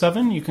Windows Phone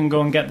 7, you can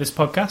go and get this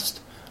podcast.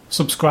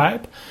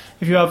 Subscribe.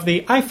 If you have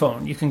the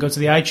iPhone, you can go to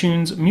the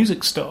iTunes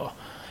Music Store.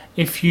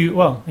 If you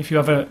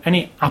have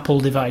any Apple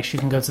device, you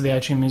can go to the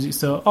iTunes Music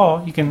Store,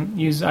 or you can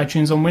use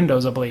iTunes on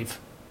Windows, I believe.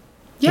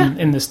 Yeah.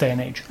 In this day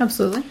and age.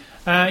 Absolutely.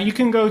 You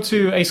can go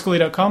to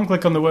ascully.com,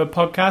 click on the word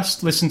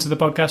podcast, listen to the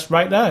podcast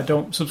right there.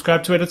 Don't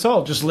subscribe to it at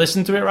all. Just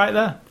listen to it right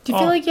there. Do you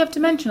feel like you have to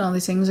mention all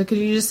these things, or could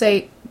you just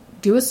say,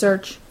 do a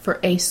search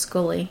for Ace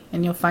Scully,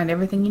 and you'll find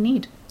everything you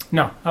need?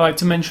 No, I like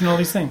to mention all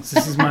these things.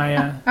 This is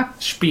my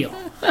spiel.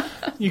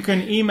 You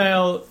can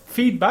email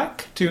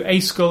feedback to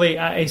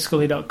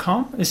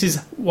ascully@ascully.com. This is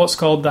what's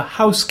called the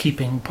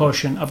housekeeping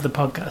portion of the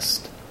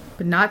podcast.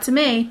 But not to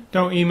me.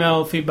 Don't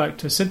email feedback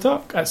to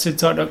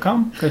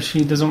sidtalk@sidtalk.com, because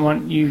she doesn't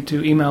want you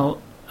to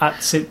email at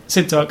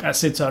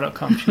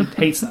sidtalk@sidtalk.com. She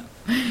hates that.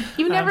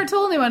 You've never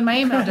told anyone my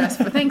email address,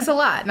 but thanks a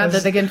lot. Not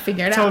that they can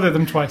figure it out. I told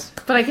them twice.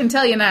 But I can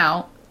tell you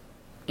now,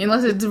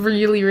 unless it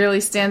really,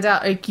 really stands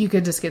out, like you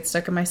could just get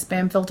stuck in my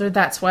spam filter.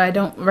 That's why I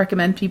don't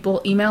recommend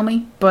people email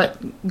me, but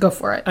go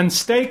for it. And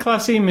stay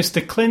classy,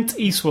 Mr. Clint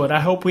Eastwood. I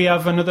hope we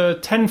have another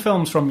 10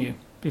 films from you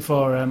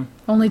before...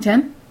 Only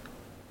 10?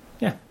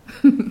 Yeah.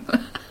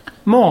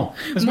 More.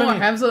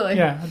 Absolutely.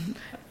 Yeah.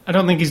 I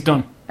don't think he's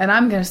done. And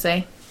I'm going to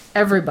say,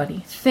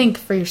 everybody, think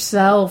for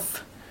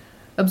yourself.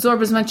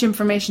 Absorb as much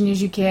information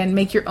as you can.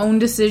 Make your own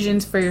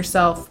decisions for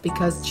yourself,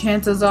 because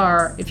chances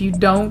are, if you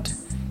don't,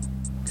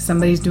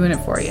 somebody's doing it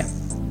for you.